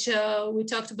constraint, which we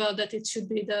talked about, that it should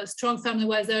be the strong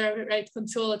family-wise error rate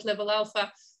control at level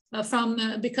alpha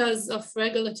because of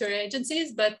regulatory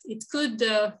agencies, but it could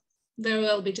very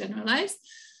well be generalized.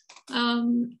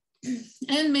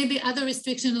 And maybe other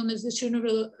restrictions on the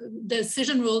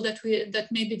decision rule that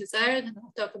may be desired, and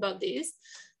I'll talk about these.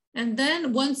 And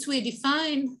then once we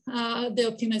define the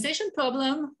optimization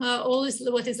problem,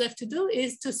 what is left to do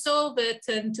is to solve it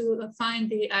and to find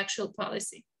the actual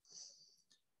policy.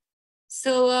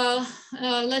 So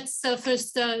let's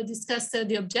first discuss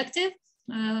the objective,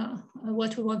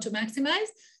 what we want to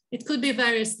maximize. It could be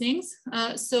various things.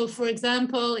 So for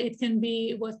example, it can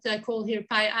be what I call here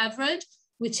pi average,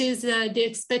 which is the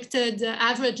expected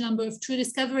average number of true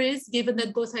discoveries, given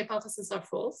that both hypotheses are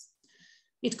false.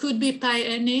 It could be pi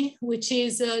any, which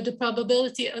is the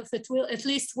probability of at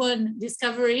least one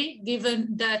discovery,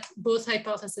 given that both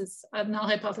hypotheses, null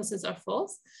hypotheses, are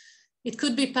false. It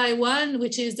could be pi 1,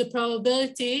 which is the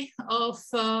probability of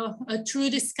a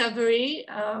true discovery,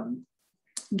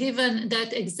 given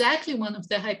that exactly one of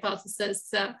the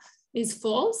hypotheses is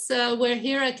false, where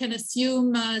here I can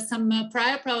assume some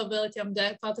prior probability of the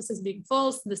hypothesis being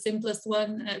false. The simplest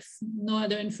one, if no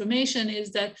other information,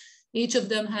 is that each of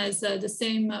them has the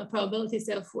same probability,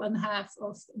 say, of 1/2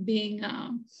 of being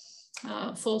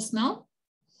false null.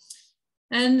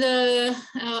 And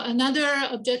another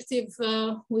objective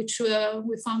which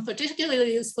we found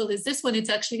particularly useful is this one. It's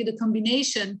actually the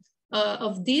combination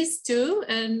of these two.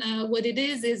 And what it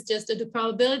is just the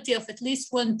probability of at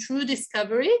least one true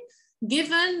discovery,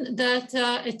 given that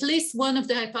at least one of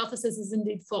the hypotheses is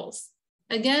indeed false.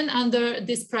 Again, under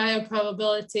this prior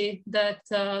probability that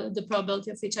the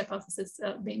probability of each hypothesis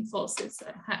being false is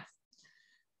 1/2.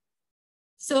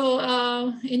 So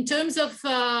in terms of,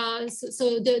 so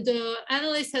the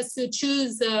analyst has to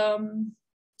choose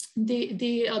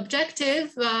the objective.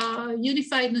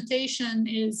 Unified notation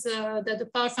is that the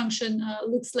power function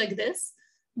looks like this.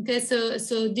 Okay,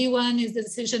 so D1 is the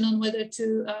decision on whether to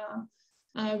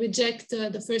reject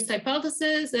the first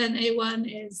hypothesis, and A1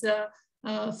 is a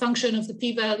function of the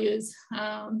p-values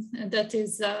that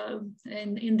is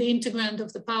in the integrand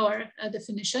of the power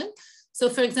definition. So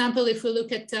for example, if we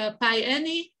look at pi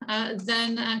any,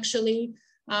 then actually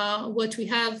what we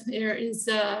have here is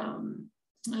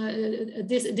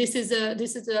this is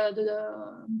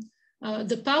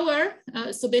the power.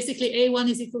 So basically A1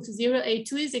 is equal to 0,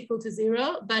 A2 is equal to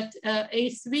 0, but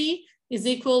A3 is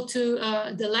equal to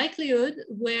the likelihood,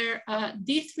 where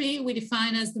D3 we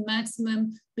define as the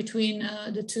maximum between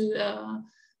the two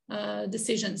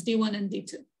decisions, D1 and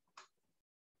D2.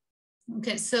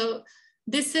 Okay, so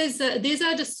this is these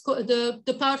are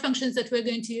the power functions that we're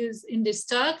going to use in this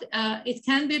talk. It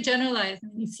can be generalized. I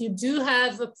mean, if you do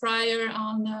have a prior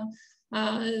on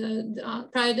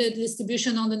prior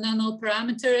distribution on the non-null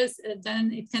parameters,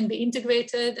 then it can be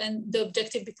integrated and the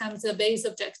objective becomes a base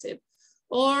objective.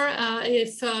 Or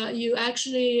if you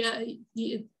actually,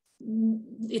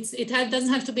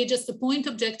 doesn't have to be just a point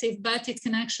objective, but it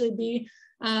can actually be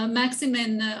a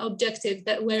maximum objective,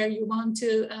 that where you want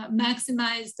to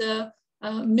maximize the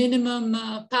minimum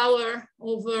power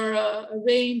over a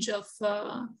range of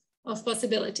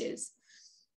possibilities.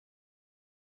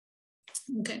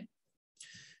 Okay.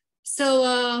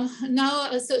 So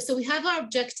now, so we have our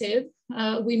objective.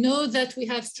 We know that we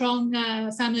have strong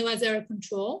family-wise error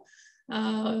control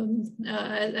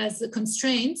as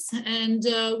constraints, and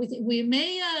we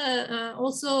may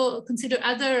also consider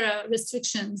other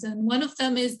restrictions. And one of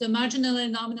them is the marginal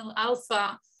and nominal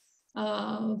alpha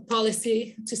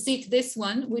policy to seek this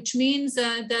one, which means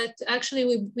that actually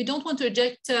we don't want to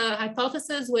reject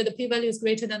hypotheses where the p-value is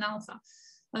greater than alpha.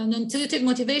 An intuitive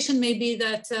motivation may be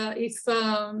that if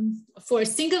for a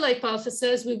single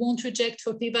hypothesis, we won't reject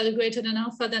for p-value greater than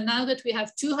alpha, then now that we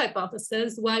have two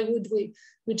hypotheses, why would we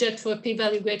reject for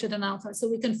p-value greater than alpha? So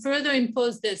we can further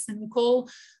impose this, and we call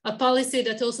a policy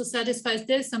that also satisfies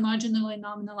this a marginal and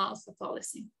nominal alpha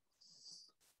policy.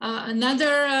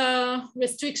 Another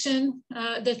restriction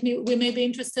that we may be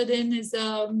interested in is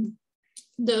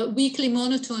the weakly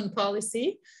monotone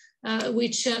policy.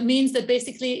 Which means that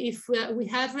basically if we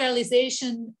have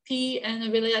realization P and a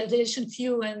realization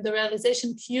Q, and the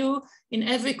realization Q in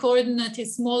every coordinate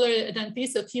is smaller than P,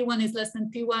 so Q1 is less than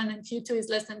P1 and Q2 is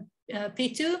less than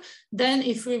P2, then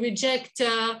if we reject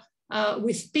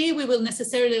with P, we will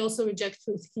necessarily also reject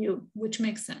with Q, which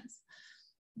makes sense.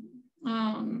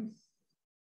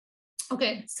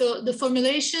 Okay, so the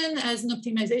formulation as an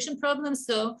optimization problem.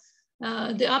 So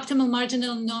the optimal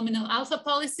marginal nominal alpha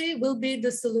policy will be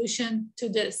the solution to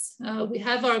this. We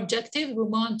have our objective. We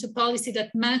want a policy that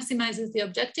maximizes the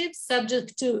objective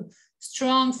subject to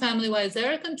strong family-wise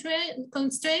error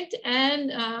constraint,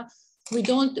 and we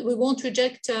won't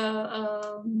reject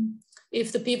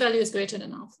if the p-value is greater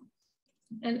than alpha.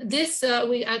 And this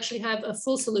we actually have a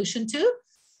full solution to.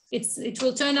 It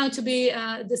will turn out to be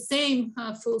the same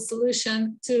full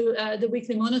solution to the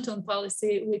weakly monotone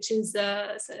policy, which is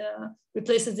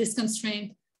replaces this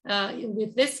constraint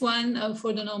with this one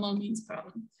for the normal means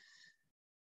problem.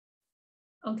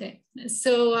 Okay,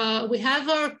 so we have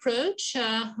our approach.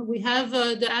 We have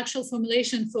the actual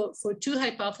formulation for two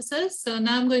hypotheses. So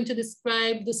now I'm going to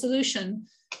describe the solution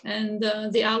and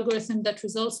the algorithm that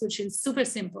results, which is super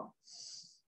simple.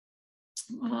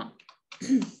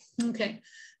 Okay.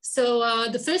 So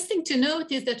the first thing to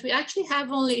note is that we actually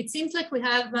have only, it seems like we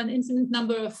have an infinite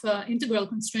number of integral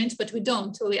constraints, but we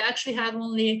don't. So we actually have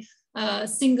only a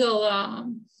single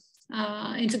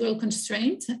integral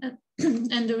constraint.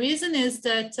 And the reason is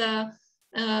that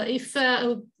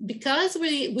because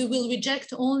we will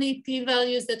reject only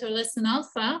p-values that are less than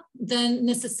alpha, then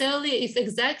necessarily if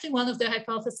exactly one of the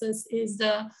hypotheses is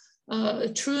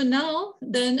true null,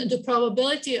 then the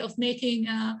probability of making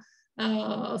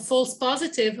a false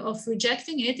positive of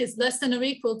rejecting it is less than or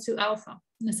equal to alpha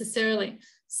necessarily.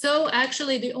 So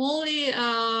actually the only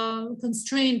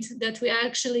constraint that we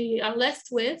actually are left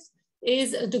with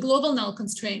is the global null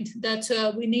constraint that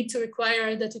we need to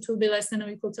require that it will be less than or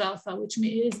equal to alpha, which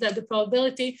means that the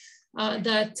probability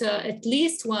that at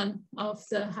least one of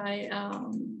the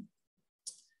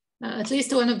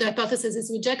hypotheses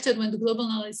is rejected when the global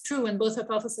null is true, when both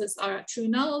hypotheses are true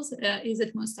nulls, is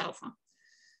at most alpha.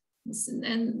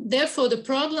 And therefore the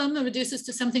problem reduces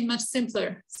to something much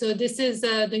simpler. So this is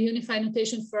the unified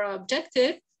notation for our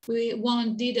objective. We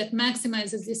want D that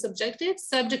maximizes this objective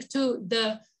subject to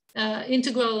the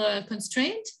integral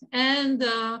constraint and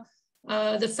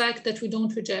the fact that we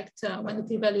don't reject when the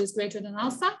p-value is greater than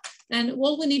alpha. And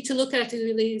what we need to look at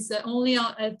really is only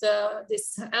at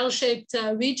this L-shaped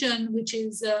region, which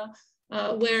is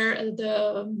where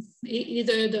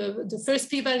either the first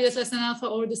p-value is less than alpha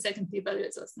or the second p-value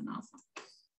is less than alpha.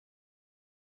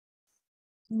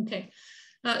 Okay,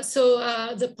 so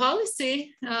the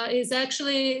policy is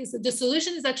actually, the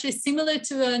solution is actually similar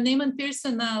to a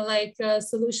Neyman-Pearson like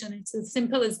solution. It's as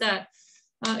simple as that.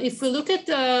 If we look at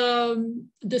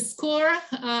the score,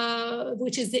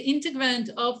 which is the integrand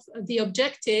of the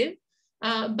objective,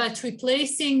 but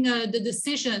replacing the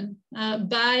decision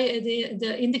by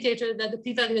the indicator that the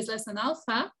p-value is less than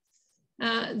alpha,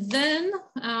 then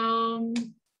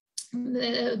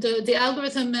the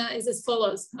algorithm is as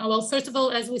follows. Well, first of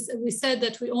all, as we said,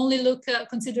 that we only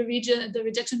consider the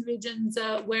rejection regions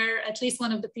where at least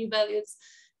one of the p-values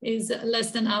is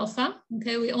less than alpha.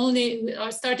 Okay,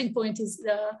 our starting point is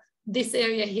this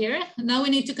area here. Now we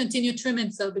need to continue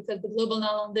trimming, so because the global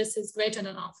null on this is greater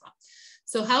than alpha.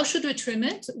 So how should we trim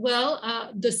it? Well,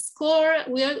 the score,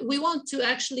 we want to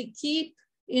actually keep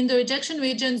in the rejection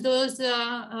regions those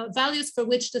values for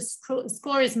which the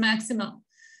score is maximal.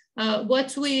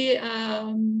 What we,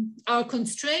 our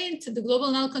constraint, the global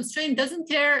null constraint, doesn't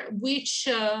care which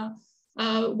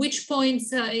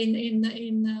points in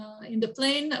the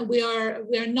plane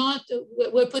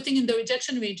we're putting in the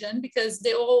rejection region, because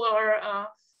they all are,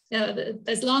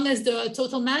 as long as the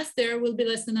total mass there will be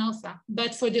less than alpha.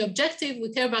 But for the objective, we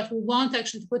want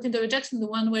actually to put in the rejection the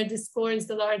one where the score is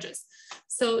the largest.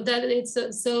 So that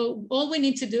so all we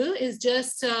need to do is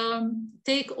just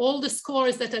take all the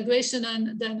scores that are greater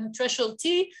than a threshold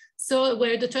t, so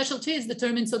where the threshold t is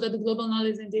determined so that the global null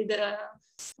is indeed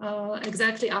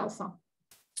exactly alpha.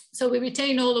 So we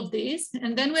retain all of these,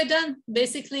 and then we're done.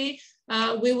 Basically,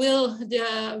 we will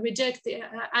reject the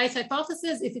ith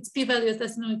hypothesis if its p-value is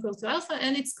less than or equal to alpha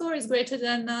and its score is greater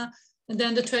than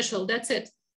the threshold. That's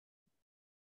it.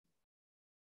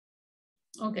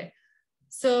 Okay,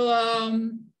 so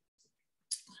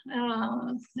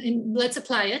let's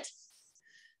apply it.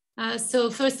 So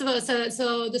first of all,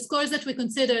 so the scores that we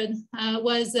considered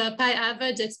was pi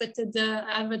average, expected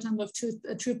average number of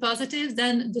true positives.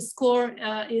 Then the score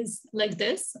is like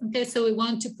this. Okay, so we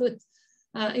want to put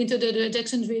into the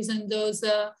rejection region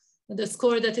the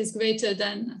score that is greater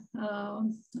than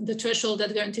the threshold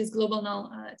that guarantees global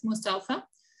null at most alpha.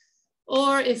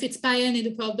 Or if it's pi n,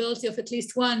 the probability of at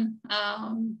least one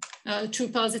true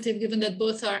positive, given that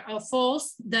both are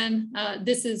false, then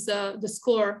this is the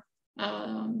score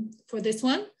for this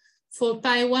one. For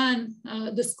pi 1,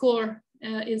 the score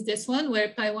is this one,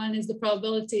 where pi 1 is the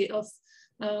probability of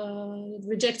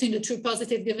rejecting the true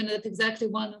positive, given that exactly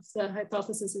one of the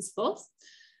hypotheses is false.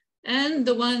 And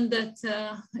the one that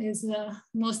is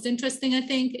most interesting, I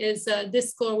think, is this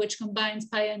score, which combines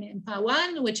pi n and pi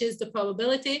 1, which is the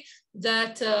probability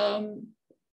that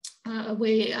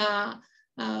we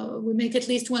make at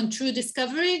least one true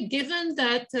discovery, given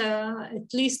that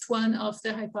at least one of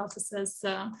the hypotheses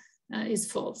is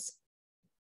false.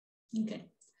 Okay,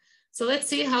 so let's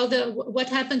see how what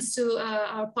happens to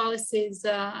our policies.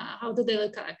 How do they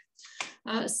look like?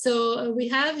 So we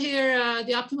have here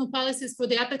the optimal policies for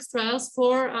the apex trials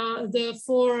for the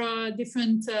 4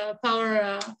 different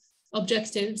power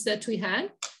objectives that we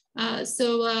had.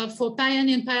 So for pi n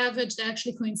and pi average, they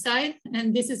actually coincide,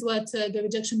 and this is what the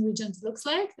rejection region looks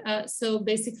like. So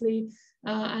basically,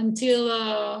 until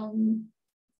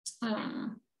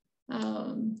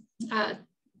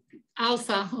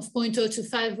alpha of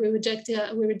 0.025, we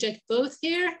reject both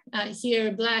here.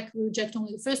 Here, black, we reject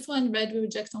only the first one, red, we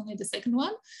reject only the second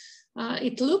one.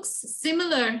 It looks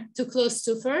similar to close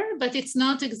to fur, but it's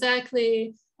not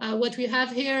exactly what we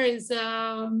have here is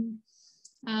the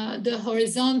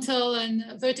horizontal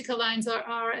and vertical lines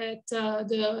are at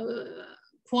the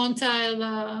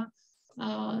quantile,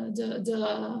 the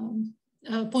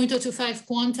 0.025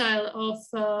 quantile of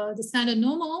the standard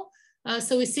normal.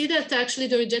 So we see that actually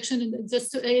the rejection,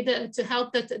 just to aid, to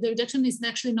help, that the rejection is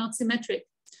actually not symmetric.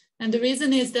 And the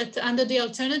reason is that under the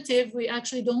alternative, we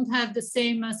actually don't have the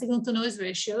same signal to noise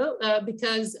ratio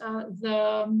because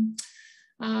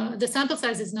the sample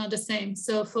size is not the same.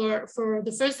 So for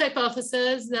the first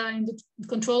hypothesis, in the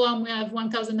control arm, we have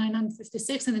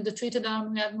 1,956, and in the treated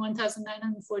arm, we have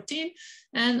 1,914.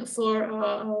 And for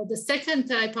the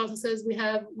second hypothesis, we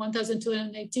have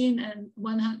 1,218 and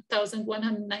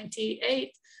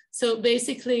 1,198. So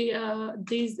basically,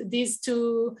 these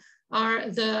two are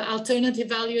the alternative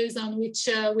values on which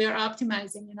we are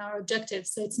optimizing in our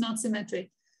objectives. So it's not symmetric.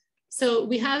 So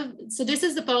we have, so this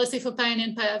is the policy for pi n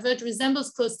and pi average,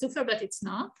 resembles close to fur, but it's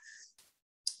not.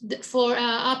 For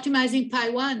optimizing pi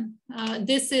 1,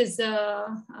 this is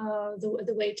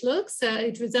the way it looks.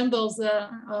 It resembles a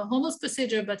Holmes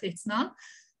procedure, but it's not.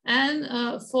 And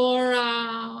for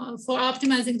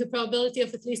optimizing the probability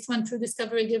of at least one true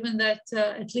discovery, given that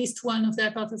at least one of the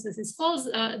hypotheses is false,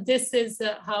 this is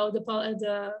how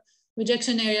the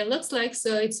rejection area looks like.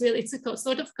 So it's a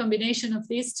sort of combination of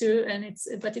these two, and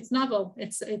but it's novel.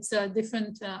 It's a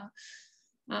different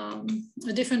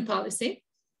policy.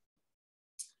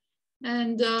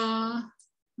 And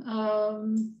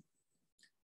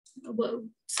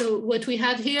so what we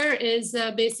have here is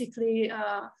basically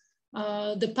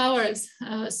the powers.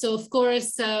 So of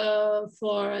course,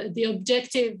 for the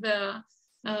objective, the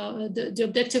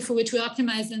objective for which we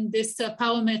optimize, and this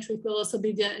power metric will also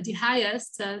be the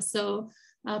highest. So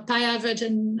pi average,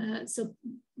 and so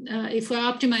if we're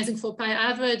optimizing for pi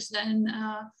average, then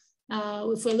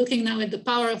if we're looking now at the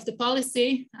power of the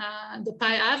policy, the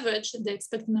pi average, the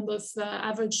expected number of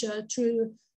average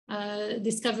true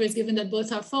discoveries, given that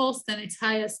both are false, then it's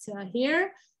highest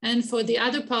here. And for the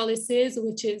other policies,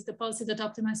 which is the policy that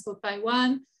optimizes for pi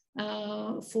 1,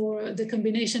 for the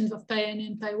combinations of pi n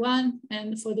and pi 1,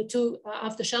 and for the two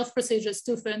off-the-shelf procedures,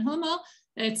 TUFER and HOMO,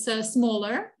 it's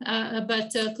smaller,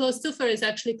 but closed TUFER is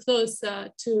actually close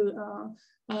to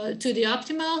the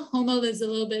optimal. HOMO is a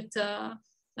little bit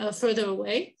further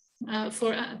away.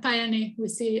 For pi n, we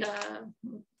see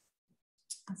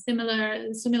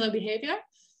similar behavior.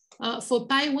 For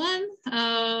pi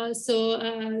 1, so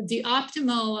the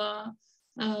optimal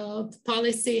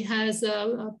policy has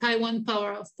a pi 1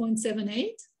 power of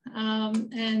 0.78,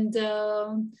 and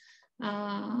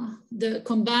the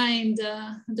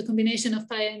combination of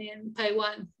pi n and pi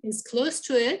 1 is close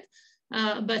to it,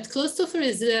 but closed TUFER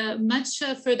is much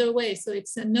further away. So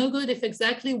it's no good if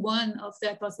exactly one of the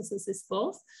hypotheses is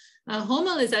false.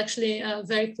 HOMO is actually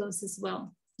very close as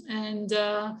well. And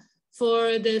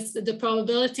for this, the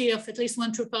probability of at least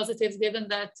one true positive, given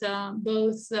that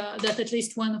that at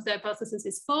least one of the hypotheses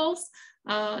is false,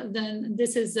 then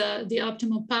this is the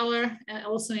optimal power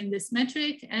also in this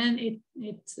metric. And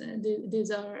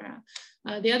these are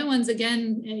the other ones.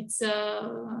 Again, it's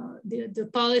the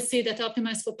policy that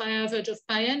optimizes for pi average of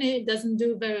pi n. It doesn't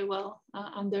do very well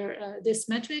under this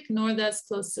metric, nor does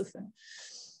closed TUFER.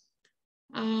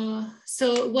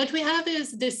 So what we have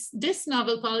is this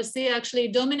novel policy actually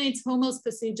dominates HOMO's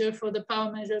procedure for the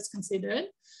power measures considered.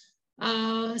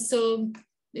 So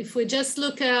if we just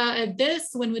look at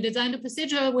this, when we design the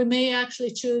procedure, we may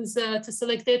actually choose to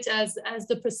select it as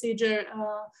the procedure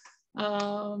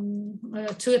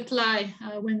to apply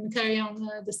when we carry on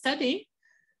the study.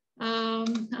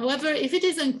 However, if it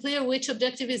is unclear which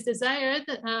objective is desired,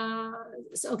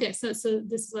 so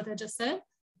this is what I just said.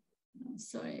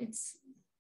 Sorry, it's.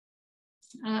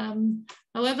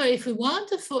 However, if we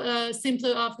want a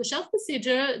simpler off-the-shelf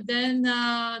procedure, then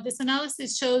this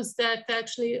analysis shows that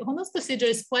actually HOMO's procedure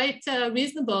is quite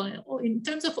reasonable in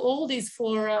terms of all these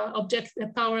four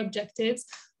power objectives.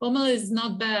 HOMO is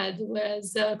not bad,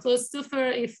 whereas closed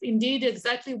TUFER, if indeed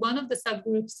exactly one of the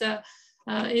subgroups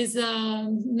is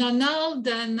non-null,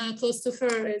 then closed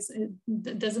TUFER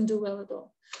doesn't do well at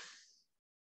all.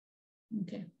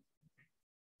 Okay.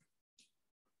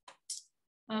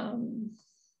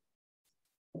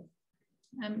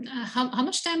 How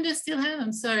much time do you still have?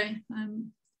 I'm sorry. Maybe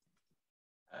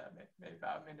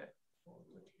about a minute.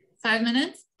 5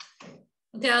 minutes?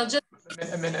 Okay, I'll just...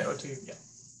 A minute or two, yeah.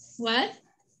 What?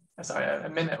 Sorry, a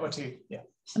minute or two, yeah.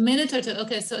 A minute or two,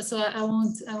 okay, so I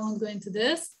won't go into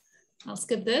this. I'll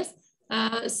skip this.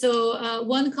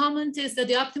 One comment is that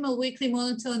the optimal weakly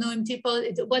monotone OMT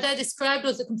policy, what I described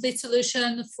was a complete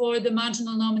solution for the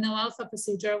marginal nominal alpha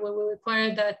procedure, where we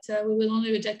require that we will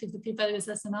only reject if the p-value is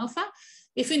less than alpha.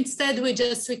 If instead we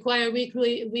just require weak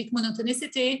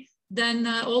monotonicity, then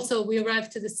also we arrive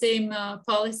to the same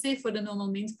policy for the normal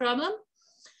means problem.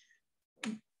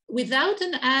 Without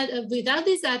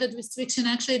this added restriction,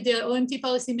 actually the OMT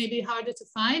policy may be harder to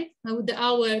find. There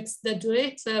are works that do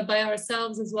it by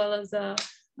ourselves, as well as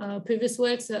previous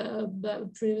work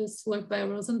by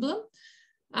Rosenblum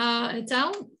et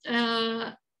al.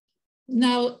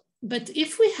 Now, but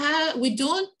if we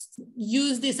don't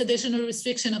use this additional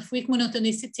restriction of weak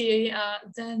monotonicity,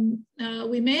 then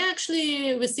we may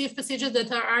actually receive procedures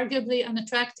that are arguably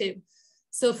unattractive.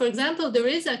 So for example, there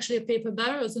is actually a paper by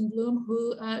Rosenblum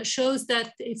who shows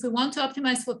that if we want to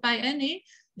optimize for pi ne,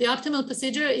 the optimal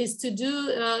procedure is to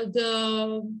do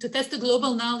to test the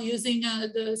global null using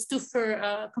the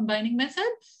TUFER combining method.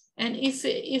 And if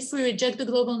we reject the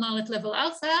global null at level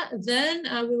alpha, then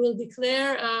we will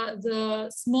declare the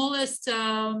smallest,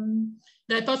 the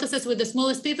hypothesis with the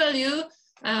smallest p-value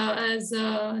as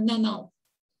non-null.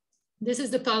 This is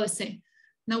the policy.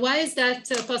 Now, why is that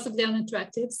possibly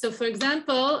unattractive? So for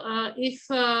example, if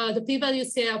the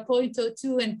p-values say are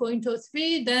 0.02 and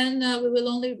 0.03, then we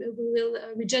will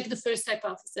reject the first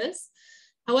hypothesis.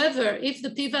 However, if the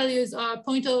p-values are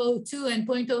 0.002 and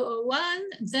 0.001,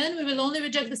 then we will only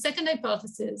reject the second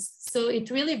hypothesis. So it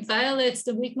really violates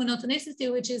the weak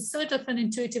monotonicity, which is sort of an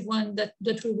intuitive one that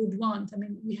we would want. I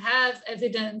mean, we have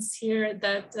evidence here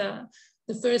that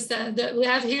we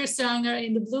have here stronger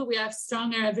in the blue, we have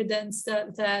stronger evidence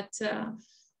that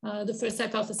the first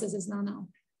hypothesis is no.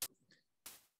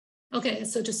 Okay,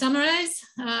 so to summarize,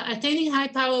 attaining high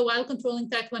power while controlling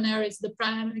type 1 error is the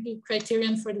primary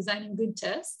criterion for designing good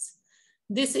tests.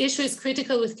 This issue is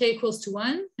critical with k equals to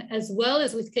 1, as well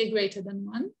as with k greater than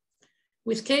 1.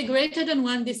 With k greater than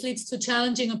 1, this leads to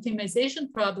challenging optimization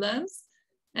problems.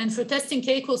 And for testing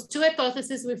k equals 2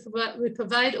 hypothesis, we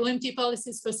provide OMT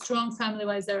policies for strong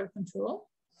family-wise error control.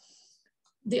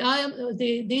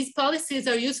 These policies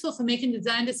are useful for making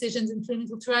design decisions in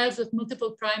clinical trials with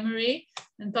multiple primary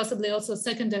and possibly also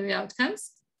secondary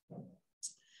outcomes.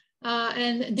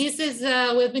 And this is,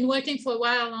 we've been working for a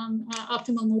while on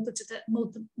optimal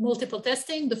multiple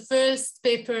testing. The first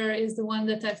paper is the one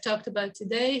that I've talked about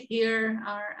today. Here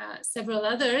are several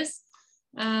others.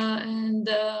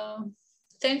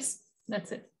 Thanks,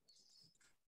 that's it.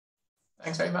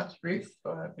 Thanks very much, Ruth,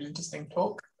 for a really interesting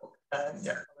talk. And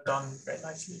yeah, covered on very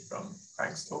nicely from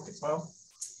Frank's talk as well.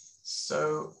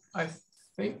 So I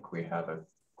think we have a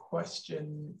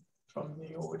question from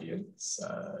the audience.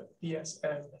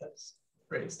 BSM has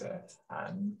raised their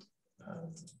hand.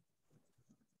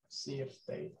 See if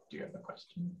they do have a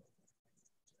question.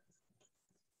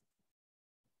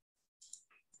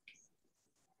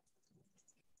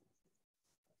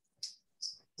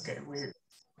 Okay, we'll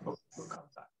come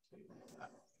back to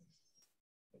that.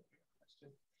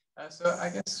 So I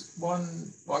guess one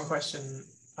question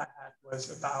I had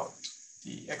was about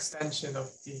the extension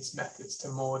of these methods to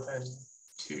more than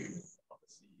 2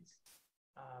 policies.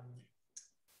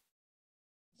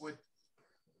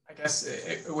 I guess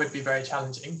it would be very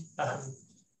challenging, but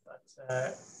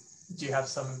do you have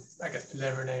some, I guess,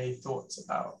 preliminary thoughts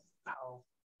about how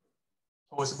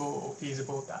plausible or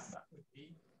feasible that would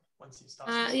be once you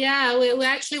start? Yeah, we're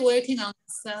actually working on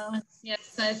this.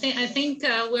 Yes, I think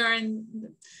we're in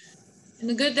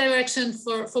a good direction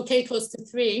for k equals to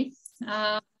 3.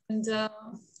 And I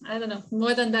don't know,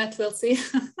 more than that, we'll see.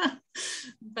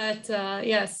 But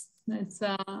yes, it's,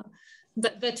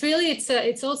 but really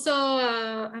it's also,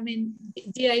 I mean,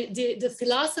 the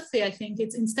philosophy, I think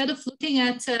it's instead of looking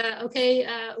at, okay,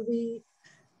 we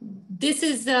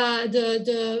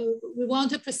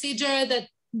want a procedure that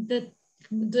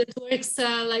works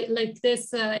like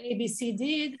this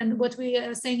ABCD, and what we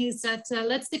are saying is that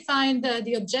let's define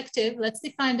the objective, let's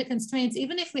define the constraints,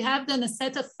 even if we have then a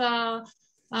set of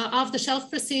off-the-shelf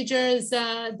procedures,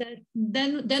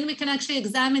 then we can actually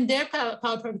examine their power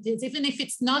properties, even if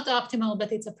it's not optimal,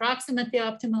 but it's approximately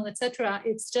optimal, etc.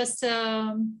 It's just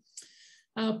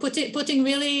putting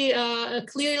really a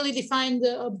clearly defined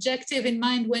objective in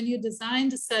mind when you design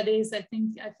the studies. I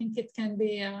think it can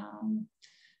be a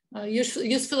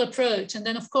useful approach. And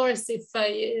then, of course, if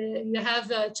you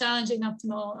have a challenging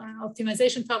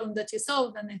optimization problem that you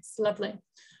solve, then it's lovely.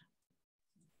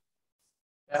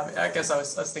 Yeah, I guess I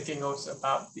was thinking also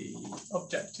about the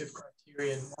objective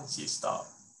criterion once you start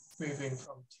moving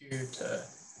from 2 to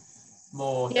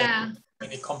more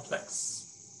really complex.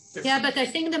 Yeah, but I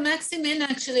think the max-min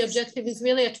actually objective is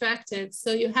really attractive.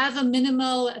 So you have a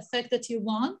minimal effect that you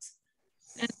want.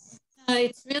 And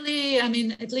it's really, I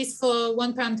mean, at least for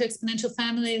one parameter exponential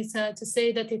families, to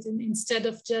say that it instead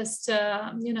of just,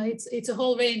 you know, it's a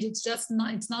whole range. It's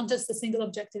not just a single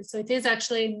objective. So it is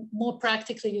actually more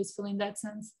practically useful in that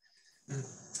sense.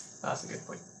 That's a good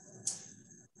point.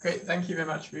 Great, thank you very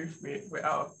much, Ruth. We're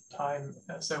out of time,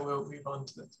 so we'll move on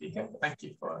to the speaker. Thank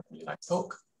you for a really nice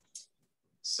talk.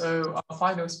 So our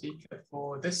final speaker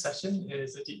for this session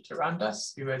is Aaditya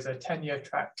Ramdas, who is a tenure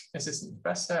track assistant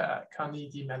professor at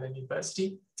Carnegie Mellon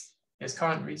University. His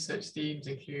current research themes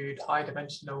include high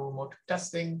dimensional multiple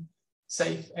testing,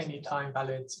 safe anytime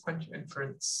valid sequential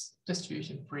inference,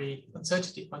 distribution-free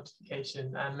uncertainty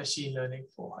quantification, and machine learning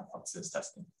for hypothesis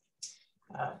testing.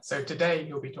 So today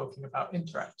he'll be talking about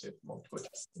interactive multiple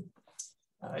testing.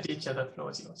 Aaditya, the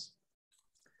floor is yours.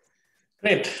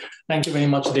 Great. Thank you very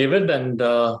much, David. And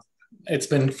it's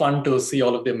been fun to see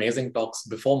all of the amazing talks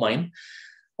before mine.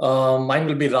 Mine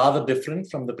will be rather different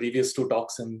from the previous 2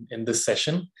 talks in this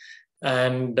session.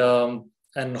 And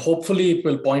hopefully it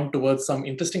will point towards some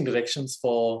interesting directions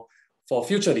for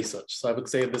future research. So I would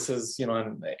say this is, you know,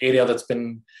 an area that's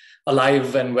been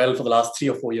alive and well for the last 3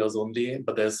 or 4 years only,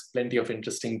 but there's plenty of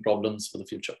interesting problems for the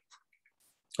future.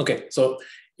 Okay, so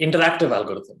interactive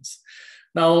algorithms.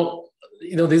 Now,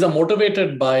 these are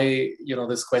motivated by,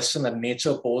 this question that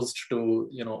nature posed to,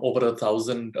 over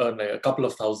a couple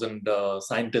of thousand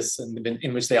scientists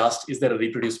in which they asked, is there a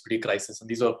reproducibility crisis? And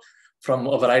these are from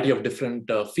a variety of different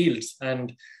fields.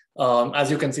 And as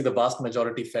you can see, the vast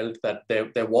majority felt that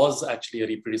there was actually a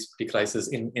reproducibility crisis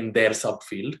in their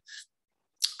subfield.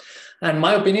 And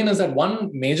my opinion is that one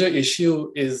major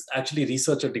issue is actually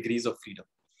researcher degrees of freedom.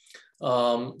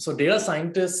 So data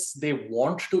scientists, they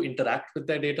want to interact with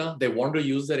their data. They want to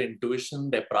use their intuition,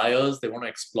 their priors. They want to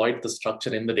exploit the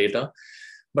structure in the data.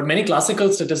 But many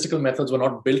classical statistical methods were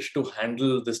not built to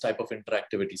handle this type of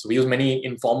interactivity. So we use many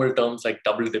informal terms like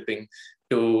double dipping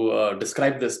to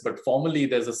describe this. But formally,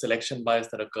 there's a selection bias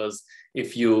that occurs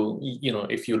if you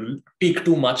peek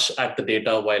too much at the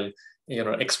data while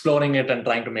exploring it and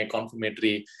trying to make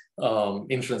confirmatory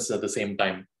inferences at the same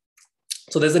time.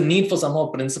 So there's a need for somehow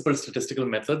principled statistical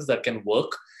methods that can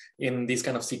work in these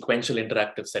kind of sequential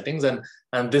interactive settings.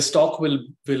 And this talk will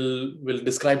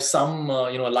describe some,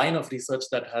 a line of research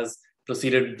that has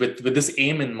proceeded with this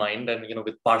aim in mind and,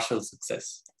 with partial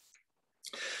success.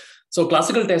 So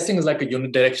classical testing is like a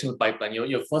unidirectional pipeline.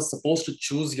 You're first supposed to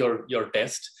choose your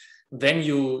test. Then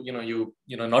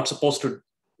you're not supposed to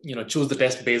choose the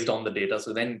test based on the data.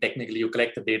 So then technically you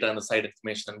collect the data and the side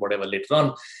information and whatever later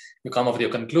on, you come up with your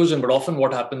conclusion. But often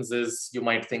what happens is you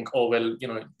might think, oh, well,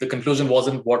 the conclusion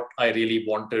wasn't what I really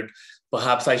wanted.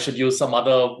 Perhaps I should use some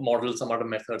other model, some other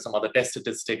method, some other test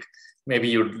statistic. Maybe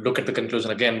you look at the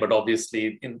conclusion again, but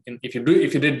obviously if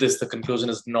you did this, the conclusion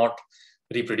is not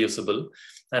reproducible.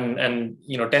 And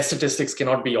test statistics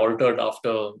cannot be altered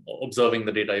after observing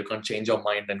the data. You can't change your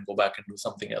mind and go back and do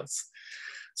something else.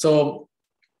 So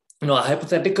a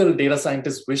hypothetical data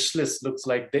scientist wish list looks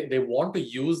like they want to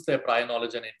use their prior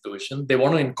knowledge and intuition. They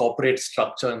want to incorporate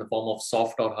structure in the form of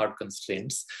soft or hard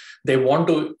constraints. They want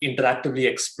to interactively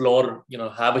explore,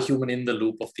 have a human in the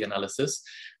loop of the analysis,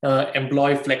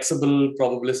 employ flexible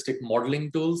probabilistic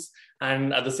modeling tools,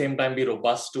 and at the same time be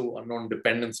robust to unknown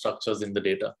dependent structures in the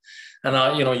data.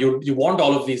 And you want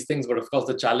all of these things, but of course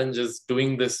the challenge is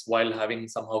doing this while having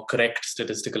somehow correct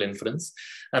statistical inference.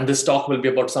 And this talk will be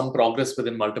about some progress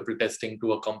within multiple testing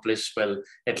to accomplish, well,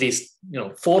 at least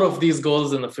 4 of these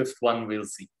goals, and the 5th one we'll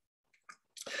see.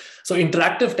 So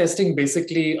interactive testing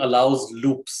basically allows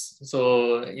loops.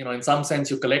 So in some sense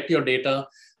you collect your data,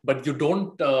 but you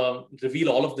don't reveal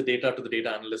all of the data to the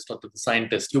data analyst or to the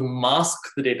scientist. You mask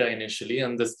the data initially,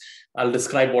 and I'll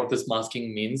describe what this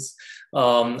masking means.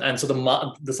 And so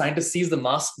the scientist sees the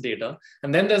masked data,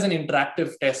 and then there's an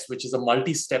interactive test, which is a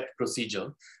multi-step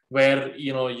procedure where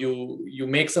you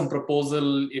make some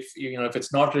proposal. If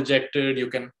it's not rejected, you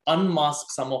can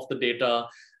unmask some of the data,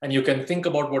 and you can think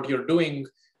about what you're doing,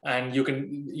 and you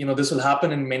can this will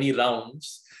happen in many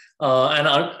rounds.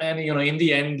 And in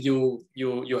the end, you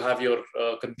have your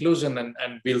conclusion,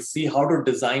 and we'll see how to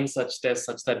design such tests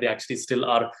such that they actually still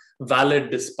are valid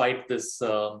despite this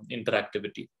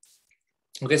interactivity.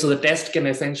 Okay, so the test can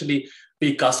essentially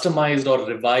be customized or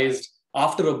revised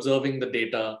after observing the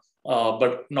data,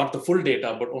 but not the full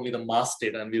data, but only the masked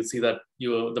data. And we'll see that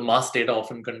the masked data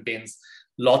often contains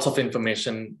lots of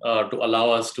information to allow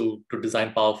us to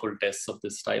design powerful tests of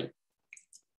this style.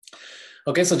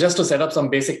 Okay, so just to set up some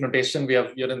basic notation, we are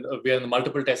in the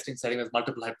multiple testing setting. There's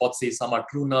multiple hypotheses. Some are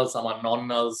true nulls, some are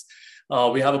non-nulls.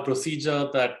 We have a procedure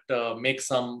that makes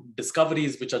some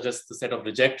discoveries, which are just the set of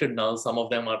rejected nulls. Some of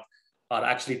them are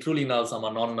actually truly null, some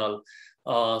are non-null.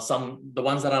 The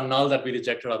ones that are null that we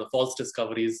rejected are the false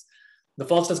discoveries. The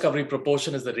false discovery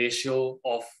proportion is the ratio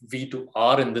of V to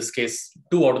R. In this case,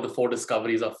 2 out of the 4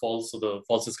 discoveries are false, so the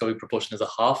false discovery proportion is a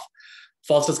half.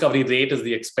 False discovery rate is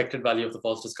the expected value of the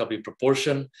false discovery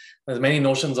proportion. There's many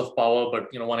notions of power, but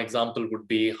one example would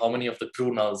be how many of the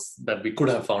true nulls that we could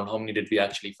have found, how many did we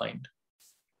actually find?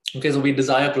 Okay, so we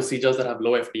desire procedures that have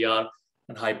low FDR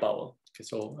and high power. Okay,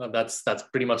 so that's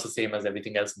pretty much the same as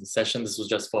everything else in the session. This was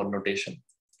just for notation.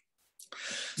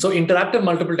 So interactive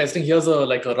multiple testing, here's a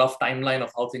rough timeline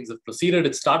of how things have proceeded.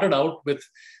 It started out with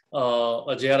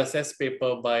a JRSS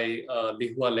paper by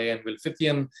Lihua Lei and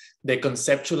Wilfithian. They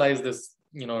conceptualized this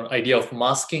idea of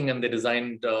masking, and they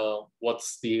designed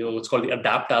what's called the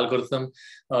ADAPT algorithm.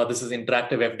 This is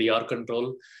interactive FDR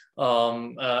control.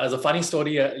 As a funny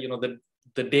story,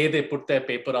 the day they put their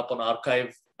paper up on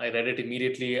arXiv, I read it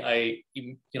immediately. I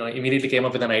immediately came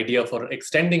up with an idea for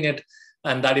extending it.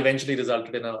 And that eventually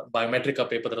resulted in a Biometrica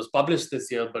paper that was published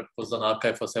this year, but was on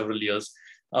arXiv for several years.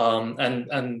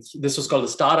 And this was called the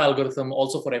STAR algorithm,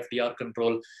 also for FDR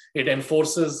control. It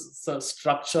enforces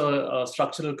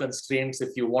structural constraints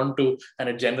if you want to, and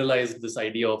it generalized this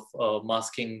idea of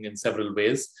masking in several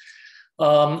ways.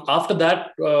 After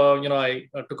that, I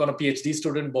took on a PhD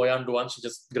student, Boyan Duan. She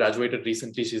just graduated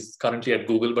recently. She's currently at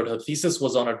Google, but her thesis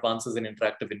was on advances in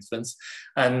interactive inference.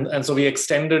 And so we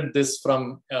extended this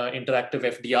from interactive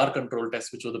FDR control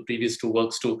tests, which were the previous two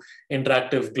works, to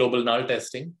interactive global null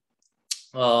testing,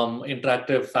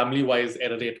 interactive family-wise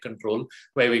error rate control,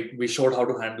 where we showed how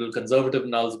to handle conservative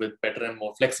nulls with better and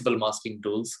more flexible masking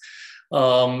tools.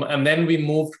 And then we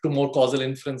moved to more causal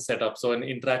inference setup. So an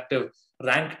interactive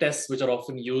rank tests, which are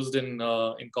often used in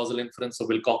causal inference, so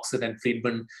Wilcoxon and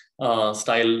Friedman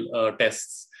style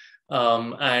tests.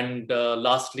 And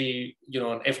lastly,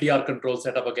 an FDR control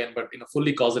setup again, but in a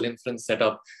fully causal inference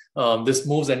setup. This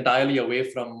moves entirely away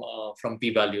from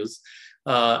p-values.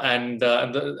 And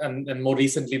more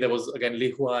recently, there was again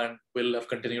Li Hua and Will have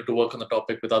continued to work on the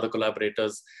topic with other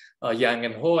collaborators, Yang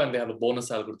and Ho, and they have a bonus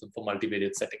algorithm for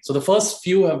multivariate settings. So the first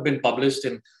few have been published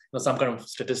in some kind of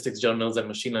statistics journals and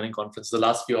machine learning conferences. The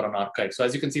last few are on archive. So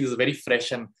as you can see, this is a very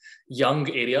fresh and young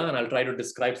area, and I'll try to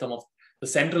describe some of the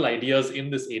central ideas in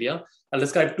this area. I'll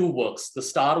describe two works: the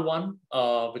STAR one,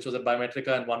 which was at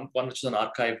Biometrica, and one which is an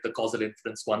archive, the causal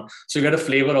inference one. So you get a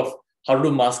flavor of how to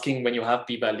do masking when you have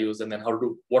p-values, and then how to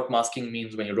do what masking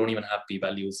means when you don't even have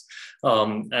p-values.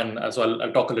 And so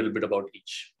I'll talk a little bit about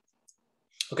each.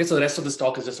 Okay, so the rest of this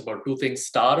talk is just about two things: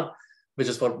 STAR, which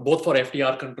is both for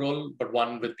FDR control, but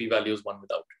one with p-values, one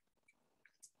without.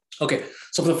 Okay,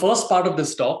 so for the first part of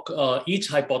this talk, each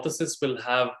hypothesis will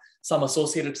have some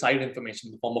associated side information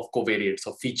in the form of covariates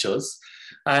or features.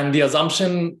 And the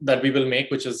assumption that we will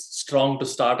make, which is strong to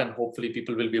start, and hopefully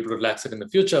people will be able to relax it in the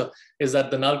future, is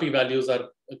that the null p-values are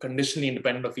conditionally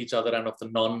independent of each other and of the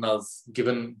non-nulls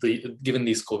given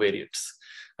these covariates.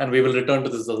 And we will return to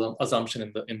this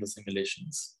assumption in the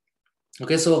simulations.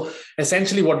 Okay, so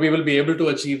essentially what we will be able to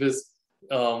achieve is,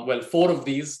 four of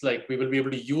these. Like, we will be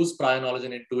able to use prior knowledge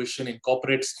and intuition,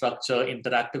 incorporate structure,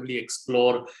 interactively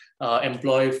explore,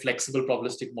 employ flexible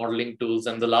probabilistic modeling tools.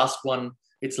 And the last one,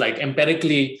 it's like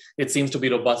empirically, it seems to be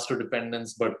robust to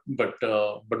dependence, but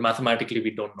mathematically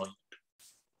we don't know yet.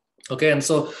 Okay, and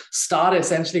so STAR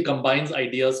essentially combines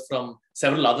ideas from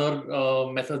several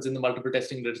other methods in the multiple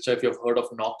testing literature. If you've heard of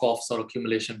knockoffs or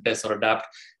accumulation tests or ADAPT,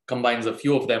 combines a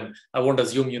few of them. I won't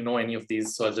assume you know any of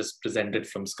these, so I'll just present it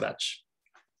from scratch.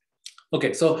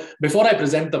 Okay, so before I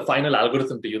present the final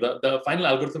algorithm to you, the final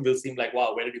algorithm will seem like,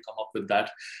 wow, where did you come up with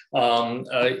that?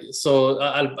 So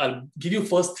I'll give you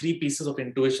first three pieces of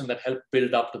intuition that help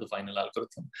build up to the final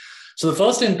algorithm. So the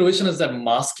first intuition is that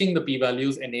masking the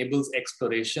p-values enables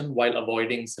exploration while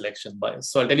avoiding selection bias.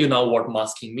 So I'll tell you now what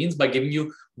masking means by giving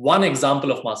you one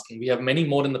example of masking. We have many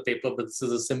more in the paper, but this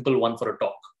is a simple one for a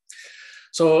talk.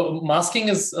 So masking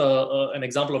is an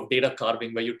example of data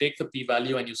carving, where you take the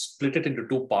p-value and you split it into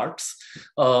two parts.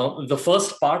 The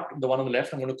first part, the one on the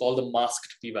left, I'm going to call the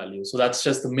masked p-value. So that's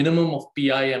just the minimum of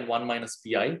pi and 1 minus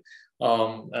pi.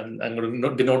 And I'm going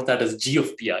to denote that as g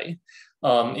of pi.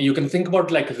 You can think about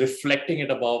like reflecting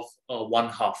it above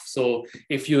 1/2. So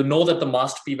if you know that the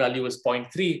masked p-value is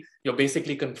 0.3, you're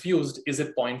basically confused. Is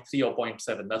it 0.3 or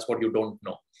 0.7? That's what you don't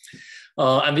know.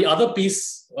 And the other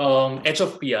piece, h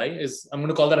of pi, is, I'm going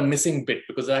to call that a missing bit,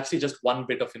 because it's actually just one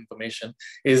bit of information.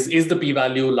 Is the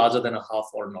p-value larger than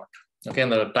 1/2 or not? Okay,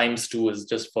 and the ×2 is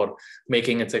just for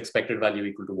making its expected value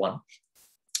equal to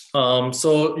 1.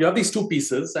 So you have these two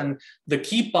pieces, and the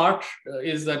key part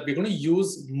is that we're going to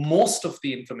use most of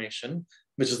the information,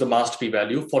 which is the masked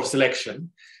p-value, for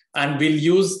selection, and we'll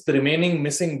use the remaining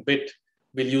missing bit,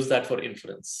 we'll use that for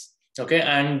inference. Okay,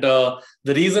 and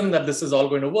the reason that this is all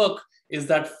going to work is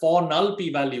that for null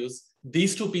p-values,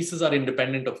 these two pieces are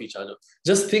independent of each other.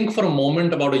 Just think for a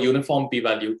moment about a uniform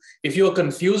p-value. If you are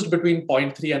confused between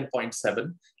 0.3 and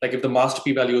 0.7, like if the masked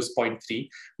p-value is 0.3,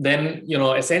 then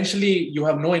essentially you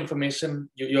have no information.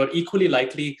 You're equally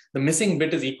likely, the missing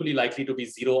bit is equally likely to be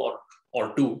 0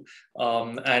 or 2,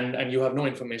 and you have no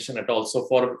information at all. So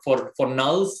for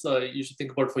nulls, you should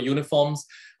think about for uniforms,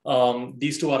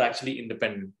 these two are actually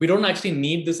independent. We don't actually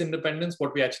need this independence.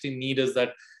 What we actually need is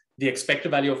that the expected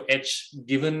value of h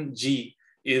given g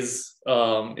is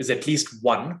at least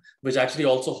 1, which actually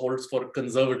also holds for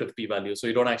conservative p-value. So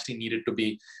you don't actually need it to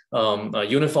be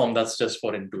uniform. That's just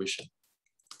for intuition.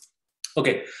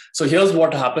 Okay, so here's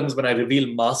what happens when I reveal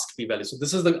masked p-value. So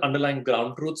this is the underlying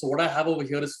ground truth. So what I have over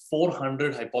here is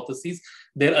 400 hypotheses.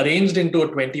 They're arranged into a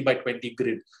 20 by 20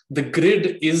 grid. The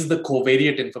grid is the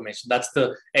covariate information. That's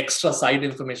the extra side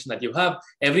information that you have.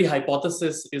 Every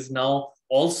hypothesis is now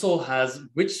also has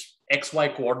which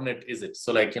XY coordinate is it?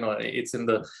 So like, it's in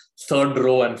the third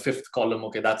row and fifth column.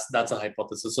 Okay, that's a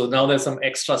hypothesis. So now there's some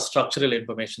extra structural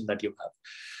information that you have.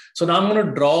 So now I'm going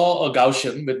to draw a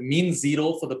Gaussian with mean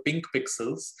 0 for the pink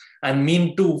pixels and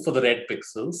mean 2 for the red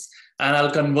pixels. And I'll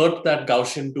convert that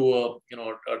Gaussian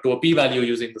to a p-value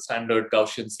using the standard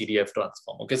Gaussian CDF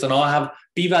transform. Okay, so now I have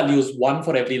p-values, 1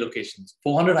 for every location,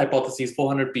 400 hypotheses,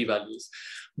 400 p-values.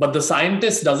 But the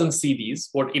scientist doesn't see these.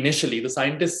 What initially the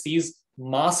scientist sees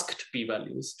masked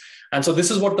p-values. And so this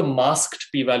is what the masked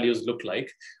p-values look like.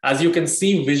 As you can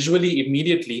see visually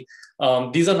immediately,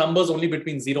 these are numbers only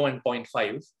between 0 and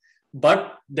 0.5.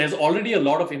 But there's already a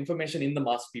lot of information in the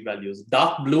masked p-values.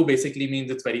 Dark blue basically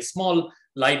means it's very small.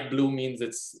 Light blue means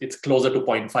it's closer to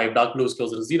 0.5. Dark blue is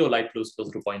closer to 0. Light blue is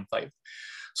closer to 0.5.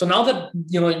 So now that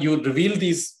you reveal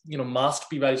these masked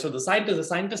p-values, so the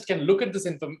scientist can look at this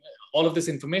all of this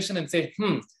information and say,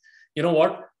 you know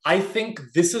what? I think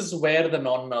this is where the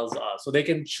non-nulls are. So they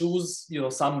can choose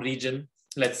some region.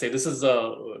 Let's say this is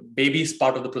a baby's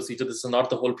part of the procedure. This is not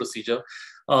the whole procedure.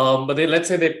 But let's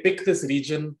say they pick this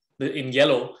region in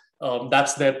yellow.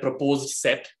 That's their proposed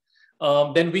set.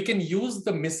 Then we can use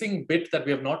the missing bit that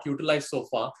we have not utilized so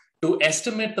far to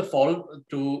estimate the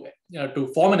to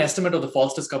form an estimate of the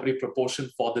false discovery proportion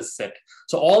for this set.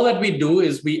 So all that we do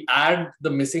is we add the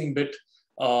missing bit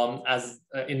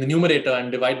in the numerator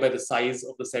and divide by the size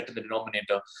of the set in the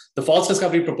denominator. The false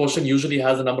discovery proportion usually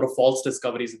has a number of false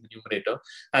discoveries in the numerator.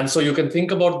 And so you can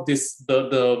think about this,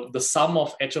 the sum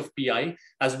of h of pi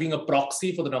as being a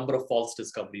proxy for the number of false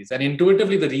discoveries. And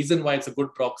intuitively, the reason why it's a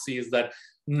good proxy is that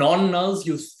non-nulls,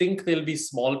 you think they'll be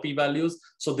small p-values,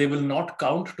 so they will not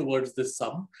count towards this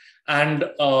sum. And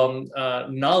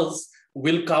nulls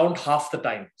will count half the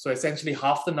time. So essentially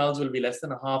half the nulls will be less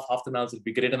than a half the nulls will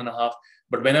be greater than a half.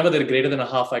 But whenever they're greater than a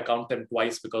half, I count them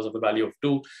twice because of the value of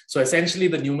 2. So essentially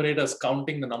the numerator is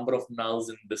counting the number of nulls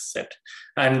in this set.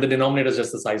 And the denominator is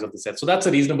just the size of the set. So that's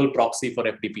a reasonable proxy for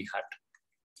FDP hat.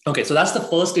 Okay, so that's the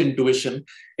first intuition,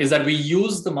 is that we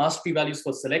use the masked p-values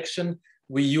for selection.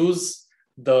 We use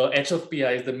the h of pi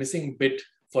as the missing bit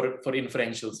for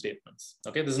inferential statements.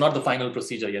 Okay, this is not the final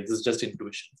procedure yet. This is just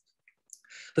intuition.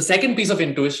 The second piece of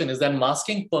intuition is that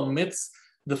masking permits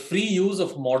the free use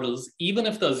of models, even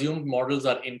if the assumed models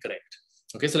are incorrect.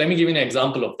 Okay, so let me give you an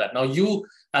example of that. Now, you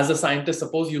as a scientist,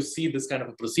 suppose you see this kind of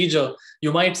a procedure,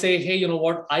 you might say, hey, you know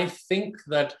what? I think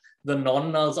that the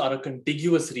non-nulls are a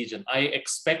contiguous region. I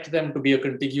expect them to be a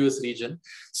contiguous region.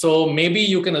 So maybe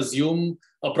you can assume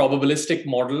a probabilistic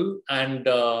model and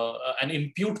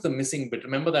impute the missing bit.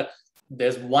 Remember that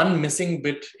there's one missing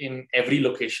bit in every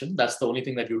location. That's the only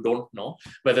thing that you don't know,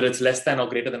 whether it's less than or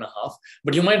greater than a half.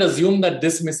 But you might assume that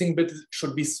this missing bit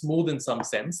should be smooth in some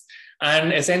sense,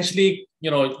 and essentially,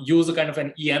 use a kind of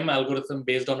an EM algorithm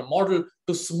based on a model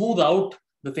to smooth out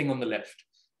the thing on the left.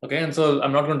 Okay, and so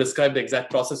I'm not going to describe the exact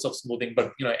process of smoothing,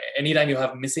 but anytime you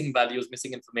have missing values,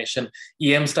 missing information,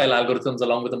 EM-style algorithms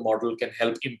along with a model can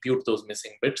help impute those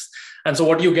missing bits. And so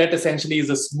what you get essentially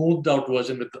is a smoothed out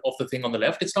version of the thing on the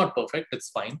left. It's not perfect, it's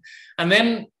fine. And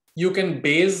then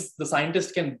the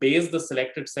scientist can base the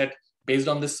selected set based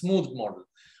on the smoothed model.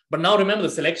 But now remember, the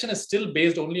selection is still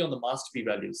based only on the masked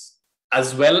p-values,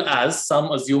 as well as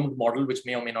some assumed model, which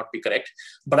may or may not be correct,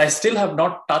 but I still have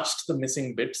not touched the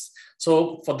missing bits.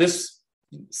 So for this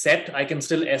set, I can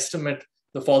still estimate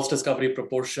the false discovery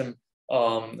proportion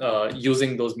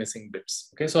using those missing bits.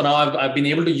 Okay, so now I've been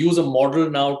able to use a model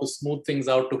now to smooth things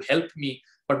out to help me,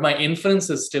 but my inference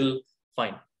is still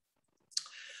fine.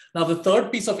 Now, the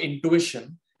third piece of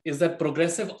intuition is that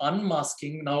progressive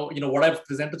unmasking. Now, what I've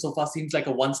presented so far seems like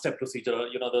a one-step procedure.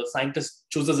 The scientist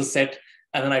chooses a set,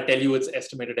 and then I tell you its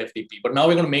estimated FDP. But now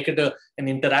we're going to make it an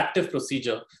interactive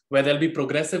procedure where there'll be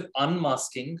progressive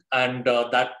unmasking, and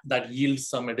that yields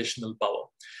some additional power.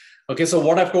 Okay, so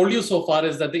what I've told you so far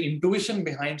is that the intuition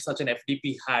behind such an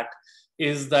FDP hat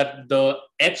is that the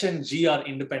H and G are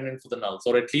independent for the nulls,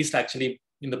 or at least actually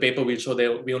in the paper we'll show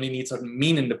we only need certain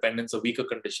mean independence, a weaker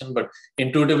condition, but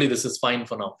intuitively this is fine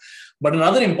for now. But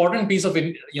another important piece of,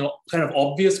 kind of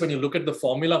obvious when you look at the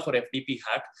formula for FDP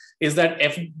hat is that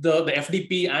the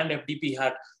FDP and FDP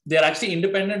hat, they're actually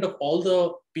independent of all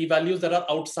the p-values that are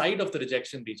outside of the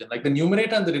rejection region. Like the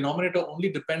numerator and the denominator only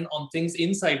depend on things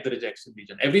inside the rejection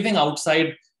region. Everything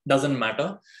outside doesn't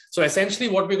matter. So essentially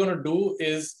what we're going to do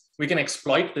is we can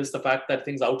exploit this, the fact that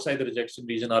things outside the rejection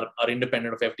region are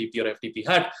independent of FDP or FDP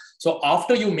hat. So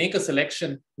after you make a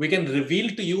selection, we can reveal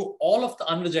to you all of the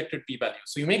unrejected p-values.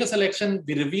 So you make a selection,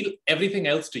 we reveal everything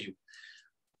else to you.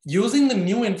 Using the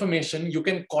new information, you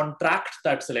can contract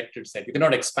that selected set. You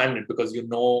cannot expand it because you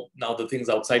know now the things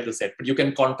outside the set, but you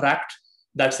can contract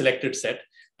that selected set.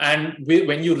 And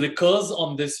when you recurse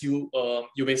on this, you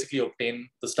basically obtain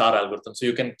the star algorithm. So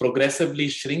you can progressively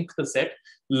shrink the set,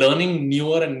 learning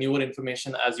newer and newer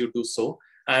information as you do so.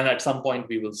 And at some point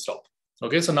we will stop.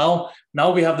 Okay, so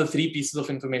now we have the 3 pieces of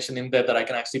information in there that I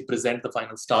can actually present the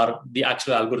final star, the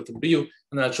actual algorithm to you,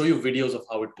 and then I'll show you videos of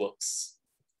how it works.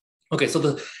 Okay,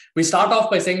 so we start off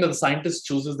by saying that the scientist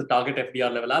chooses the target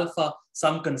FDR level alpha,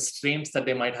 some constraints that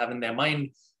they might have in their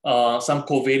mind, some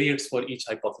covariates for each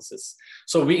hypothesis.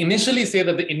 So we initially say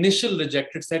that the initial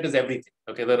rejected set is everything.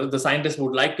 Okay, the scientist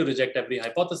would like to reject every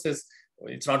hypothesis.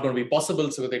 It's not going to be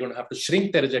possible, so they're going to have to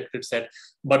shrink their rejected set,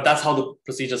 but that's how the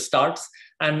procedure starts.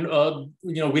 And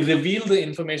we reveal the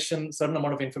information, certain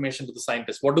amount of information to the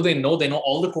scientist. What do they know? They know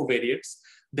all the covariates,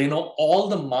 they know all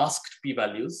the masked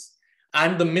p-values,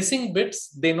 and the missing bits,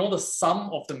 they know the sum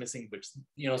of the missing bits,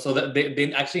 so that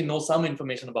they actually know some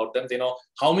information about them. They know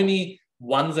how many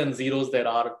ones and zeros there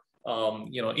are,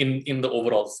 in the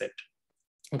overall set.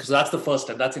 Okay, so that's the first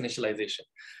step, that's initialization.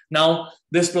 Now,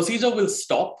 this procedure will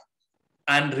stop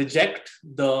and reject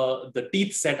the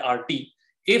teeth set RT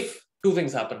if 2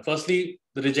 things happen. Firstly,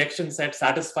 the rejection set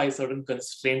satisfies certain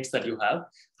constraints that you have,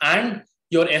 and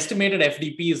your estimated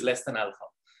FDP is less than alpha.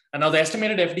 And now the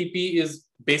estimated FDP is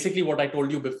basically what I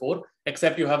told you before,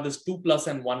 except you have this 2+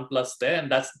 and 1+ there,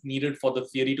 and that's needed for the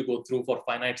theory to go through for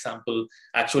finite sample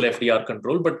actual FDR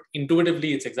control. But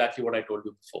intuitively, it's exactly what I told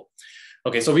you before.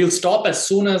 Okay, so we'll stop as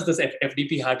soon as this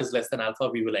FDP hat is less than alpha,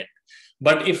 we will end.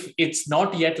 But if it's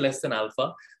not yet less than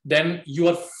alpha, then you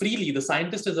are freely, the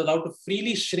scientist is allowed to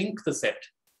freely shrink the set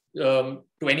to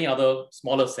any other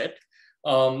smaller set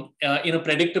in a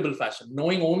predictable fashion,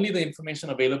 knowing only the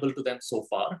information available to them so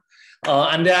far.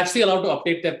 And they're actually allowed to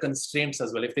update their constraints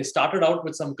as well. If they started out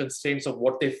with some constraints of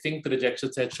what they think the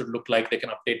rejection set should look like, they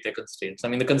can update their constraints. I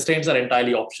mean, the constraints are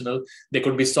entirely optional. They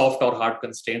could be soft or hard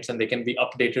constraints, and they can be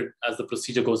updated as the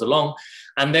procedure goes along.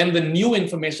 And then the new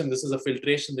information, this is a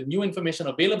filtration, the new information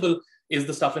available is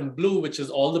the stuff in blue, which is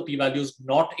all the p-values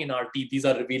not in RT. These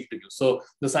are revealed to you. So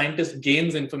the scientist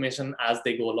gains information as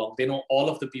they go along. They know all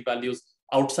of the p-values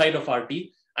outside of RT,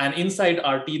 and inside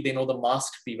RT, they know the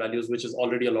masked p-values, which is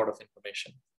already a lot of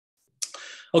information.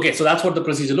 Okay, so that's what the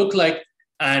procedure looked like.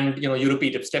 And you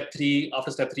repeat. If step 3,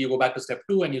 after step 3, you go back to step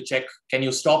 2 and you check, can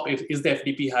you stop? Is the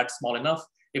FDP hat small enough?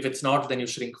 If it's not, then you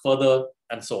shrink further,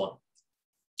 and so on.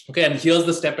 Okay, and here's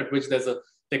the step at which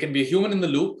there can be a human in the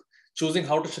loop choosing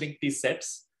how to shrink these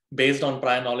sets based on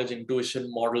prior knowledge, intuition,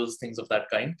 models, things of that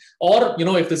kind. Or,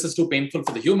 if this is too painful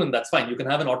for the human, that's fine. You can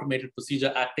have an automated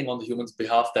procedure acting on the human's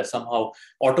behalf that somehow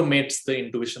automates the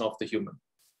intuition of the human.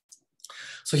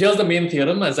 So here's the main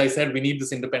theorem. As I said, we need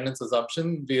this independence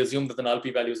assumption. We assume that the null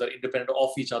p-values are independent of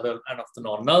each other and of the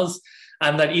non-nulls,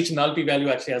 and that each null p-value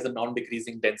actually has a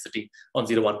non-decreasing density on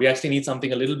 0, 1. We actually need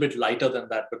something a little bit lighter than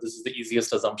that, but this is the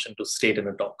easiest assumption to state in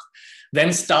a talk.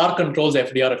 Then star controls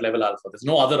FDR at level alpha. There's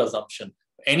no other assumption.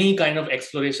 Any kind of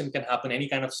exploration can happen, any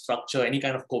kind of structure, any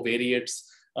kind of covariates.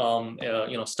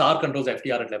 Star controls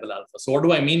FDR at level alpha. So what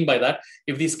do I mean by that?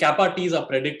 If these kappa t's are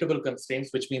predictable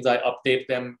constraints, which means I update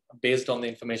them based on the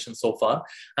information so far,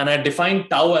 and I define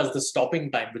tau as the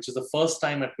stopping time, which is the first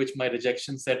time at which my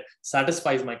rejection set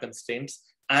satisfies my constraints,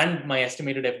 and my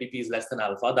estimated FDP is less than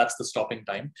alpha, that's the stopping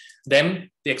time. Then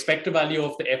the expected value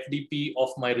of the FDP of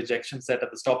my rejection set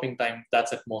at the stopping time,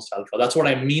 that's at most alpha. That's what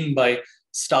I mean by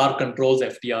star controls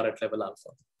FDR at level alpha.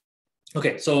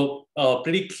 Okay, so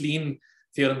pretty clean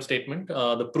theorem statement.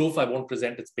 The proof I won't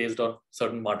present, it's based on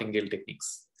certain martingale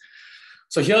techniques.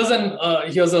 So here's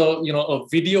a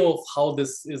video of how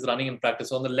this is running in practice.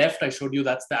 So on the left, I showed you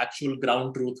that's the actual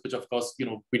ground truth, which of course,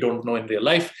 we don't know in real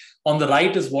life. On the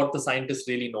right is what the scientist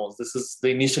really knows. This is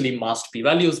the initially masked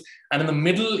p-values. And in the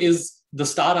middle is the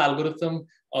star algorithm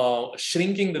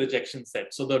shrinking the rejection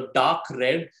set. So the dark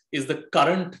red is the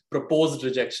current proposed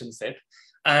rejection set.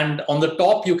 And on the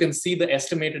top, you can see the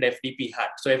estimated FDP hat.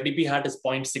 So FDP hat is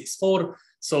 0.64.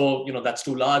 So, that's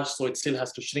too large. So it still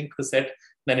has to shrink the set.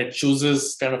 Then it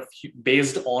chooses kind of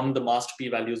based on the masked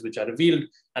p-values, which are revealed,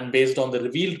 and based on the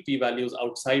revealed p-values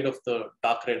outside of the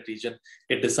dark red region,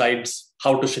 it decides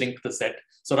how to shrink the set.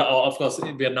 So of course,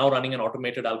 we are now running an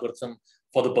automated algorithm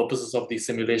for the purposes of these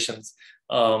simulations.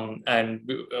 And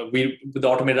the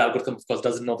automated algorithm, of course,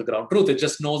 doesn't know the ground truth. It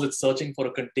just knows it's searching for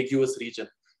a contiguous region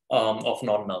of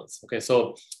non-nulls. Okay,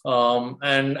 so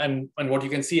and what you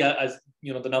can see as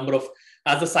the number of,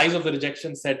 as the size of the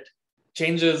rejection set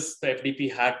changes, the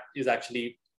FDP hat is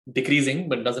actually decreasing,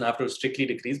 but it doesn't have to strictly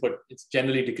decrease, but it's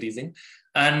generally decreasing.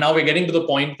 And now we're getting to the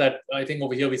point that I think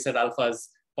over here we said alpha is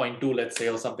 0.2, let's say,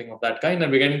 or something of that kind,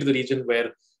 and we're getting to the region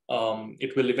where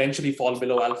it will eventually fall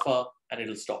below alpha and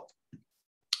it'll stop.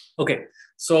 Okay,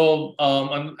 so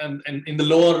and in the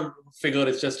lower figure,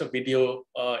 it's just a video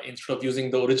instead of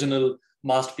using the original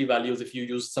masked p-values. If you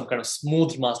use some kind of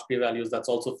smooth masked p-values, that's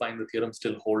also fine. The theorem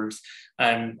still holds,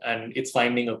 and it's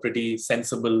finding a pretty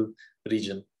sensible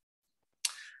region.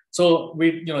 So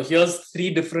here's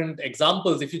 3 different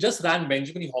examples. If you just ran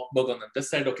Benjamini-Hochberg on them, just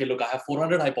said, okay, look, I have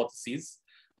 400 hypotheses.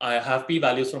 I have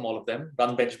p-values from all of them,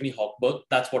 run Benjamini-Hochberg,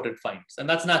 that's what it finds. And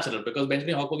that's natural because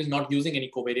Benjamini-Hochberg is not using any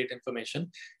covariate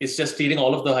information. It's just treating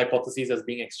all of the hypotheses as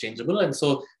being exchangeable. And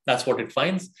so that's what it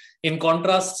finds. In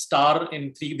contrast, star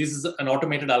in 3, this is an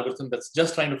automated algorithm that's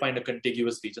just trying to find a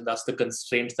contiguous region. That's the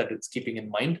constraints that it's keeping in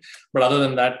mind. But other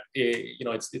than that,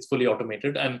 it's fully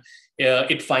automated, and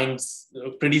it finds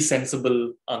a pretty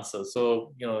sensible answers.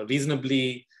 So,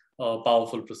 reasonably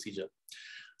powerful procedure.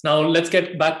 Now let's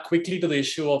get back quickly to the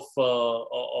issue of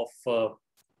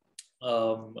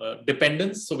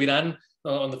dependence. So we ran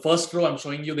on the first row, I'm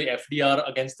showing you the FDR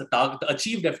against the target, the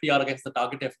achieved FDR against the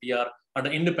target FDR under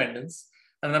independence.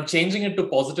 And I'm changing it to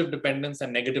positive dependence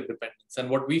and negative dependence. And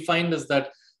what we find is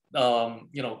that,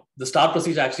 the star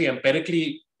procedure actually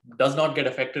empirically does not get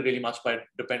affected really much by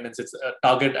dependence. Its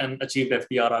target and achieved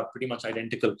FDR are pretty much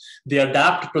identical. The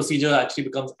adapt procedure actually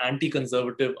becomes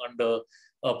anti-conservative under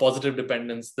positive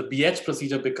dependence. The BH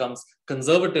procedure becomes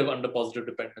conservative under positive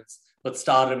dependence, but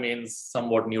star remains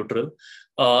somewhat neutral.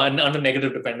 And under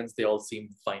negative dependence, they all seem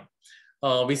fine.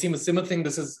 We see a similar thing.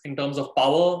 This is in terms of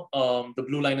power. The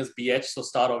blue line is BH, so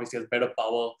star obviously has better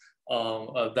power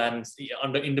than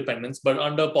under independence. But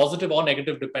under positive or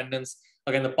negative dependence,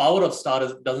 again, the power of star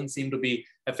doesn't seem to be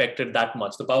affected that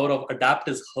much. The power of adapt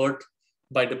is hurt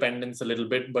by dependence a little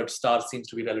bit, but star seems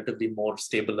to be relatively more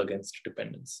stable against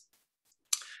dependence.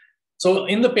 So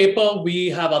in the paper, we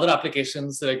have other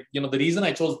applications. Like, the reason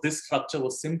I chose this structure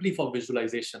was simply for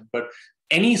visualization, but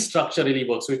any structure really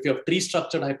works. So if you have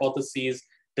tree-structured hypotheses,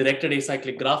 directed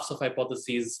acyclic graphs of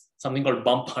hypotheses, something called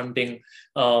bump hunting,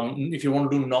 if you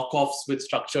want to do knockoffs with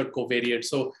structured covariates.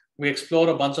 So we explore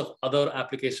a bunch of other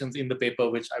applications in the paper,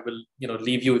 which I will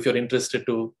leave you if you're interested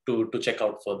to check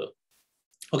out further.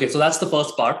 Okay, so that's the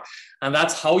first part. And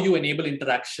that's how you enable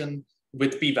interaction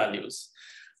with p-values.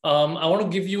 I want to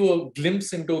give you a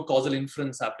glimpse into causal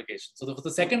inference application. So for the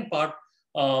second part,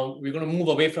 we're going to move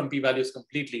away from p-values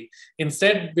completely.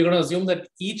 Instead, we're going to assume that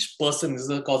each person, this is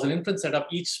a causal inference setup,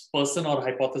 each person or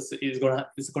hypothesis is going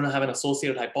to have an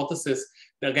associated hypothesis.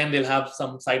 Again, they'll have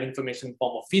some side information in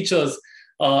form of features,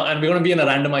 and we're going to be in a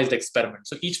randomized experiment.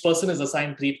 So each person is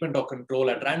assigned treatment or control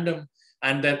at random,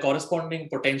 and their corresponding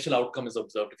potential outcome is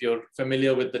observed, if you're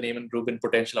familiar with the Neyman-Rubin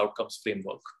potential outcomes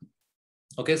framework.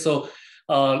 Okay, so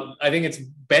I think it's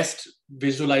best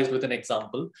visualized with an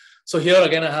example. So here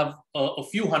again, I have a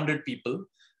few hundred people.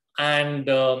 And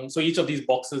so each of these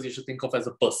boxes you should think of as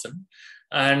a person.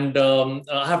 And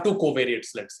I have 2 covariates,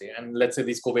 let's say. And let's say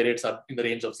these covariates are in the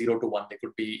range of 0 to 1. They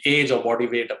could be age or body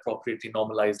weight appropriately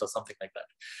normalized or something like that.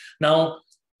 Now,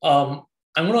 I'm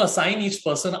going to assign each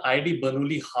person ID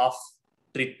Bernoulli half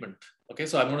treatment. Okay,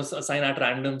 so I'm going to assign at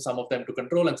random some of them to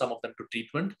control and some of them to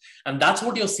treatment. And that's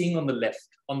what you're seeing on the left.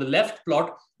 On the left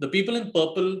plot, the people in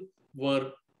purple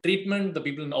were treatment, the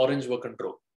people in orange were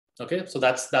control. Okay, so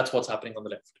that's what's happening on the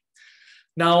left.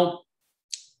 Now,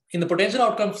 in the potential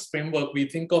outcomes framework, we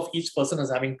think of each person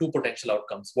as having 2 potential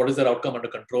outcomes. What is their outcome under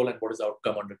control and what is the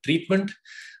outcome under treatment?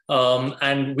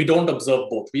 And we don't observe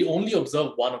both. We only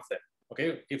observe one of them.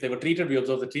 Okay, if they were treated, we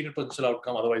observe the treated potential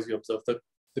outcome. Otherwise, we observe the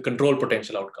control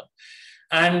potential outcome.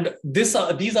 And these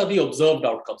are the observed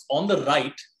outcomes. On the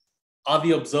right are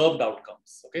the observed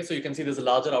outcomes. Okay, so you can see there's a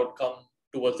larger outcome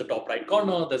towards the top right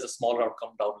corner. There's a smaller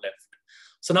outcome down left.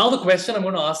 So now the question I'm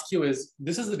going to ask you is,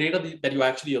 this is the data that you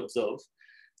actually observe.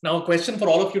 Now a question for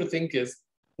all of you to think is,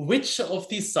 which of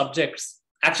these subjects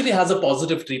actually has a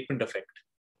positive treatment effect?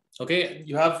 Okay,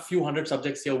 you have a few hundred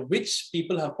subjects here. Which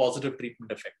people have positive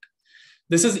treatment effect?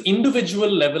 This is individual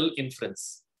level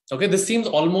inference. Okay, this seems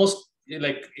almost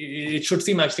like it should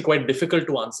seem actually quite difficult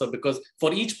to answer, because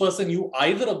for each person, you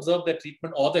either observe their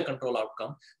treatment or their control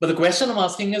outcome. But the question I'm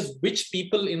asking is, which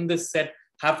people in this set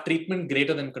have treatment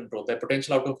greater than control? Their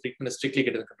potential outcome of treatment is strictly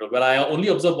greater than control. Well, I only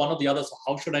observe one or the other, so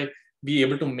how should I be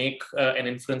able to make an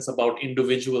inference about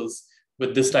individuals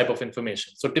with this type of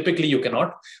information? So typically you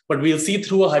cannot, but we'll see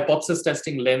through a hypothesis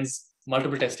testing lens,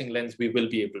 multiple testing lens, we will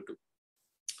be able to.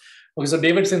 Okay, so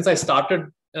David, since I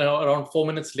started around 4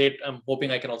 minutes late, I'm hoping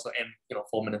I can also end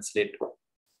 4 minutes late.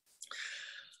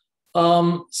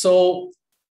 So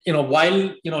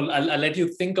while I'll let you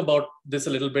think about this a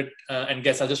little bit and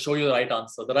guess, I'll just show you the right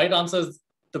answer. The right answer is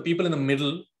the people in the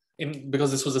middle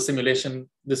because this was a simulation,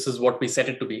 this is what we set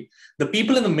it to be. The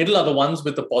people in the middle are the ones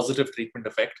with the positive treatment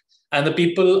effect, and the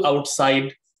people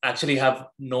outside actually have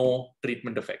no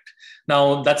treatment effect.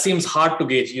 Now that seems hard to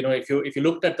gauge. If you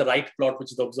looked at the right plot,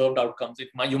 which is the observed outcomes,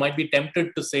 you might be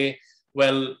tempted to say,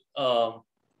 well,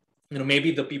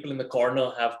 maybe the people in the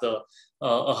corner have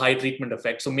a high treatment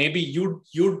effect. So maybe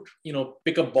you'd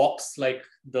pick a box like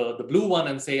the blue one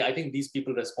and say, I think these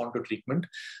people respond to treatment.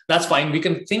 That's fine. We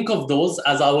can think of those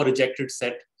as our rejected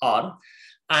set R.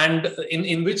 And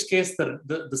in which case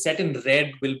the set in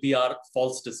red will be our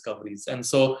false discoveries. And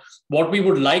so what we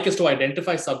would like is to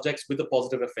identify subjects with a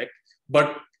positive effect,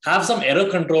 but have some error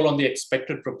control on the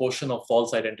expected proportion of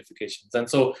false identifications. And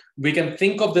so we can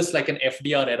think of this like an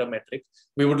FDR error metric.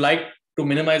 We would like to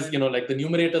minimize, like the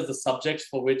numerators, the subjects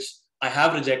for which I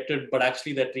have rejected, but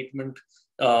actually their treatment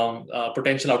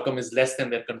potential outcome is less than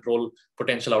their control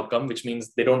potential outcome, which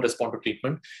means they don't respond to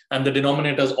treatment. And the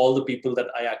denominators, all the people that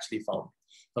I actually found.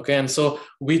 Okay, and so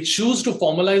we choose to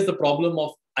formalize the problem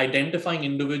of identifying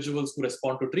individuals who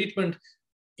respond to treatment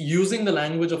using the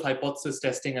language of hypothesis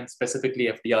testing and specifically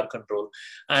FDR control.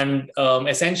 And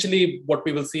essentially what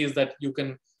we will see is that you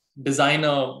can design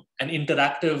an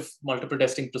interactive multiple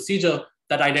testing procedure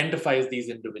that identifies these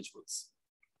individuals.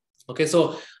 Okay,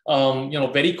 so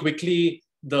very quickly,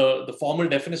 the formal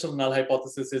definition of null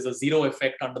hypothesis is a zero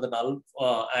effect under the null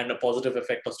and a positive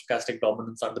effect of stochastic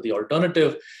dominance under the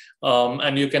alternative.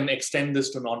 And you can extend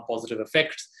this to non-positive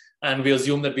effects. And we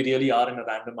assume that we really are in a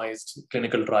randomized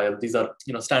clinical trial. These are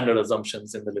standard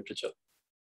assumptions in the literature.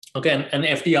 Okay, and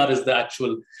FDR is the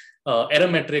actual error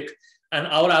metric. And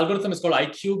our algorithm is called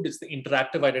I-cubed. It's the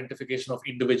interactive identification of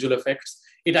individual effects.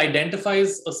 It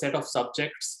identifies a set of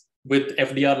subjects with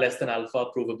FDR less than alpha,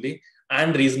 provably,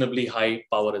 and reasonably high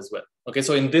power as well. Okay,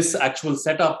 so in this actual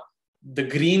setup, the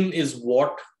green is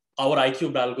what our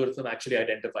I-cubed algorithm actually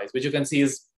identifies, which you can see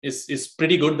is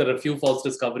pretty good. There are a few false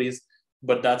discoveries,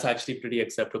 but that's actually pretty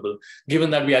acceptable,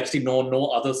 given that we actually know no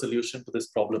other solution to this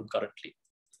problem currently.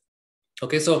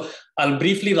 Okay, so I'll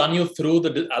briefly run you through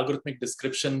the algorithmic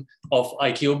description of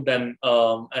I-cubed and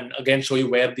again show you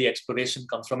where the exploration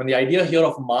comes from. And the idea here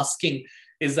of masking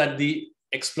is that the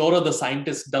explorer, the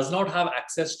scientist, does not have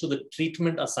access to the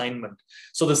treatment assignment.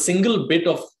 So the single bit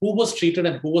of who was treated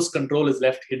and who was control is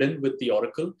left hidden with the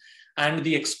oracle. And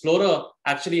the explorer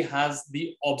actually has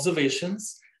the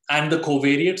observations and the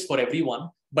covariates for everyone,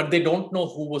 but they don't know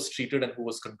who was treated and who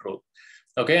was controlled.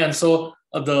 Okay, and so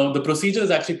the procedure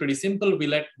is actually pretty simple. We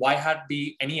let y hat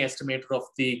be any estimator of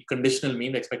the conditional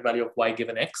mean, the expected value of y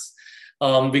given x.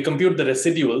 We compute the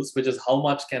residuals, which is how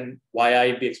much can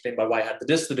yi be explained by y hat.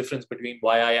 This is the difference between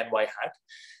yi and y hat.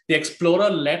 The explorer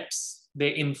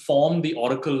they inform the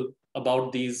oracle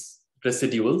about these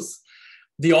residuals.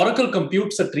 The oracle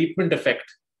computes a treatment effect,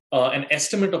 an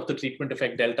estimate of the treatment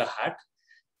effect delta hat,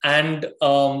 and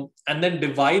then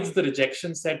divides the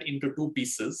rejection set into two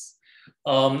pieces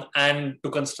and to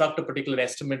construct a particular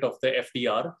estimate of the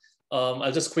FDR.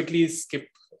 I'll just quickly skip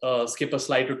a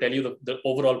slide to tell you the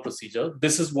overall procedure.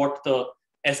 This is what the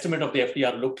estimate of the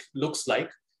FDR looks like,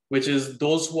 which is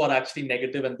those who are actually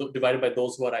negative and divided by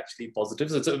those who are actually positive.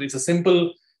 So it's a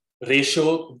simple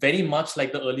ratio, very much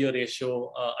like the earlier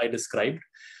ratio I described.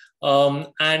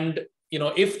 And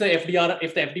if the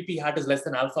FDP hat is less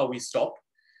than alpha, we stop.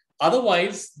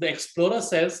 Otherwise, the explorer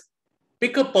says,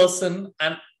 pick a person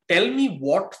and tell me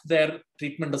what their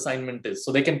treatment assignment is.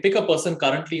 So they can pick a person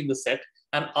currently in the set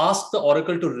and ask the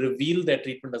oracle to reveal their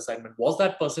treatment assignment. Was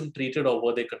that person treated or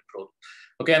were they controlled?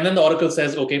 Okay, and then the oracle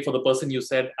says, okay, for the person you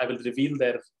said, I will reveal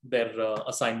their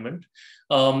assignment.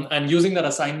 And using that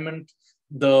assignment,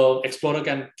 the explorer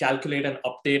can calculate and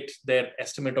update their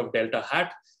estimate of delta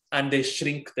hat, and they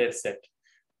shrink their set.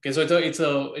 Okay,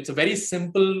 so it's a very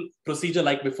simple procedure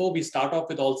like before. We start off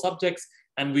with all subjects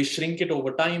and we shrink it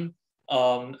over time.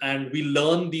 And we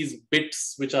learn these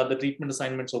bits, which are the treatment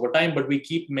assignments over time, but we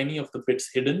keep many of the bits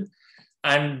hidden.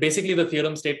 And basically the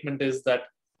theorem statement is that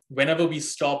whenever we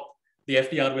stop, the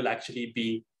FDR will actually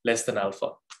be less than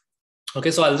alpha. Okay,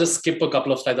 so I'll just skip a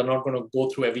couple of slides. I'm not going to go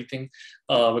through everything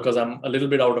because I'm a little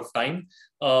bit out of time.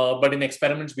 But in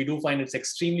experiments, we do find it's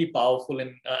extremely powerful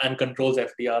and controls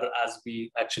FDR as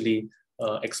we actually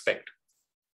expect.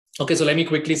 Okay, so let me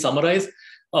quickly summarize.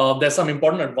 There's some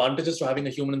important advantages to having a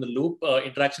human in the loop.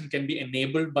 Interaction can be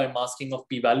enabled by masking of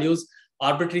p-values.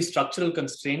 Arbitrary structural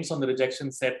constraints on the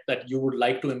rejection set that you would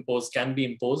like to impose can be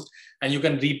imposed. And you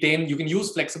can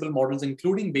use flexible models,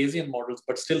 including Bayesian models,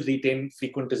 but still retain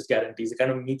frequentist guarantees. It kind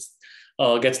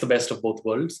of gets the best of both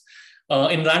worlds.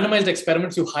 In randomized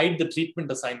experiments, you hide the treatment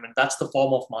assignment. That's the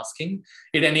form of masking.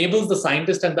 It enables the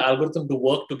scientist and the algorithm to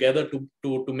work together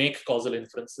to make causal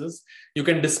inferences. You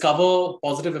can discover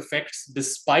positive effects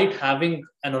despite having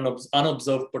an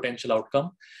unobserved potential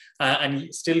outcome,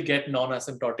 and still get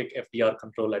non-asymptotic FDR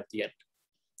control at the end.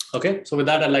 Okay, so with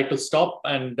that, I'd like to stop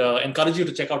and encourage you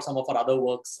to check out some of our other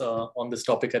works on this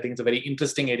topic. I think it's a very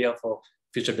interesting area for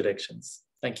future directions.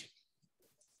 Thank you.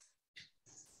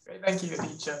 Great, thank you,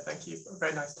 Aaditya. Thank you.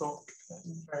 Very nice talk.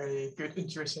 Very good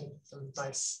intuition. Some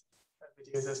nice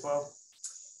videos as well.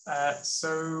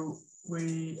 So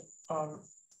we are a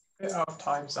bit out of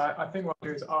time. So I think what I'll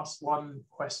do is ask one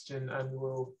question and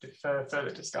we'll defer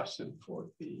further discussion for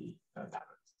the panel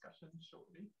discussion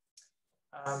shortly.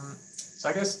 So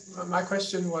I guess my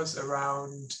question was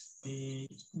around the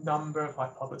number of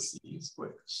hypotheses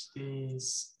which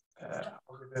these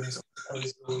algorithms or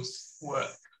proposals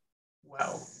work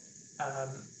well.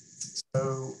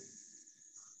 So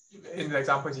in the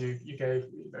examples you gave,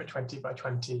 20 by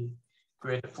 20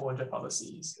 grid of 400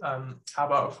 hypotheses. How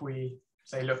about if we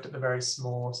say looked at the very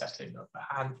small setting of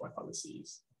a handful of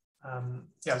hypotheses?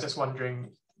 Yeah, I was just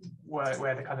wondering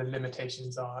where the kind of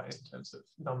limitations are in terms of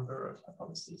number of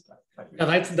hypotheses.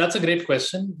 That's a great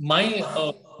question. My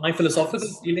philosophical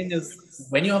feeling is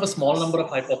when you have a small number of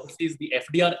hypotheses, the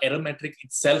FDR error metric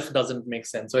itself doesn't make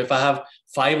sense. So if I have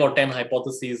 5 or 10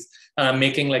 hypotheses and I'm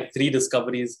making like 3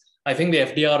 discoveries, I think the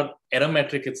FDR error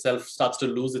metric itself starts to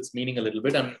lose its meaning a little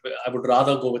bit, and I would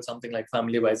rather go with something like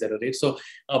family-wise error rate. So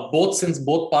since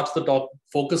both parts of the talk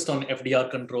focused on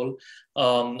FDR control,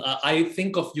 I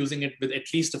think of using it with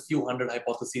at least a few hundred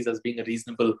hypotheses as being a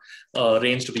reasonable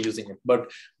range to be using it.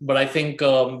 But I think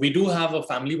we do have a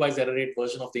family-wise error rate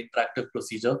version of the interactive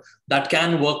procedure that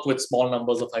can work with small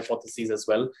numbers of hypotheses as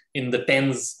well, in the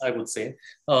tens, I would say.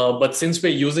 But since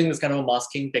we're using this kind of a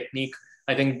masking technique,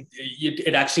 I think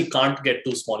it actually can't get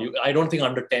too small. I don't think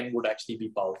under 10 would actually be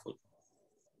powerful.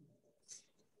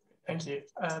 Thank you.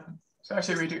 So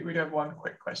actually we do have one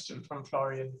quick question from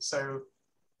Florian. So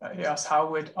he asked, how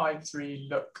would I3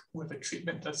 look with a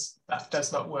treatment that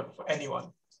does not work for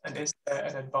anyone? And is there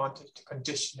an advantage to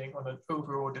conditioning on an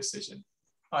overall decision,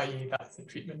 i.e. that the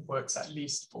treatment works at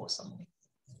least for someone?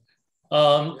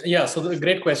 Yeah, so a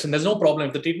great question. There's no problem.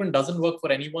 If the treatment doesn't work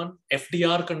for anyone,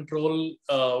 FDR control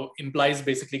implies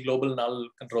basically global null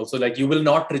control. So like you will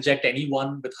not reject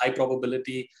anyone with high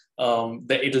probability.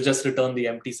 It'll just return the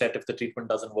empty set if the treatment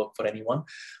doesn't work for anyone.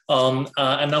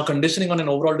 And now conditioning on an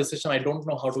overall decision, I don't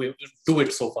know how to do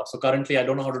it so far. So currently, I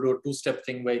don't know how to do a 2-step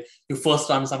thing where you first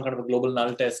run some kind of a global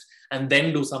null test and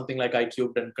then do something like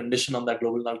I-cubed and condition on that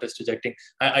global null test rejecting.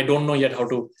 I don't know yet how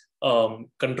to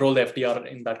control the FDR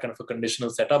in that kind of a conditional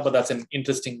setup, but that's an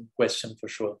interesting question for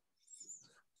sure.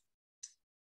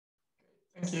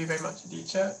 Thank you very much,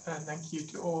 Aaditya, and thank you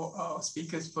to all our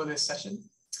speakers for this session.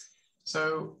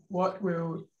 So what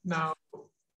we'll now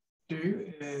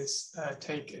do is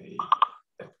take a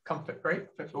comfort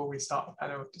break before we start the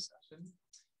panel discussion.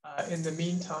 In the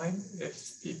meantime,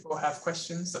 if people have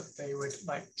questions that they would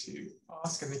like to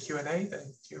ask in the Q&A,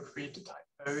 then feel free to type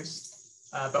those.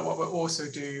 But what we'll also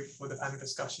do for the panel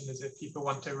discussion is if people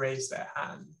want to raise their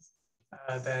hand,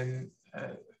 then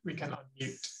we can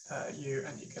unmute you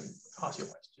and you can ask your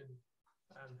question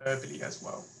verbally as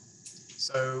well.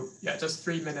 So yeah, just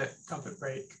 3-minute comfort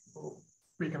break. We'll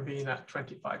reconvene at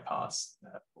 25 past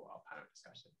for our panel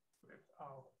discussion with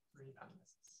our 3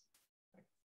 panelists.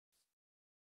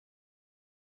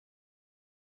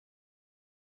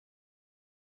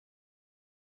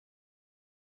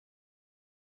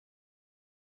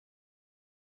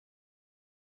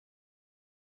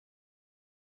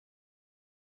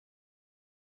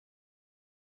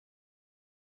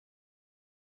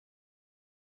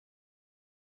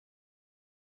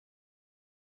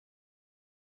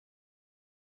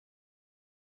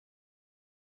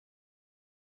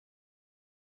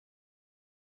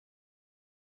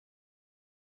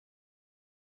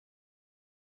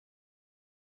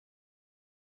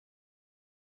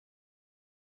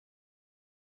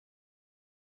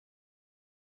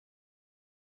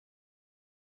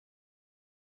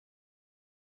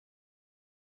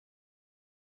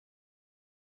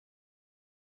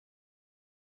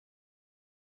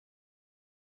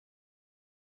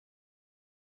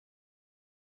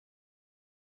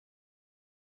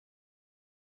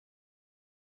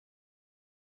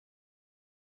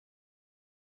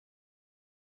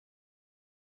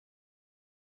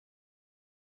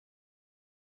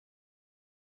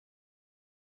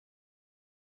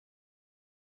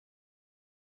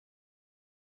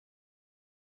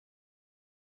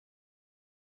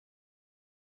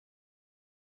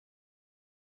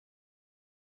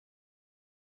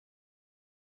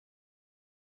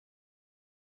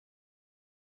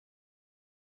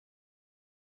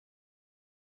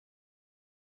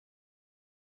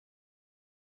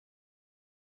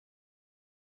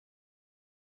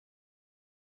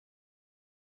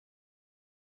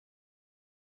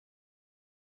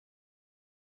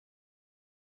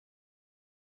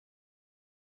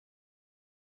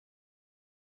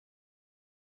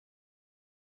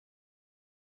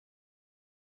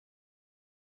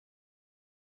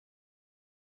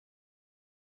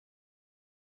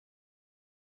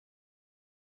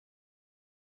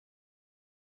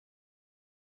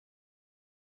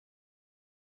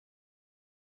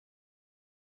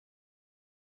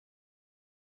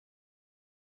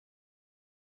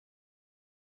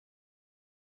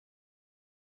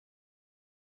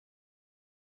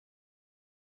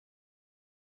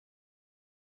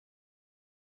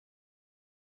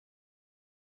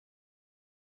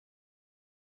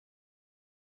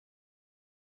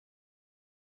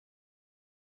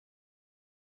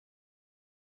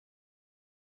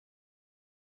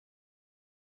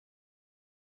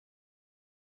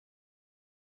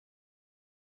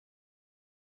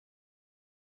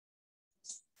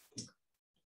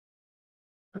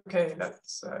 Okay,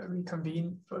 let's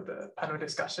reconvene for the panel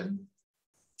discussion.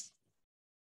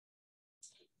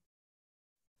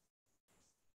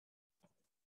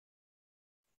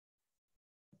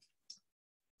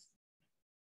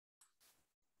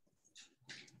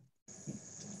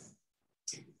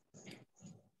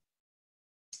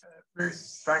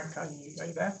 Ruth, Frank, are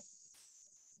you there?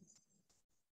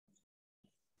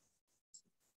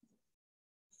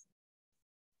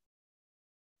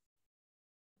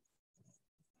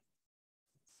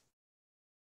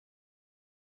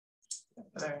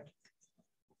 Hello.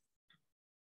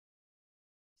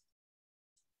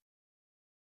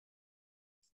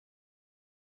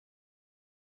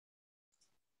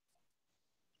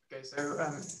 Okay, so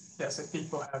yes, if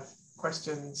people have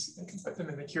questions, they can put them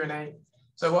in the Q&A.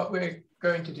 So what we're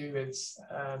going to do is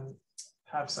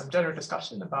have some general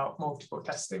discussion about multiple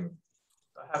testing.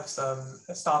 I have some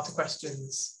starter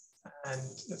questions, and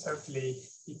hopefully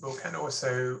people can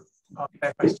also ask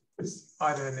their questions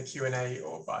either in the Q&A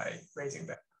or by raising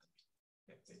their hand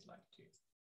if they'd like to.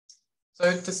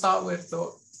 So to start with,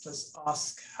 thought just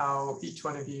ask how each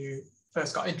one of you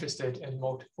first got interested in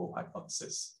multiple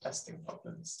hypothesis testing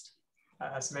problems.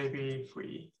 So maybe if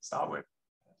we start with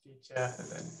Aaditya and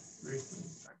then Ruth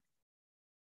and Frank.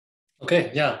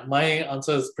 Okay, yeah, my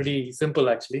answer is pretty simple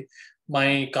actually.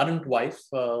 My current wife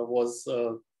was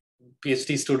a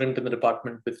PhD student in the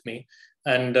department with me,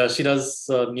 and she does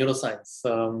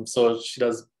neuroscience. So she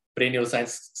does brain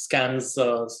neuroscience, scans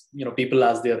people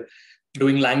as they're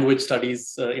doing language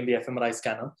studies in the fMRI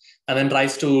scanner, and then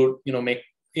tries to make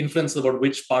inference about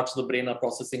which parts of the brain are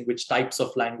processing which types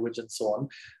of language and so on.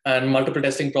 And multiple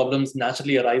testing problems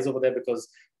naturally arise over there because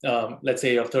let's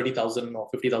say you have 30,000 or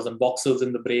 50,000 voxels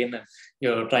in the brain, and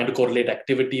you're trying to correlate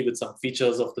activity with some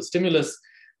features of the stimulus.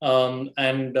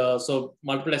 So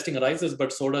multiple testing arises,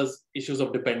 but so does issues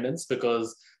of dependence,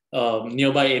 because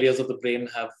nearby areas of the brain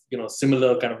have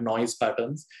similar kind of noise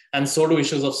patterns, and so do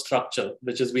issues of structure,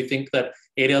 which is we think that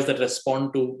areas that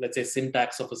respond to, let's say,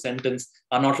 syntax of a sentence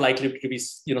are not likely to be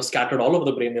scattered all over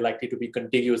the brain. They're likely to be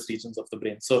contiguous regions of the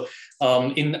brain. So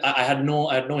I had no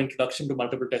introduction to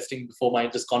multiple testing before my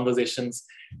just conversations,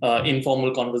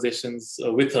 informal conversations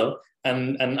with her.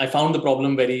 And I found the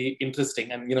problem very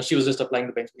interesting. And she was just applying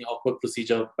the Benjamin-Hochberg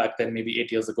procedure back then, maybe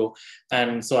 8 years ago.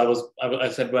 And so I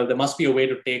said, well, there must be a way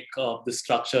to take this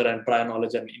structure and prior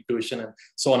knowledge and intuition and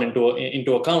so on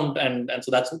into account. And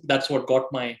so that's what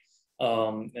got my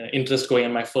interest going.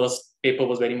 And my first paper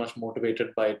was very much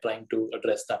motivated by trying to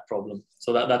address that problem.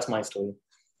 So that's my story.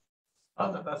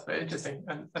 Oh, no, that's very interesting.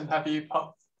 And have you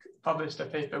published a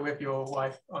paper with your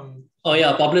wife on? Oh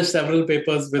yeah, published several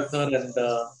papers with her, and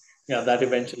yeah, that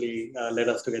eventually led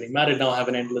us to getting married. Now I have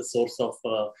an endless source of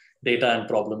data and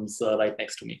problems right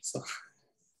next to me. So.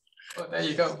 Well, there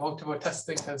you go. Multiple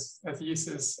testing has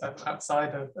uses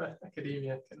outside of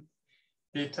academia, can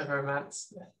lead to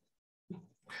romance.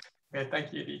 Okay,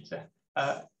 thank you, Aaditya.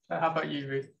 How about you,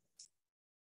 Ruth?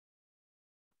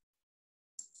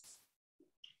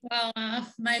 Well,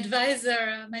 my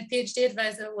advisor, my PhD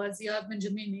advisor was Yoav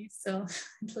Benjamini, so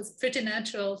it was pretty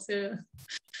natural to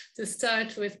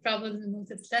start with problems in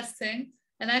multiple testing.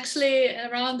 And actually,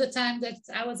 around the time that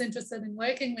I was interested in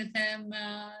working with him,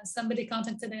 somebody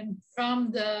contacted him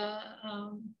from the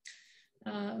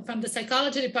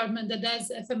psychology department that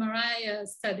does fMRI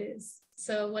studies.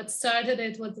 So what started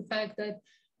it was the fact that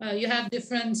you have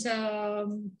different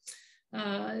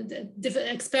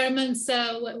experiments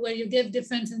where you give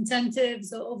different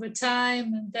incentives over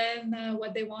time, and then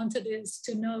what they wanted is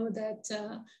to know that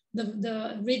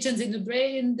the regions in the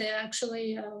brain, they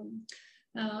actually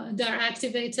they're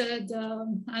activated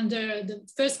under the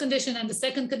first condition and the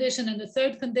second condition and the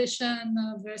third condition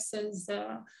versus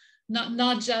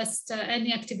not just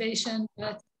any activation,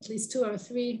 but at least 2 or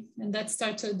 3, and that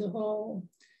started the whole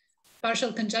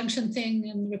partial conjunction thing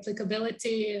and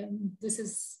replicability. And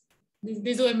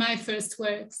these were my first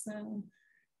works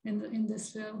in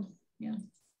this field, yeah.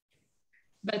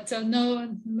 But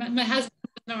no, my husband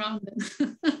wasn't around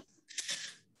then.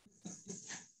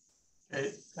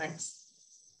 Great, thanks.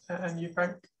 And you,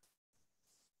 Frank?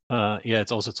 Yeah,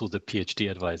 it's also to the PhD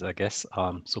advisor, I guess.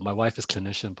 So my wife is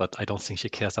clinician, but I don't think she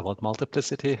cares about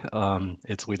multiplicity.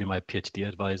 It's really my PhD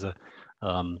advisor.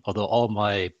 Although all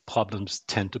my problems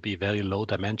tend to be very low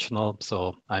dimensional,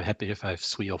 so I'm happy if I have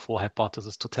 3 or 4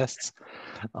 hypotheses to test.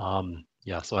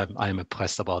 Yeah, so I'm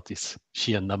impressed about this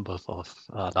sheer number of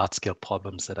large-scale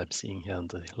problems that I'm seeing here and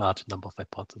the large number of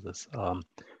hypotheses.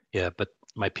 Yeah, but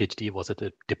my PhD was at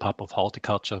the Department of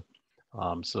Horticulture.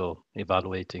 So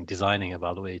designing,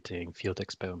 evaluating field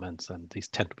experiments, and these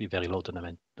tend to be very low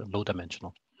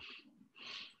dimensional.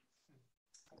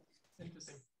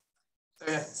 Interesting.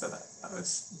 So yeah, so that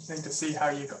was interesting to see how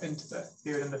you got into the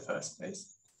field in the first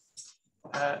place.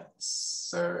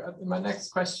 So my next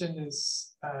question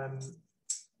is,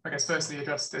 I guess firstly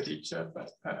addressed to Aaditya,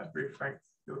 but Ruth, Frank,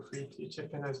 feel free to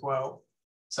chip in as well.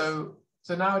 So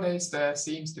nowadays there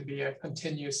seems to be a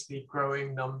continuously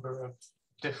growing number of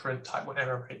different type 1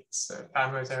 error rates, so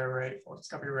Famous error rate, false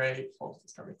discovery rate, false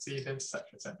discovery exceedance,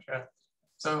 etc.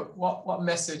 So what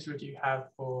message would you have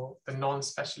for the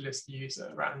non-specialist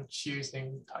user around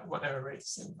choosing type 1 error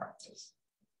rates in practice?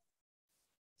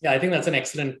 Yeah, I think that's an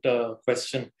excellent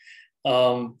question.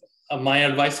 My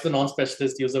advice to the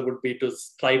non-specialist user would be to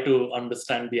try to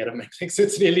understand the error metrics.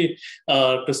 It's really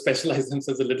to specialize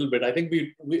themselves a little bit. I think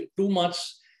we too much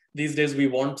these days, we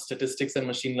want statistics and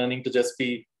machine learning to just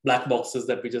be black boxes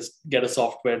that we just get a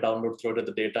software, download, throw it at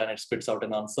the data, and it spits out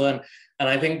an answer. And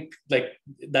I think like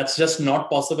that's just not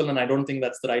possible. And I don't think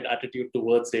that's the right attitude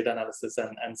towards data analysis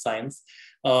and science.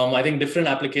 I think different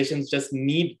applications just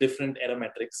need different error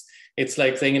metrics. It's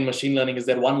like saying in machine learning, is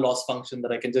there one loss function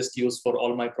that I can just use for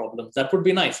all my problems? That would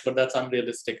be nice, but that's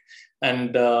unrealistic.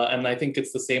 And I think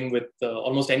it's the same with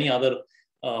almost any other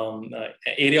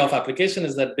area of application,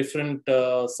 is that different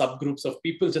subgroups of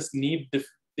people just need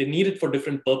it for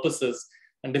different purposes,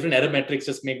 and different error metrics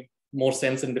just make more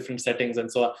sense in different settings.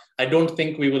 And so I don't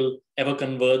think we will ever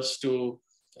converge to,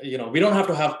 we don't have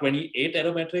to have 28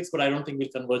 error metrics, but I don't think we'll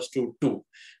converge to 2.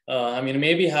 I mean,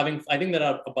 maybe I think there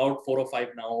are about 4 or 5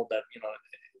 now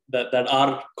that, that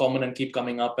are common and keep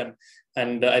coming up.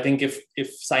 And I think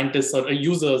if scientists or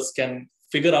users can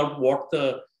figure out what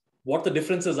the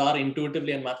differences are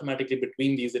intuitively and mathematically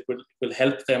between these, it will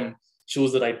help them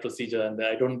choose the right procedure. And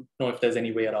I don't know if there's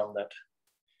any way around that.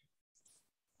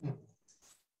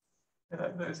 Yeah,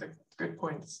 those are good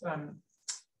points.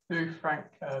 Lou, Frank,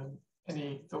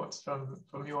 any thoughts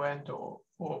from your end, or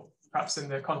perhaps in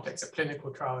the context of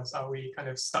clinical trials, are we kind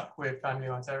of stuck with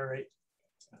family-wise error rate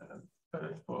for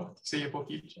the foreseeable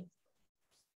future?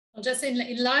 Well, just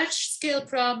in large-scale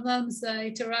problems,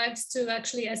 it arrives to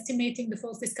actually estimating the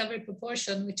false discovery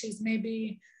proportion, which is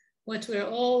maybe what we're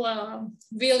all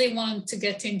really want to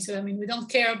get into. I mean, we don't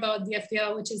care about the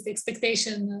FDR, which is the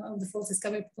expectation of the false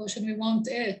discovery proportion. We want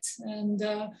it. And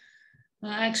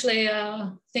actually,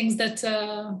 things that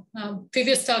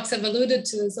previous talks have alluded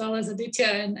to, as well as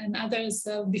Aaditya and others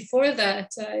before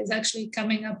that, is actually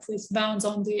coming up with bounds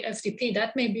on the FDP.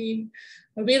 That may be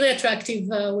a really attractive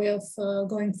way of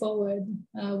going forward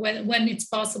when it's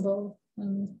possible.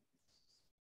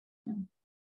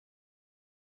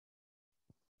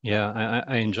 Yeah,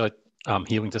 I enjoyed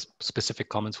hearing the specific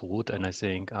comments for Ruth, and I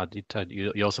think Aaditya,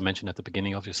 you also mentioned at the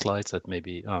beginning of your slides that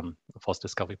maybe false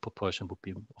discovery proportion would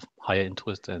be of higher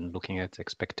interest in looking at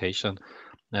expectation.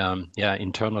 Yeah,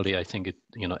 internally, I think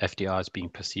FDR is being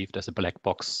perceived as a black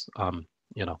box,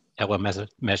 error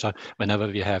measure. Whenever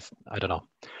we have, I don't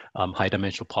know, high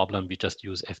dimensional problem, we just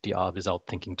use FDR without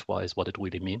thinking twice what it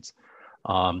really means.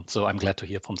 So I'm glad to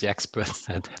hear from the experts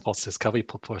that false discovery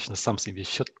proportion is something we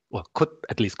should or could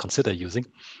at least consider using.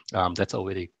 That's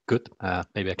already good.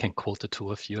 Maybe I can quote the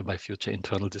 2 of you in my future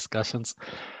internal discussions.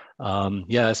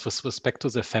 Yeah, as with respect to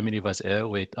the family-wise error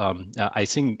rate, I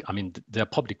think, there are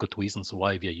probably good reasons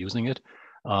why we are using it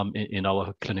in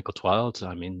our clinical trials.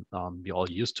 I mean, we're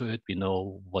all used to it. We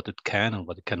know what it can and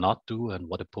what it cannot do and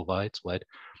what it provides, right?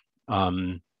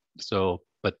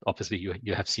 But obviously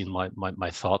you have seen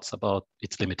my thoughts about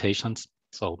its limitations.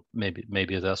 So maybe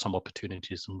there are some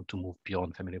opportunities to move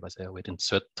beyond family-wise error rate in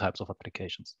certain types of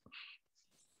applications.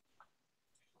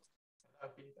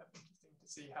 That'd be interesting to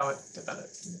see how it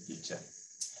develops in the future.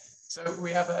 So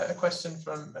we have a question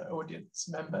from audience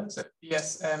members. So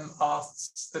BSM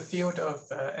asks, the field of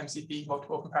MCP,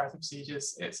 multiple comparative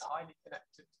procedures, is highly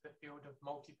connected to the field of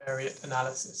multivariate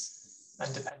analysis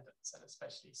and dependence, and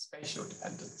especially spatial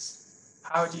dependence.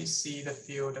 How do you see the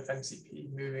field of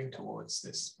MCP moving towards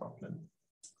this problem?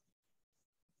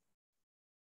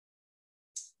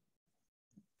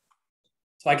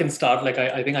 So I can start.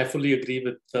 I think I fully agree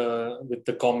with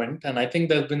the comment, and I think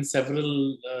there have been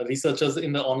several researchers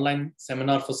in the online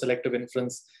seminar for selective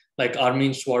inference, like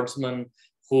Armin Schwartzman,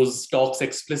 whose talks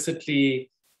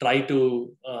explicitly try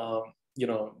to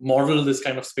model this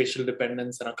kind of spatial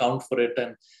dependence and account for it,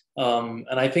 and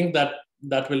I think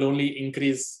that will only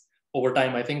increase over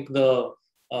time. I think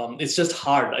it's just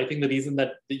hard. I think the reason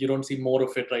that you don't see more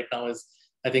of it right now is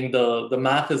I think the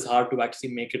math is hard to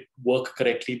actually make it work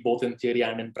correctly, both in theory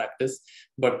and in practice.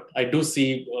 But I do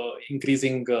see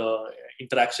increasing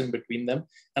interaction between them,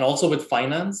 and also with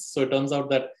finance. So it turns out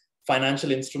that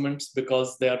financial instruments,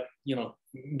 because they are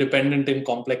dependent in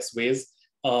complex ways.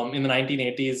 In the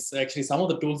 1980s, actually, some of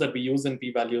the tools that we use in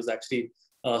p-values actually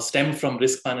stem from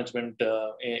risk management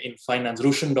in finance.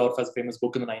 Ruschendorf has a famous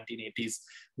book in the 1980s,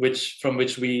 from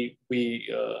which we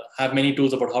have many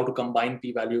tools about how to combine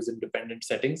p-values in dependent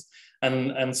settings.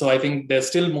 And so I think there's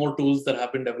still more tools that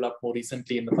have been developed more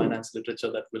recently in the finance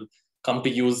literature that will come to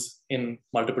use in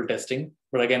multiple testing.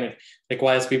 But again, it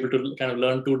requires people to kind of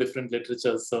learn two different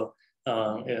literatures. So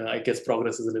I guess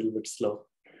progress is a little bit slow.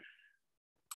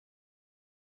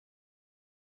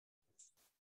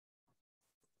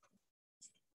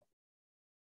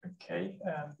 Okay.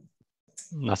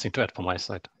 Nothing to add from my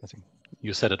side. I think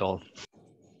you said it all.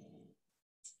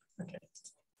 Okay.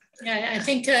 Yeah, I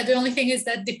think the only thing is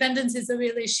that dependence is a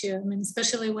real issue. I mean,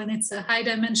 especially when it's a high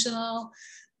dimensional,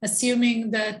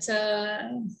 assuming that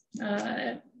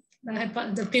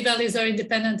the p-values are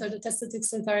independent or the test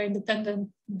statistics are independent,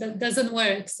 that doesn't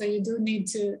work. So you do need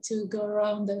to go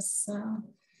around this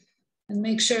and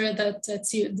make sure that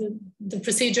the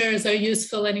procedures are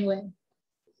useful anyway,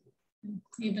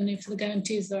 even if the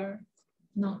guarantees are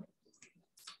not.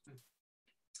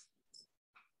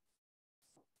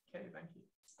 Okay, thank you.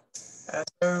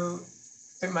 So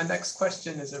I think my next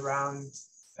question is around,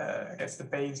 I guess, the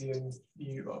Bayesian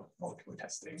view of multiple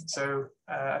testing. So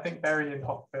I think Berry and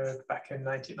Hochberg back in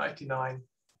 1999,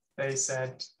 they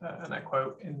said, and I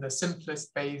quote, "In the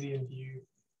simplest Bayesian view,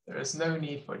 there is no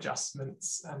need for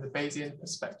adjustments, and the Bayesian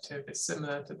perspective is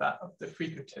similar to that of the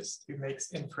frequentist who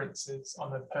makes inferences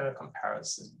on a per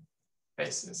comparison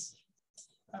basis."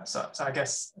 So I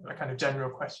guess my kind of general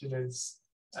question is,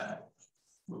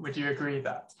 would you agree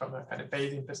that from a kind of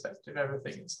Bayesian perspective,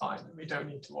 everything is fine and we don't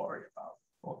need to worry about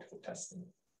multiple testing?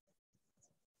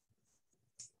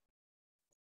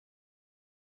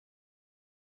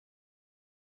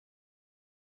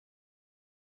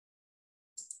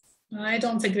 I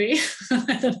don't agree.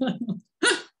 I don't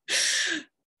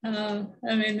know.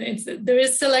 I mean, there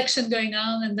is selection going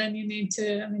on, and then you need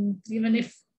to, I mean, even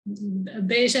if a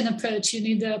Bayesian approach, you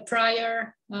need a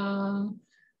prior,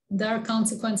 there are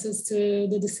consequences to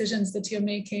the decisions that you're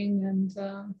making, and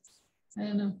I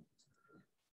don't know.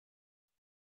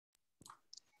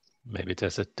 Maybe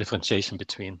there's a differentiation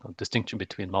between, or distinction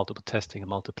between multiple testing and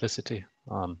multiplicity.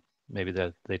 Maybe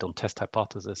they don't test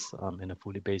hypotheses in a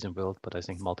fully Bayesian world, but I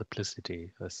think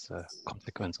multiplicity as a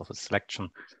consequence of a selection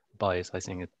bias, I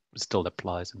think it still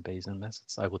applies in Bayesian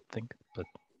methods, I would think, but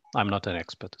I'm not an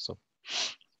expert, so.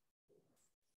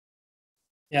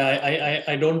 Yeah,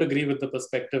 I don't agree with the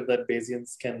perspective that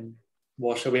Bayesians can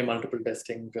wash away multiple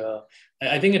testing.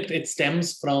 I think it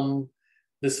stems from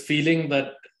this feeling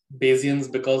that Bayesians,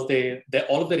 because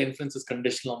all of their inference is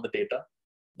conditional on the data.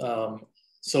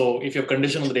 So if you're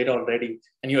conditioned on the data already,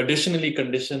 and you additionally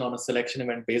condition on a selection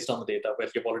event based on the data, where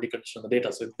you've already conditioned on the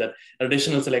data, so that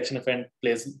additional selection event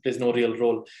plays no real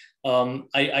role.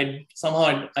 I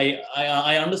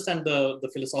understand the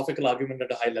philosophical argument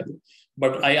at a high level,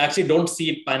 but I actually don't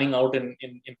see it panning out in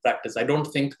practice. I don't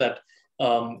think that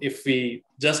if we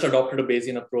just adopted a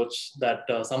Bayesian approach, that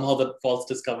somehow the false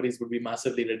discoveries would be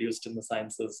massively reduced in the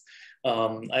sciences.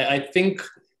 I think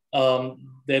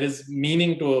there is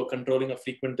meaning to controlling a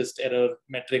frequentist error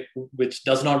metric, which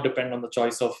does not depend on the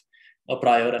choice of a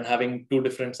prior and having two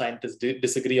different scientists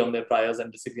disagree on their priors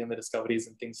and disagree on their discoveries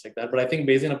and things like that. But I think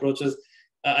Bayesian approaches,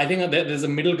 I think there's a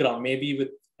middle ground, maybe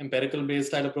with empirical based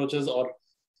style approaches or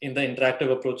in the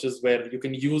interactive approaches where you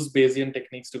can use Bayesian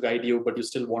techniques to guide you, but you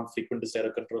still want frequentist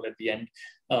error control at the end.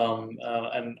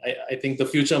 And I think the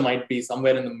future might be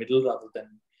somewhere in the middle rather than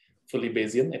fully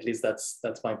Bayesian. At least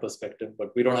that's my perspective,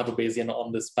 but we don't have a Bayesian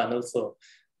on this panel, so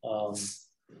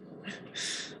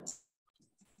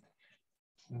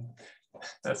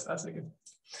that's a good.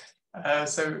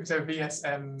 So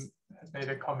VSM has made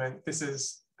a comment. This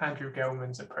is Andrew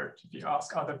Gelman's approach. If you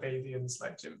ask other Bayesians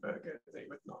like Jim Berger, they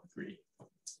would not agree.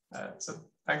 So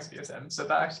thanks, VSM. So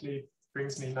that actually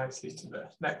brings me nicely to the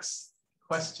next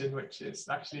question, which is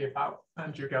actually about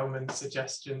Andrew Gelman's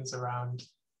suggestions around,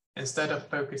 instead of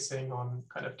focusing on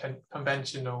kind of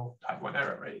conventional type 1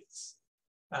 error rates,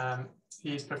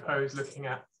 he's proposed looking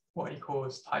at what he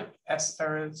calls type S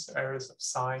errors, errors of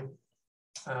sign,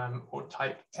 or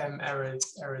type M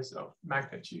errors, errors of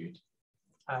magnitude.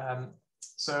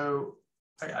 So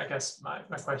I guess my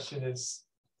question is,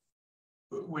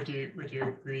 would you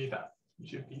agree that we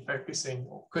should be focusing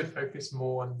or could focus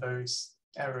more on those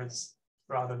errors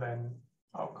rather than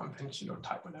our conventional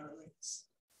type 1 error rates?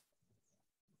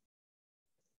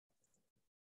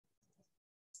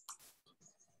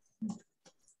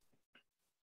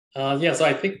 Yeah, so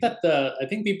I think that I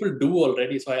think people do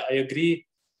already. So I agree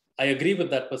with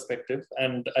that perspective,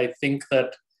 and I think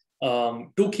that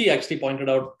Tukey actually pointed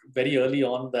out very early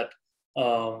on that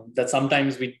that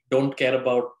sometimes we don't care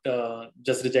about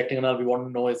just rejecting a null. We want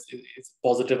to know is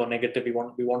positive or negative. We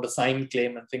want a sign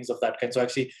claim and things of that kind. So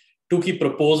actually, Tukey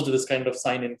proposed this kind of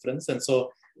sign inference, and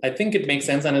so I think it makes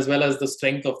sense, and as well as the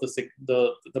strength of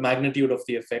the magnitude of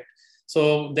the effect.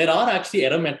 So there are actually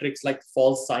error metrics like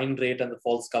false sign rate and the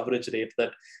false coverage rate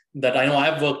that I know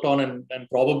I've worked on, and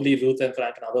probably Ruth and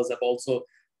Frank and others have also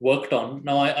worked on.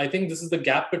 Now, I think this is the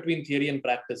gap between theory and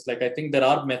practice. Like, I think there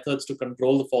are methods to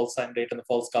control the false sign rate and the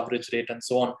false coverage rate and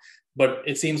so on, but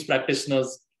it seems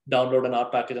practitioners download an R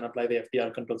package and apply the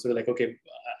FDR control. So we're like, okay,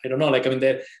 I don't know. Like, I mean,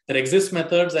 there exist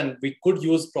methods, and we could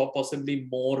use possibly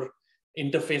more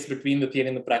interface between the theory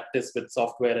and the practice with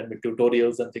software and with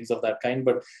tutorials and things of that kind.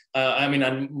 But I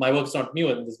mean, my work's not new,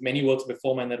 and there's many works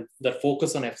before mine that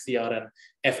focus on FCR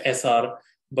and FSR.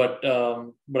 But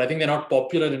I think they're not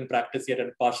popular in practice yet,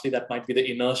 and partially that might be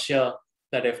the inertia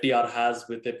that FDR has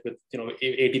with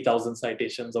 80,000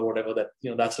 citations or whatever. That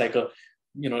that's like a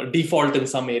default in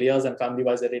some areas, and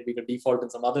family-wise array being a default in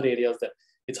some other areas that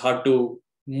it's hard to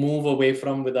move away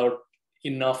from without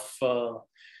enough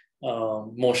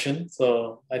motion.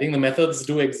 So I think the methods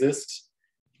do exist,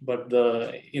 but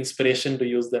the inspiration to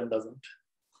use them doesn't.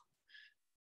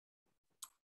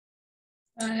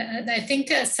 I think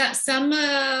some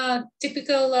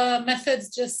typical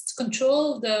methods just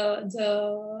control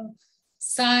the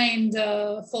sign,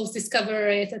 the false discovery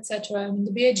rate, etc. I mean,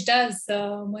 the BH does.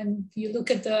 When you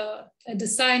look at the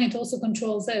sign, it also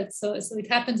controls it. So it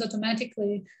happens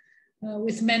automatically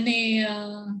with many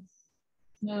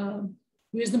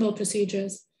reasonable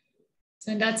procedures.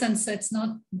 So in that sense, it's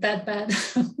not that bad.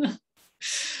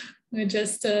 We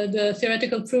just the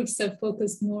theoretical proofs have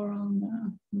focused more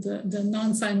on the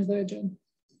non-sign version.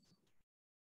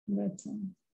 But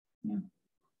yeah.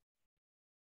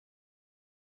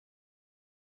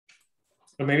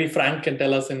 So maybe Frank can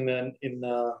tell us in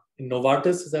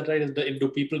Novartis, is that right? Do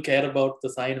people care about the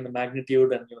sign and the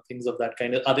magnitude and things of that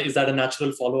kind? Is that a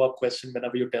natural follow-up question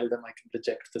whenever you tell them I can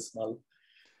reject this null?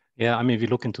 Yeah, I mean, we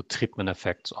look into treatment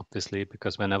effects, obviously,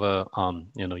 because whenever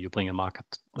you bring a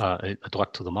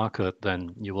drug to the market,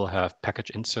 then you will have package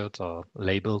inserts or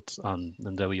labeled, and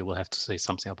there you will have to say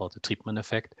something about the treatment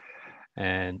effect.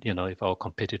 And if our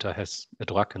competitor has a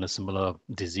drug in a similar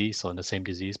disease or in the same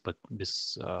disease, but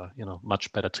with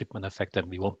much better treatment effect, then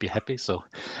we won't be happy. So,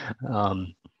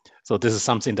 so this is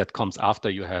something that comes after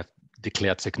you have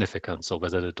declared significance, or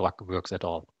whether the drug works at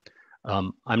all.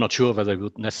 I'm not sure whether we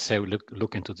would necessarily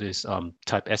look into these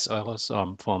type S errors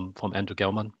from Andrew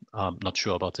Gelman. Not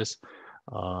sure about this.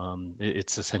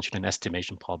 It's essentially an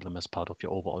estimation problem as part of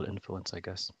your overall inference, I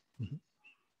guess. Mm-hmm.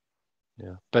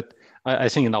 Yeah, but I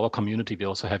think in our community, we're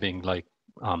also having like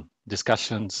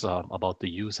discussions about the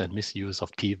use and misuse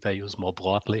of p-values more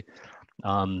broadly.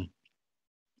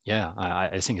 Yeah,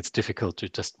 I think it's difficult to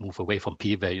just move away from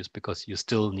p-values, because you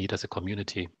still need, as a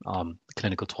community,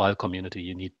 clinical trial community,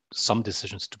 you need some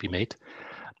decisions to be made.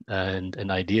 And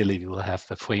ideally, we will have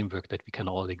a framework that we can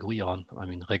all agree on. I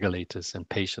mean, regulators and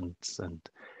patients and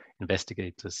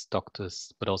investigators,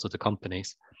 doctors, but also the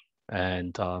companies.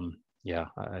 And yeah,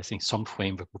 I think some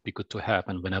framework would be good to have.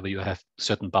 And whenever you have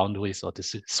certain boundaries or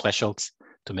thresholds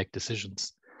to make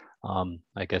decisions,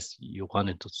 I guess you run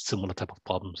into similar type of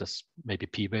problems as maybe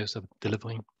p-values are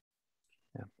delivering.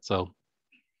 Yeah. So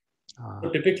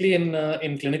typically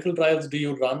in clinical trials, do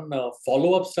you run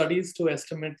follow-up studies to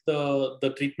estimate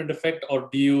the treatment effect, or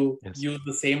do you use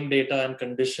the same data and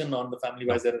condition on the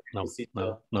family-wise error?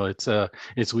 No,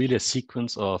 it's really a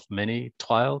sequence of many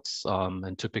trials,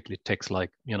 and typically it takes like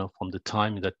from the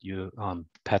time that you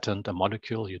patent a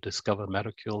molecule, you discover a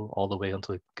molecule, all the way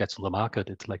until it gets on the market.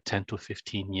 It's like 10 to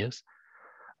 15 years.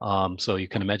 So you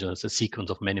can imagine it's a sequence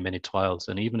of many trials,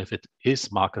 and even if it is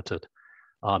marketed,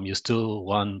 you still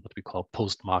run what we call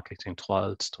post-marketing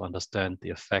trials to understand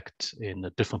the effect in a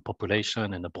different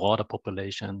population, in a broader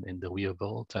population, in the real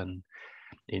world, and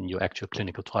in your actual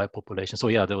clinical trial population. So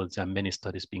yeah, there are many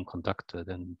studies being conducted,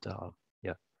 and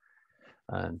yeah,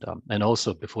 and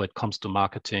also before it comes to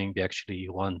marketing, we actually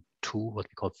run 2 what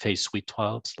we call phase 3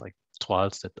 trials, like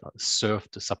trials that serve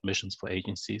the submissions for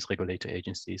agencies, regulatory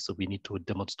agencies. So we need to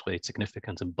demonstrate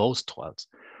significance in both trials.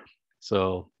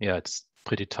 So yeah, it's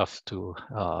pretty tough to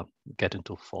get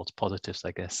into false positives,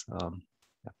 I guess.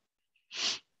 Yeah.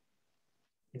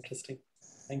 Interesting.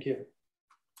 Thank you.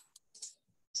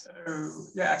 So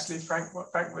yeah, actually,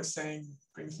 what Frank was saying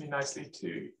brings me nicely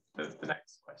to the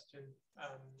next question,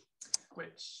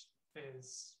 which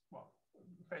is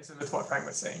very similar to what Frank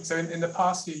was saying. So in the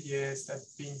past few years, there have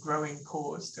been growing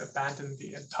calls to abandon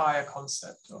the entire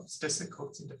concept of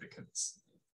statistical significance.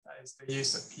 That is the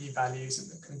use of p-values in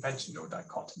the conventional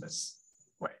dichotomous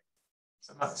way.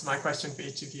 So my question for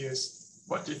each of you is,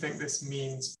 what do you think this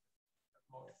means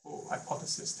for multiple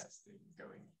hypothesis testing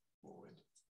going forward?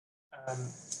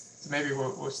 So maybe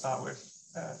we'll start with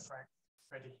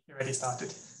Frank. You already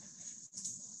started.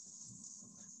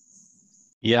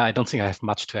 Yeah, I don't think I have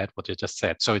much to add what you just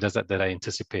said. Sorry that I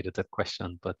anticipated that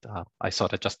question, but I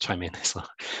thought I'd just chime in.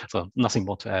 So nothing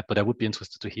more to add, but I would be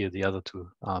interested to hear the other two,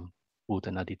 Ruth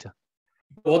and Aaditya.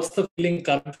 What's the feeling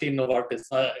currently in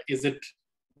Novartis?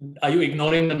 Are you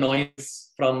ignoring the noise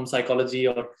from psychology,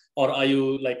 or are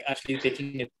you like actually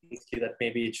taking it seriously that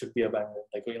maybe it should be abandoned?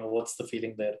 Like, what's the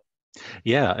feeling there?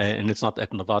 Yeah, and it's not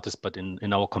at Novartis, but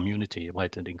in our community,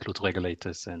 right? It includes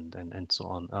regulators and so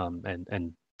on,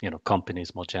 and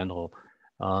companies more general.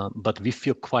 But we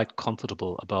feel quite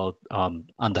comfortable about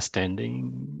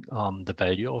understanding the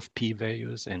value of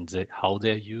p-values and how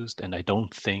they're used. And I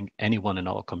don't think anyone in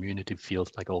our community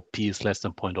feels like, oh, p is less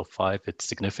than 0.05, it's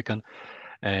significant,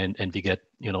 and we get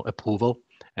approval.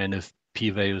 And if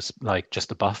p-values like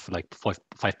just above like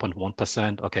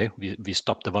 5.1%, okay, we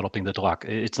stop developing the drug.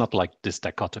 It's not like this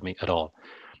dichotomy at all.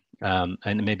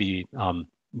 And maybe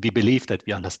we believe that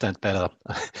we understand better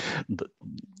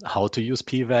how to use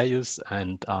p-values,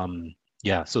 and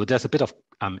so there's a bit of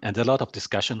and a lot of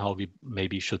discussion how we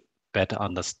maybe should better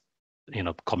understand,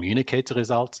 communicate the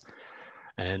results,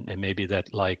 and maybe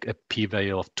that like a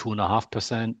p-value of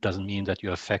 2.5% doesn't mean that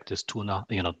your effect is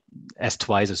as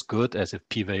twice as good as if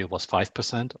p-value was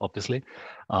 5%, obviously,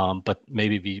 but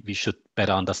maybe we should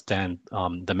better understand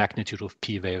the magnitude of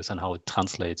p-values and how it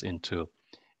translates into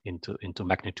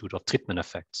magnitude of treatment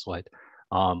effects, right?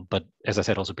 But as I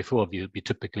said also before, we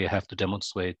typically have to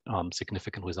demonstrate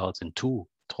significant results in 2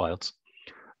 trials,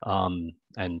 and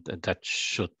that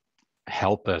should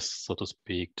help us, so to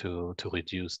speak, to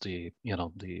reduce the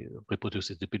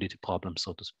reproducibility problem,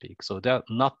 so to speak. So there are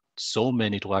not so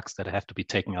many drugs that have to be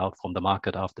taken out from the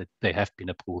market after they have been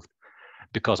approved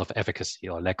because of efficacy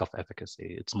or lack of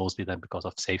efficacy. It's mostly then because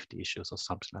of safety issues or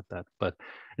something like that. But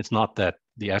it's not that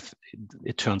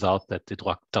it turns out that the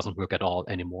drug doesn't work at all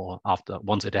anymore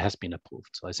once it has been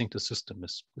approved. So I think the system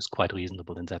is quite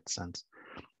reasonable in that sense.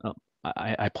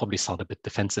 I probably sound a bit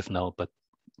defensive now, but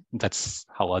that's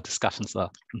how our discussions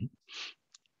are.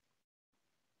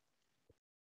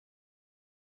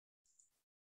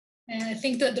 And I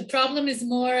think that the problem is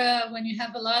more when you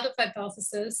have a lot of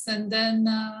hypotheses, and then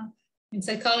in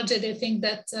psychology, they think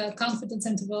that confidence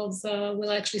intervals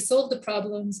will actually solve the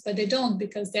problems, but they don't,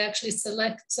 because they actually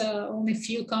select only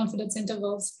few confidence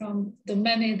intervals from the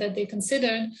many that they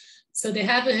considered. So they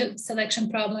have a selection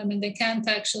problem and they can't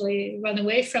actually run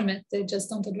away from it. They just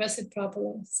don't address it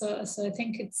properly. So I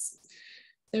think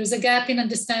there's a gap in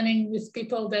understanding with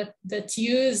people that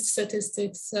use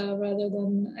statistics rather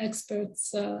than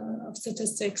experts of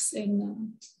statistics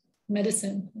in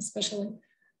medicine, especially.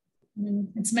 I mean,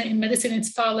 in medicine,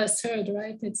 it's far less heard,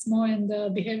 right? It's more in the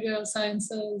behavioral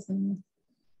sciences,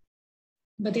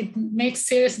 but it makes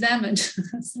serious damage.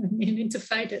 So you need to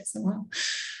fight it somehow.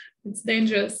 It's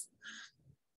dangerous.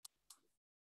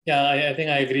 Yeah, I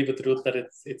think I agree with Ruth that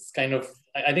it's kind of,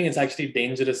 I think it's actually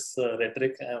dangerous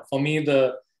rhetoric. For me,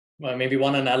 maybe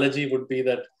one analogy would be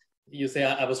that you say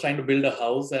I was trying to build a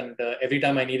house, and every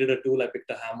time I needed a tool, I picked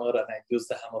a hammer and I used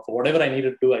the hammer. For whatever I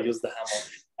needed to do, I used the hammer.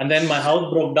 And then my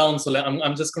house broke down, so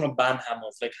I'm just going to ban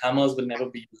hammers. Like, hammers will never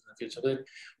be used in the future.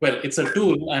 Well, it's a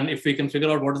tool, and if we can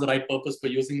figure out what is the right purpose for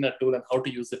using that tool and how to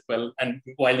use it well, and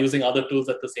while using other tools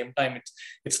at the same time,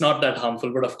 it's not that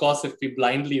harmful. But of course, if we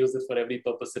blindly use it for every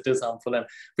purpose, it is harmful, and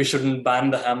we shouldn't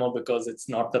ban the hammer because it's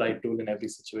not the right tool in every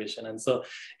situation. And so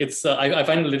it's I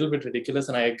find it a little bit ridiculous,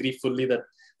 and I agree fully that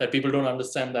people don't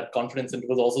understand that confidence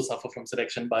intervals also suffer from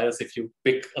selection bias. If you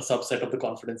pick a subset of the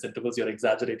confidence intervals, you're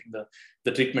exaggerating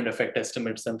the treatment effect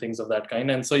estimates and things of that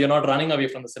kind. And so you're not running away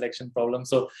from the selection problem.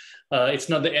 So it's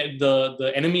not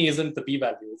the enemy isn't the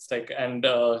p-value. It's like, and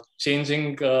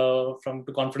changing from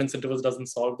to confidence intervals doesn't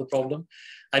solve the problem.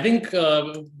 I think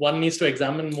one needs to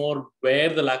examine more where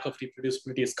the lack of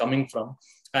reproducibility is coming from.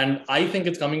 And I think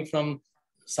it's coming from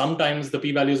sometimes the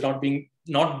p-values not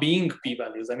being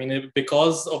p-values. I mean,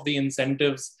 because of the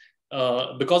incentives,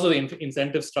 because of the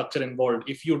incentive structure involved,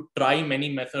 if you try many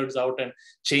methods out and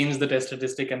change the test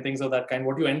statistic and things of that kind,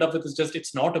 what you end up with is just,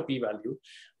 it's not a p-value.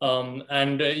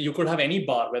 And you could have any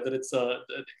bar, whether it's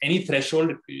any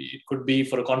threshold, it could be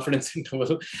for a confidence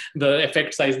interval, the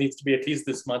effect size needs to be at least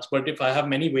this much. But if I have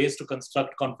many ways to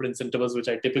construct confidence intervals, which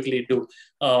I typically do,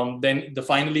 then the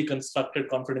finally constructed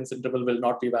confidence interval will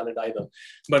not be valid either.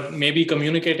 But maybe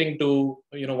communicating to,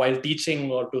 while teaching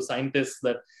or to scientists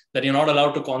that you're not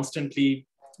allowed to constantly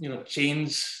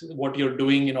change what you're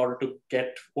doing in order to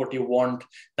get what you want,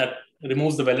 that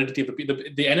removes the validity of the p.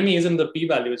 The enemy isn't the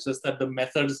p-value, it's just that the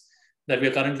methods that we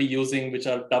are currently using, which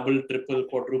are double, triple,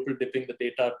 quadruple dipping the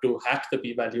data to hack the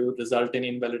p-value, result in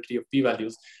invalidity of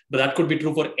p-values. But that could be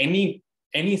true for any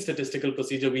statistical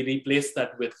procedure we replace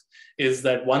that with, is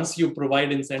that once you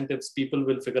provide incentives, people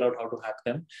will figure out how to hack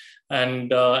them.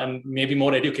 And maybe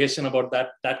more education about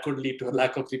that could lead to a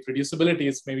lack of reproducibility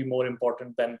is maybe more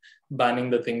important than banning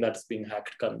the thing that's being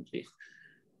hacked currently.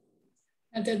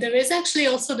 And there is actually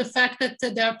also the fact that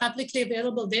there are publicly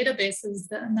available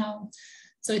databases now.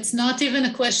 So it's not even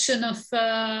a question of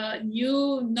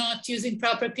you not using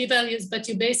proper p-values, but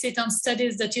you base it on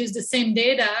studies that use the same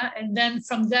data. And then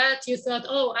from that, you thought,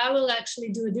 oh, I will actually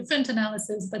do a different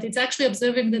analysis, but it's actually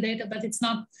observing the data, but it's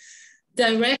not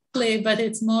directly, but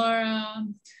it's more,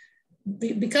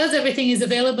 because everything is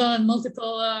available and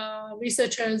multiple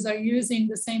researchers are using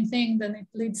the same thing, then it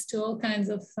leads to all kinds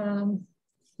of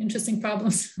interesting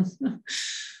problems.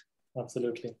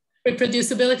 Absolutely.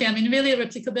 Reproducibility, I mean, really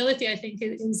replicability, I think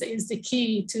is the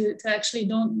key to actually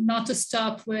not to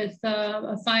stop with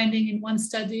a finding in one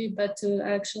study, but to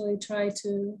actually try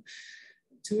to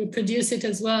reproduce it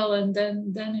as well. And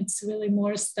then it's really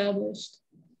more established.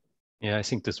 Yeah, I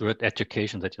think this word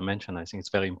education that you mentioned, I think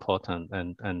it's very important.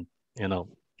 And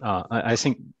I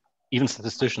think even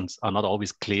statisticians are not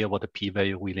always clear what a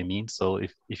p-value really means. So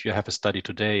if you have a study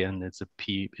today and it's a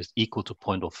p is equal to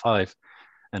 0.05,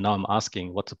 and now I'm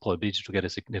asking what's the probability to get a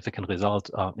significant result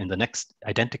in the next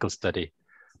identical study.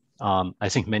 I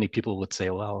think many people would say,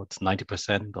 well, it's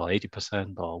 90% or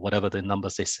 80% or whatever the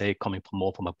numbers they say, coming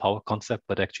from a power concept,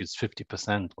 but actually it's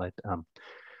 50%, right?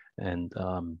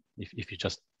 If you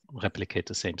just replicate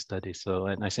the same study. So,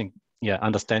 and I think, yeah,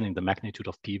 understanding the magnitude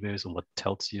of p-values and what it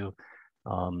tells you,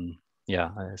 yeah,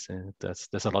 I say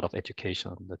there's a lot of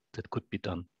education that could be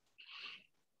done.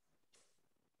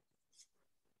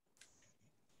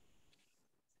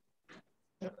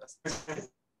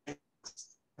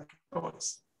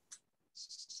 Thoughts.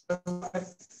 So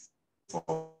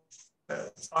for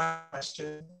the final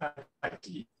question, I'd like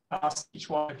to ask each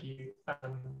one of you,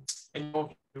 in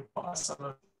your view, what are some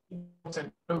of the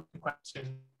important open questions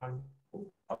on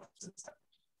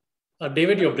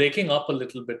David, you're breaking up a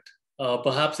little bit.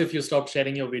 Perhaps if you stop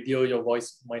sharing your video, your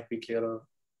voice might be clearer.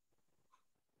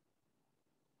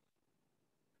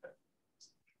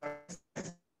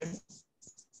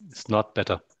 It's not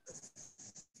better.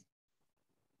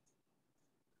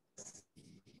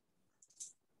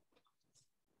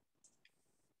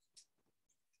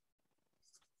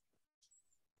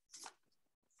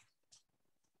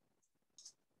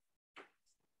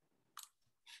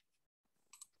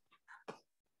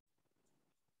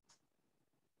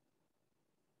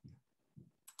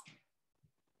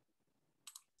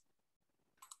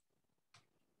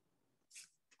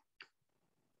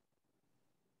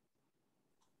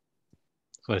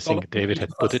 So I think David had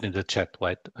put it in the chat,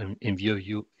 right? In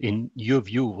your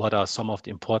view, what are some of the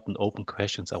important open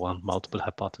questions around multiple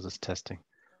hypothesis testing?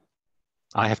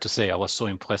 I have to say, I was so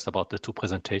impressed about the two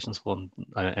presentations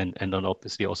and then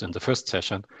obviously also in the first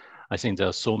session. I think there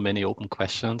are so many open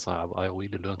questions. I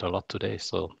really learned a lot today.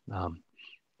 So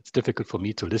it's difficult for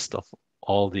me to list off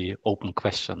all the open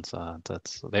questions.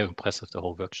 That's very impressive, the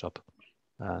whole workshop.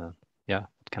 Yeah,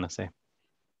 what can I say?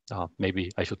 Maybe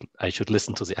I should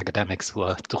listen to the academics who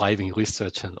are driving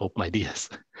research and open ideas.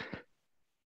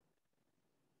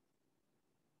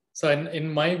 So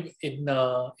in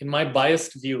my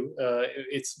biased view,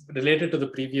 it's related to the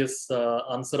previous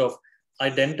answer of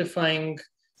identifying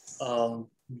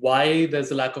why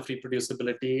there's a lack of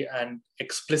reproducibility and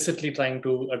explicitly trying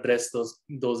to address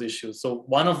those issues. So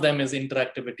one of them is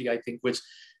interactivity, I think, which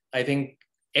I think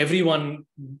everyone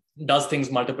does things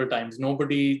multiple times.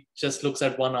 Nobody just looks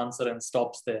at one answer and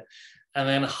stops there. And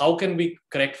then how can we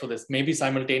correct for this? Maybe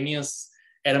simultaneous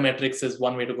error metrics is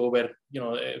one way to go, where,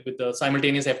 with the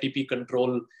simultaneous FTP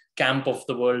control camp of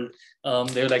the world,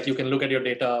 they're like, you can look at your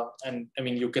data and I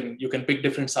mean, you can pick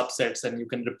different subsets and you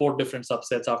can report different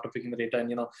subsets after picking the data.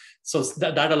 And, so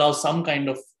that allows some kind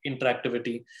of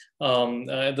interactivity.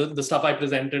 The stuff I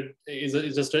presented is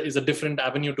a different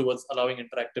avenue towards allowing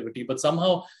interactivity, but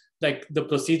somehow like the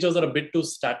procedures are a bit too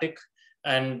static.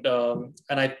 And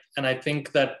I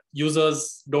think that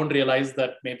users don't realize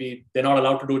that maybe they're not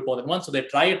allowed to do it more than once. So they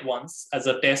try it once as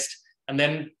a test and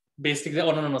then basically,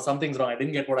 oh, no, something's wrong. I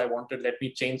didn't get what I wanted. Let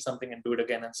me change something and do it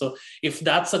again. And so if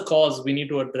that's a cause, we need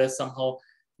to address somehow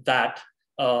that.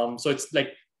 So it's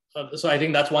like, so I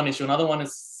think that's one issue. Another one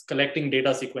is collecting data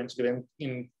sequentially.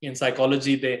 In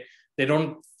psychology, they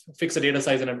don't fix a data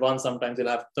size in advance. Sometimes you'll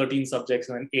have 13 subjects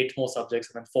and then 8 more subjects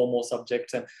and then 4 more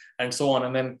subjects and so on.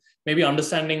 And then maybe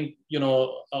understanding,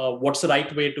 what's the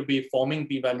right way to be forming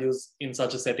p-values in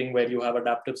such a setting where you have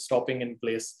adaptive stopping in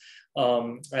place.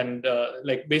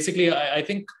 Basically, I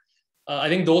think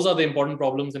those are the important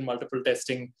problems in multiple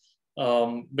testing,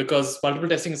 because multiple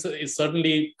testing is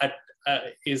certainly at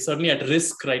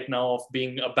risk right now of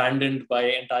being abandoned by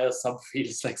entire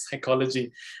subfields like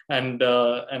psychology, and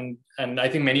I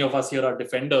think many of us here are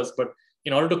defenders. But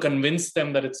in order to convince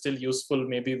them that it's still useful,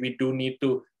 maybe we do need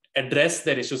to address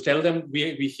their issues. Tell them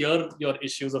we hear your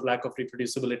issues of lack of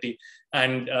reproducibility,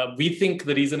 and we think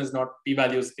the reason is not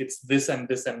p-values, it's this and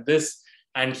this and this,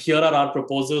 and here are our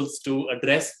proposals to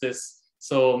address this.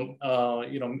 So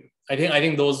I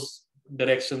think those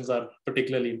directions are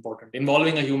particularly important.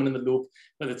 Involving a human in the loop,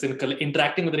 whether it's in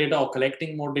interacting with the data or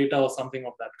collecting more data or something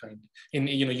of that kind, in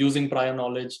using prior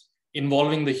knowledge,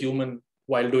 involving the human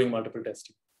while doing multiple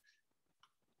testing.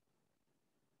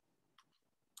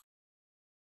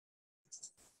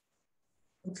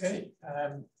 Okay,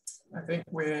 I think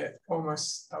we're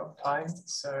almost out of time,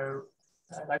 so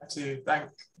I'd like to thank.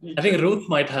 I think Ruth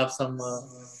might have some.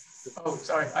 Oh,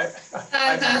 sorry.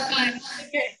 Fine.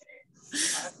 Okay.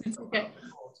 It's okay.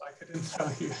 I couldn't tell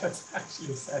you what I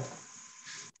actually said.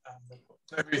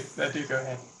 Ruth, do go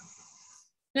ahead.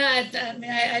 No,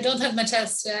 I don't have much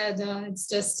else to add. It's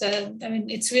just,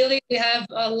 it's really, we have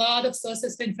a lot of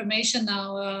sources of information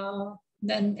now,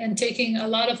 and taking a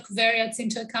lot of variables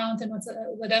into account and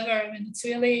whatever.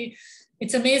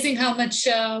 It's amazing how much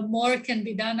more can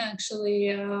be done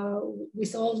actually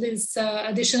with all this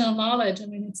additional knowledge.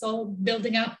 It's all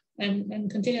building up and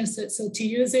continuous. So to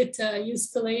use it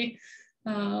usefully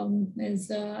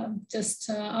is just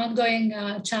ongoing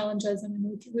challenges.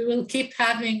 We will keep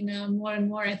having more and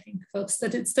more, I think, folks.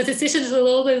 Statisticians will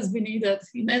always be needed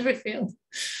in every field.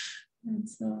 And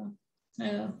so,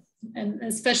 and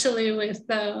especially with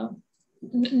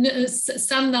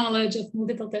some knowledge of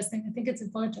multiple testing, I think it's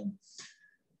important.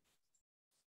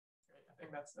 I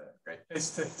think that's a great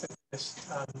place to finish.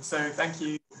 So thank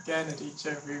you again,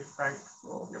 Aaditya, Ruth, Frank,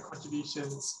 for your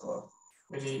contributions, for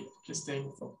really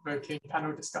interesting, provoking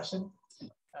panel discussion.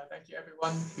 Thank you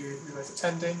everyone who was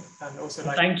attending, and also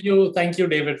thank you,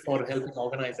 David, for helping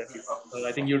organize everything. So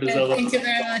I think you deserve. Thank you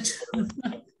very much.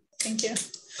 Thank you.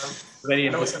 Very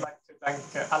I'd also like to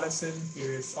thank Alison, who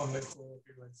is on the call,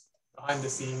 who was behind the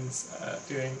scenes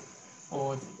doing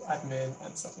all the admin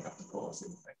and setting up the course.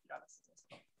 Thank you, Alison, as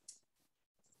well.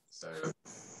 So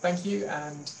thank you,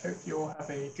 and hope you all have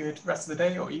a good rest of the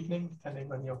day or evening,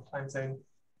 depending on your time zone,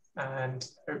 and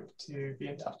hope to be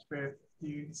in touch with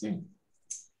you soon.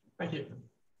 Thank you.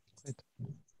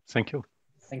 Thank you.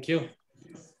 Thank you.